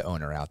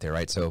landowner out there,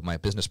 right? So my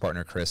business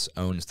partner Chris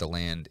owns the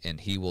land,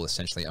 and he will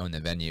essentially own the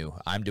venue.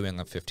 I'm doing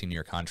a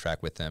 15-year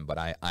contract with him, but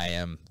I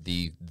am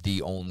the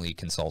only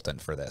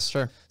consultant for this.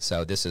 Sure.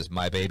 So this is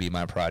my baby,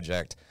 my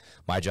project.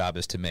 My job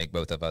is to make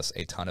both of us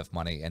a ton of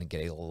money and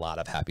get a lot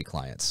of happy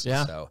clients.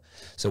 Yeah.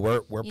 So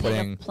we're you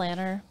putting need a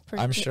planner.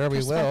 I'm sure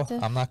we will.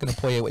 I'm not going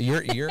to pull you.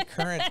 Your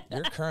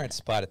current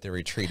spot at the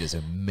retreat is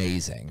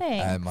amazing.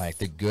 Thanks. I'm like,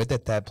 the good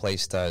that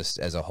place does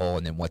as a whole,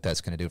 and then what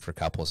that's going to do for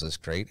couples is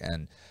great.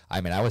 And I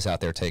mean, I was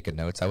out there taking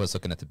notes. I was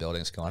looking at the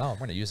buildings, going, "Oh, we're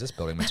going to use this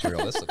building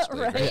material. This looks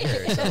really great."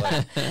 Here. So,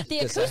 the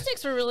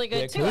acoustics were really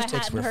good too. I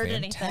hadn't heard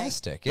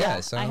fantastic. anything.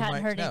 Yeah, so I I'm hadn't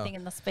like, heard anything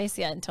in the space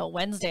yet until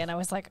Wednesday, and I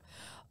was like,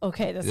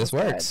 "Okay, this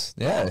works."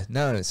 Good. Yeah,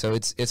 no, so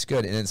it's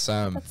good, and it's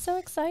That's so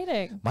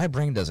exciting. My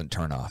brain doesn't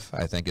turn off.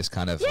 I think it's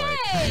kind of Yay,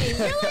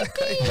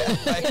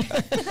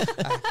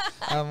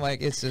 I'm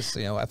like, it's just,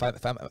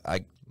 if I'm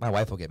like, my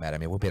wife will get mad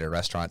at me. We'll be at a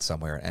restaurant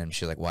somewhere, and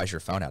she's like, "Why is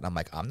your phone out?" And I'm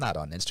like, "I'm not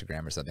on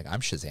Instagram or something.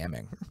 I'm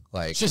Shazamming."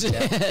 Like,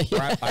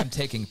 I'm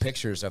taking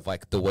pictures of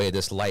like the way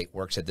this light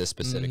works at this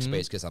specific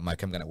space, because I'm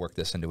like, I'm going to work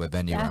this into a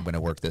venue. Or I'm going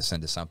to work this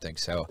into something.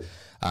 So,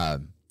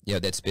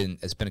 it's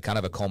been kind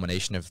of a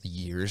culmination of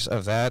years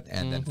of that,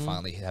 and then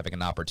finally having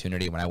an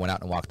opportunity. When I went out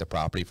and walked the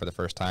property for the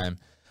first time,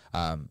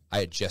 I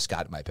had just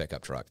gotten my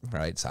pickup truck,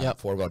 right? So I'm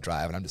 4-wheel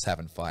drive, and I'm just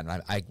having fun.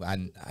 And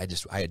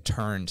I had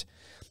turned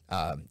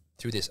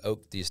through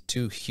these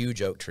two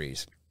huge oak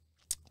trees,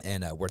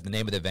 and where the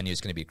name of the venue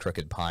is going to be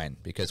Crooked Pine,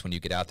 because when you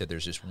get out there,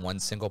 there's just one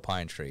single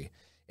pine tree,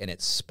 and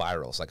it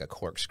spirals like a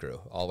corkscrew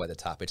all the way to the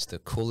top. It's the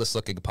coolest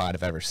looking pine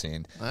I've ever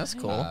seen. That's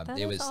cool.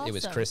 It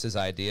was Chris's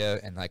idea,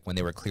 and like when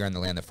they were clearing the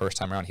land the first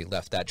time around, he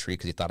left that tree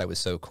because he thought it was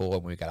so cool.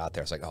 And when we got out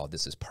there, it's like, oh,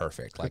 this is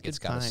perfect. Like it's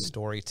got a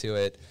story to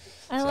it.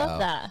 I love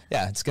that.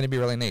 Yeah, it's going to be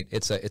really neat.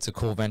 It's a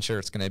cool venture.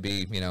 It's going to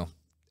be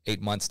 8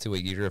 months to a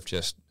year of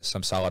just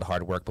some solid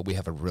hard work, but we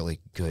have a really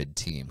good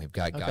team. We've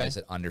got guys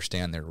that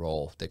understand their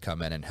role, that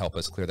come in and help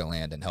us clear the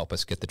land and help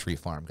us get the tree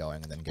farm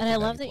going, and then get. And I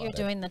love that you're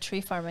doing the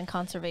tree farm and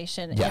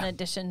conservation in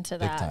addition to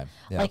that. Time.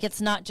 Yeah. Like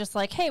it's not just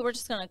like, hey, we're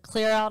just going to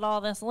clear out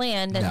all this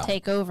land and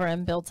take over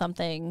and build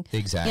something.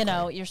 Exactly. You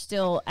know, you're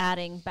still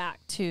adding back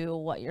to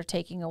what you're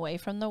taking away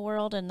from the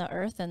world and the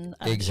earth, and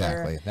I'm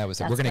sure that was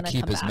it. We're going to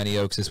keep as many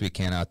oaks as we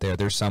can out there.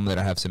 There's some that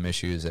have some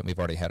issues that we've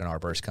already had an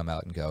arborist come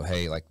out and go,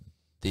 hey, like,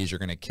 these are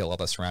going to kill all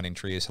the surrounding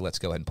trees, so let's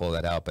go ahead and pull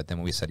that out. But then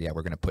when we said, we're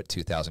going to put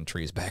 2,000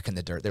 trees back in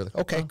the dirt, they're like,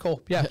 okay, cool.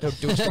 Yeah, do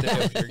what you do.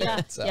 You're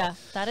good. So,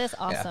 that is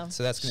awesome.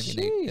 So that's going to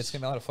be neat. It's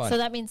going to be a lot of fun. So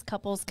that means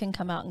couples can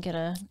come out and get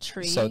a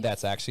tree. So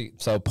that's actually,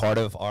 part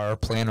of our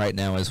plan right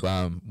now is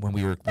when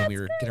we were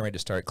getting ready to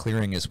start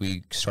clearing is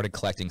we started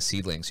collecting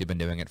seedlings. We've been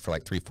doing it for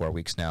like 3-4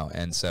 weeks now.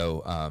 And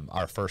so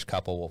our first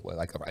couple,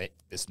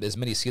 as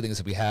many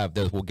seedlings as we have,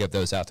 we'll give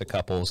those out to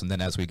couples. And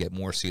then as we get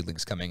more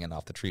seedlings coming in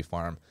off the tree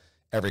farm,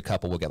 every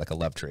couple will get like a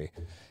love tree,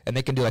 and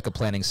they can do like a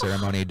planting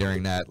ceremony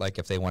during that. Like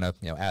if they want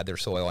to, add their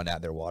soil and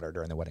add their water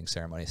during the wedding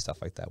ceremony,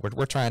 stuff like that.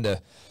 We're trying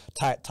to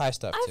tie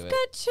stuff to it. I've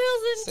got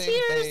chills and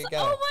tears.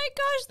 Oh my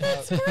gosh,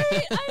 that's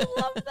great! I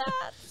love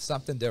that.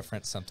 Something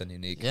different, something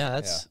unique. Yeah,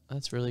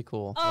 that's really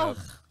cool. Oh,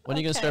 when are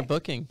you gonna start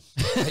booking?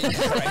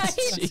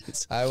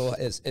 Jeez. I will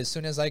as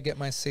soon as I get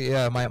my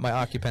my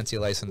occupancy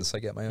license. I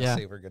get my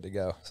OC. We're good to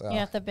go. So you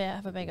have to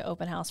have a big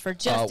open house for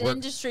just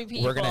industry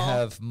people. We're gonna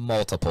have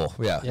multiple.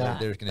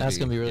 That's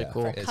gonna be really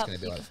cool. It's gonna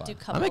be a lot of fun.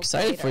 I'm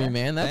excited for you,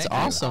 man. That's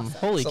awesome.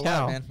 Holy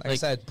cow! Man. Like I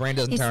said, brain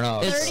doesn't turn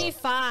off.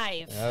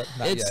 35.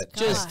 It's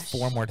just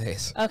 4 more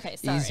days. Okay,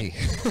 sorry. Easy.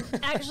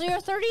 Actually,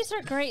 our 30s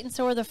are great, and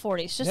so are the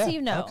 40s. Just so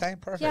you know. Okay,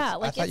 perfect. Yeah,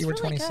 I thought you were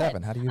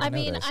 27. How do you know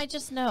this? I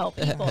just know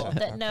people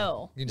that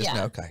know. You just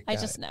know. Okay. I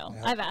just know.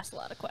 I've asked a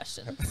lot of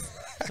questions.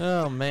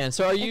 Oh man!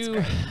 So are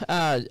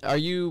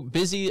you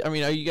busy? I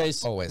mean, are you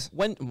guys always?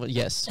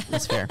 Yes,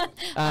 that's fair.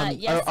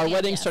 Yes, are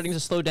weddings starting to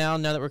slow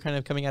down now that we're kind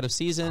of coming out of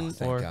season? Oh,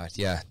 thank God.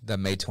 Yeah, the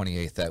May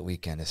 28th that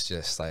weekend is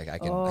just like I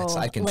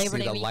can see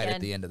the light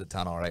at the end of the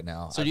tunnel right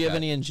now. So do you have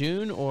any in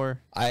June or?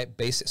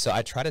 So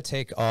I try to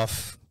take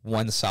off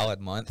one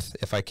solid month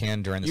if I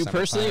can during the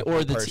summertime. Personally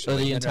or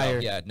the entire?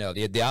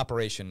 The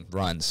operation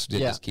runs. It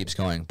just keeps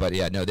going. But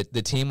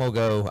the team will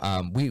go.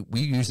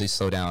 We usually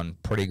slow down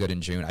pretty good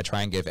in June. I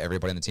try and give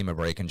everybody in the team a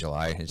break in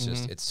July. It's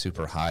just it's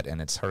super hot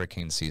and it's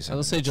hurricane season. I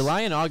will say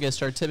July and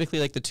August are typically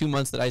like the 2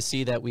 months that I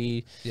see that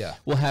we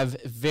will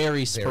have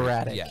very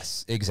sporadic.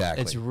 Yes,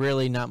 exactly. It's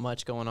really not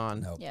much going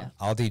on. Nope. Yeah.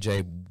 I'll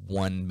DJ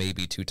 1,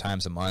 maybe 2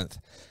 times a month.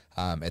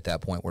 At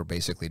that point, we're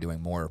basically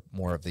doing more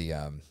of the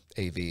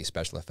AV,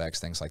 special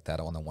effects, things like that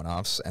on the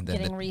one-offs. And then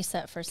getting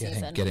reset for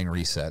season. Getting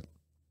reset.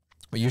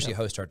 We usually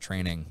host our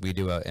training. We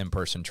do an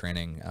in-person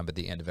training at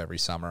the end of every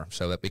summer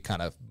so that we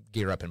kind of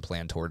gear up and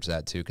plan towards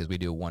that too, because we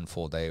do 1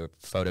 full day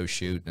photo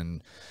shoot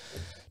and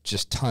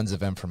just tons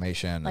of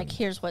information. Like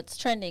here's what's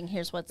trending,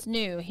 here's what's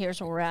new, here's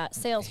where we're at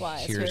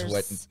sales-wise. Here's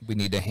what we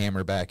need to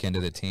hammer back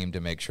into the team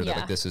to make sure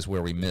that this is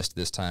where we missed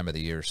this time of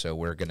the year. So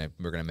we're gonna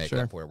make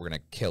up for it. We're gonna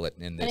kill it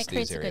in these areas. And it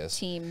creates a good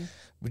team.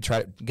 We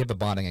try to give a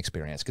bonding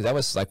experience because that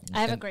was like.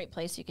 I have a great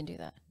place you can do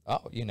that.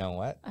 Oh, you know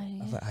what?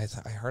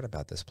 I heard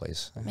about this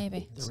place.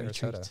 Maybe.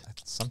 Sarasota.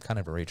 Some kind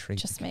of a retreat.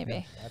 Just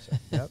maybe. Gotcha.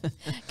 Yep.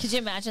 Could you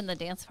imagine the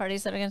dance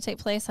parties that are going to take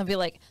place? I'd be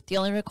like, the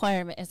only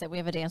requirement is that we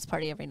have a dance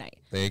party every night.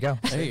 There you go.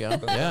 There you go.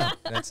 Yeah.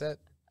 That's it.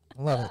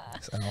 I love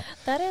it. So.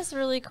 That is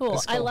really cool.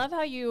 I love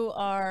how you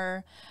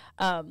are,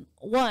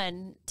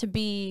 one, to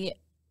be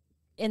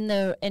in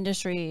the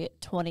industry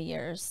 20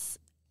 years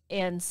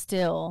and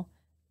still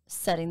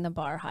setting the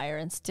bar higher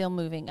and still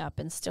moving up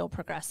and still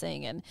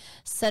progressing and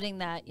setting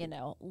that,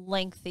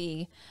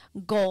 lengthy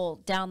goal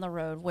down the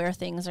road where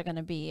things are going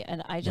to be.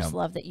 And I just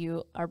love that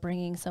you are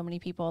bringing so many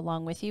people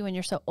along with you and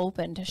you're so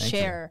open to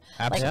share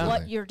like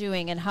what you're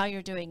doing and how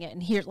you're doing it.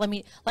 And here,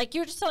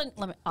 you're just telling,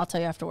 I'll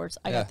tell you afterwards,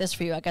 I got this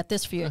for you. I got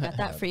this for you. I got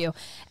that for you.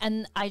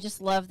 And I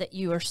just love that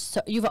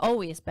you've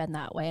always been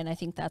that way. And I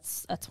think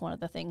that's one of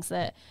the things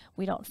that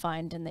we don't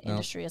find in the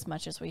industry as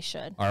much as we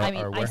should.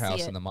 Our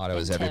warehouse and the motto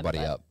is everybody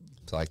up.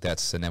 So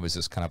that was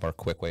just kind of our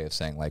quick way of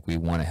saying like we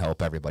want to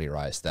help everybody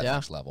rise to that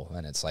next level,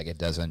 and it's like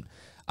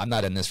I'm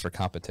not in this for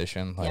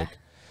competition. Like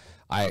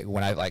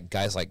when I like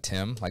guys like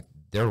Tim, like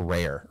they're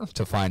rare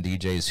to find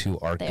DJs who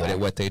are good at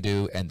what they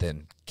do and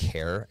then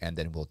care and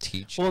then will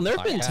teach. Well, and there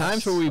have been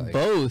times where we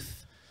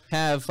both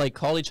have like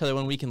called each other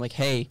one week and like,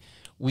 hey,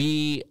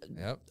 we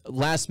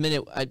last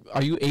minute,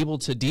 are you able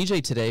to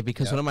DJ today?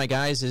 Because one of my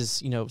guys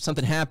is,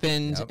 something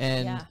happened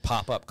and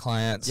pop-up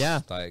clients,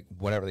 like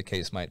whatever the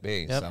case might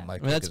be. So I'm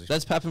like,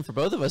 that's happened for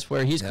both of us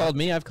where he's called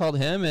me, I've called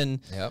him. And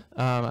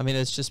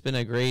it's just been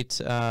a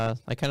great, kind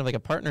of like a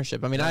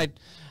partnership. I mean,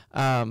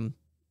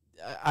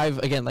 I've,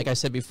 again, like I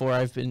said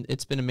before,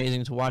 it's been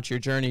amazing to watch your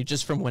journey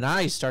just from when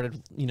I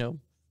started,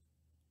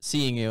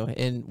 seeing you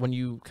and when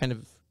you kind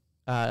of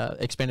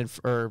expanded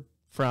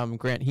from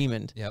Grant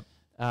Hemond. Yep.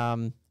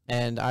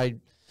 And I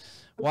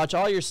watch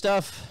all your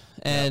stuff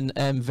and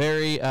am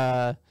very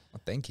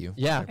thank you.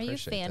 Yeah. Are you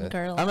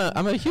fangirl?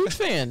 I'm a huge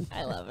fan.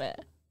 I love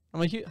it.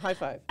 I'm a high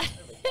five.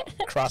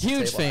 Across the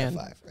Huge table, fan.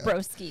 high five. Yeah.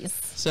 Broskies.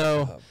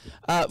 So,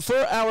 for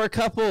our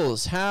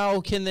couples,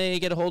 how can they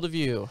get a hold of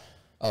you?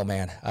 Oh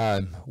man,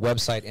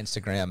 website,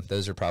 Instagram.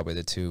 Those are probably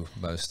the two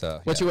most.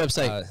 What's your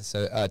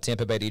website?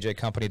 Tampa Bay DJ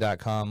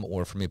Company.com,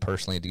 or for me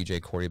personally, DJ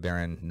Cory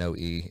Barron, no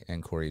E,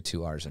 and Cory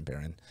 2 R's in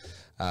Barron.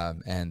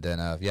 And then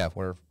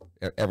we're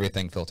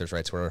everything filters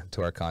right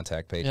to our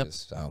contact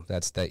pages. Yep. So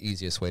that's the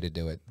easiest way to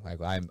do it. Like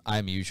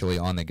I'm usually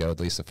on the go at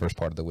least the first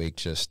part of the week,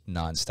 just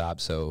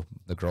nonstop. So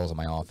the girls in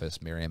my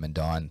office, Miriam and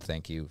Dawn,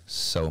 thank you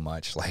so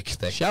much.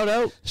 Shout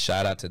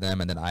out to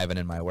them, and then Ivan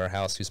in my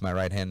warehouse, who's my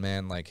right hand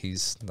man.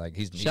 He's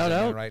shout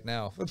out right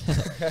now.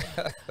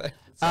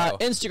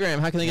 Instagram.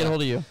 How can they get a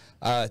hold of you?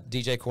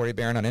 DJ Cory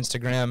Barron on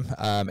Instagram,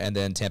 and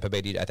then Tampa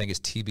Bay DJ, I think it's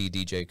TB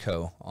DJ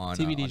Co on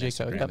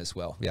Instagram as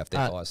well. Yeah, if they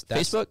follow us.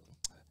 Facebook,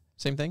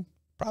 same thing.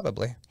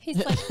 Probably. He's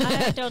like,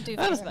 I don't do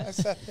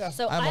Facebook. Yeah.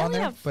 So I'm I on only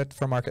there, have- but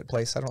for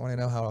Marketplace, I don't really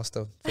know how else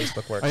the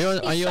Facebook works.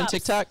 Are you on shops.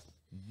 TikTok?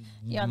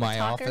 You on the My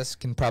talker? office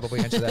can probably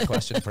answer that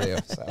question for you.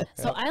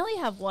 So I only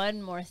have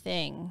one more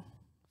thing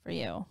for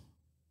you.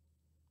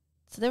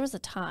 So there was a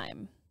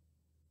time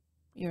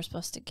you were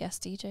supposed to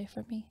guest DJ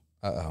for me.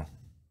 Uh-oh.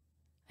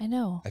 I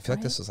know. I feel like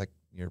right? this is like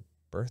your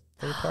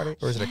birthday party,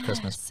 or is it a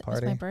Christmas Yes,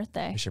 party? It was my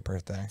birthday. It's your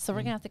birthday. So we're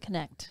going to have to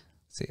connect.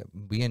 See,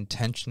 we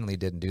intentionally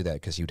didn't do that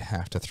because you'd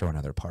have to throw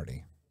another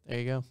party. There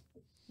you go.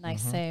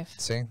 Nice save.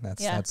 See,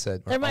 that's Yeah. it.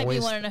 There We're might be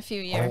always- one in a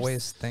few years.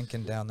 Always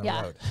thinking down the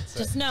Yeah. road. That's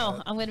Just it.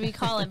 know I'm going to be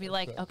calling and be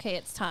like, okay,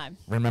 it's time.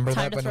 Remember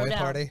time that to throw Benoit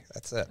down. party?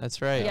 That's it.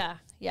 That's right.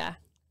 Yeah.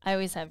 I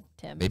always have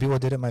Tim. Maybe we'll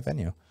do it at my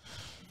venue.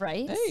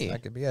 Right? Hey.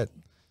 That could be it.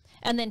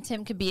 And then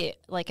Tim could be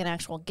like an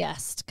actual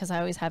guest because I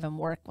always have him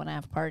work when I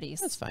have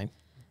parties. That's fine.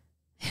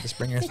 Just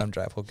bring your thumb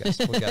drive. We'll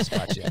guest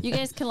spot you. You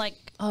guys can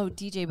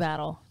DJ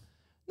battle.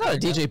 Not a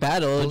DJ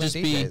battle. It'll Pulling just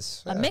be.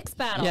 DJs. A mixed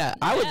battle. Yeah,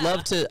 I would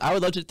love to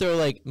throw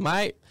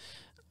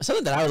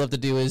something that I would love to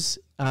do is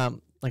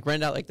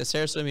rent out like the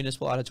Sarasota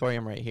Municipal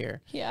Auditorium right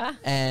here. Yeah.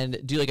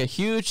 And do like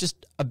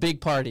a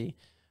big party.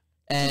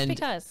 And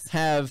because.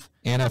 have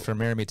Anna from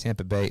Miami,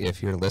 Tampa Bay,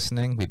 if you're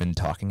listening, we've been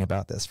talking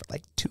about this for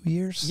like 2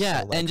 years.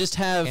 Yeah, So, like, and just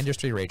have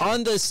industry rate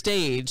on the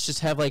stage, just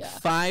have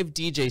 5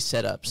 DJ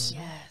setups.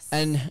 Yes.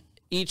 And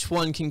each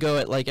one can go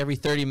at like every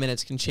 30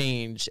 minutes can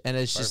change. And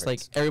it's just like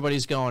Perfect.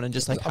 everybody's going and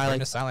just like I'll bring the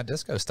highlight. silent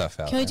disco stuff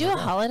out. Can we There do a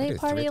go. holiday We'll do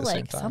 3 party, at the same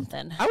like time.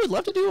 something? I would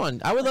love to do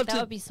one. I would love That to.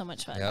 would be so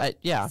much fun. Yeah.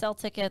 Yeah. Sell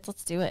tickets.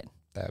 Let's do it.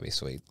 That'd be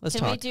sweet. Let's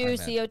Can we talk. do I'm in.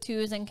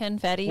 CO2s and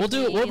confetti? We'll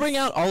do it. We'll please? bring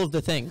out all of the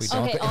If things. we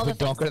don't, Okay, all if we the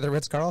don't things. go to the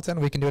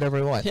Ritz-Carlton, we can do whatever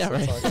we want. Yeah,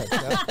 That's right.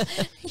 all good.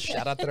 Yeah.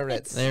 Shout out to the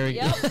Ritz. There we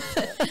go.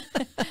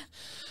 Yep.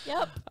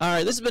 Yep. All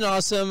right, this has been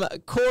awesome.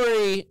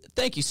 Cory,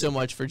 thank you so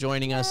much for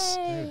joining us.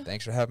 Yay. Dude,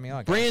 thanks for having me on,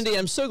 guys. Brandy,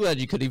 I'm so glad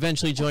you could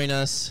eventually join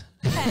us.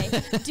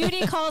 Hey,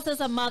 duty calls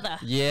as a mother.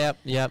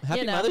 Yep.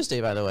 Happy know. Mother's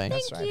Day, by the way.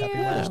 That's Thank right. Happy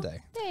you. Mother's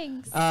Day.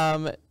 Thanks.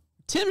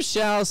 Tim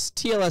Schaus,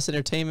 TLS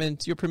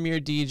Entertainment, your premier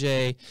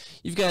DJ.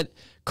 You've got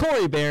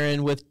Cory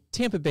Barron with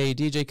Tampa Bay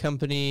DJ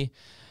Company.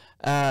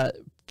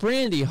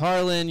 Brandy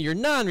Harlan, your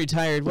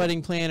non-retired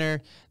wedding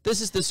planner. This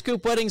is the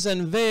Scoop Weddings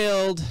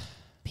Unveiled.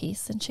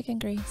 Peace and chicken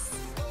grease.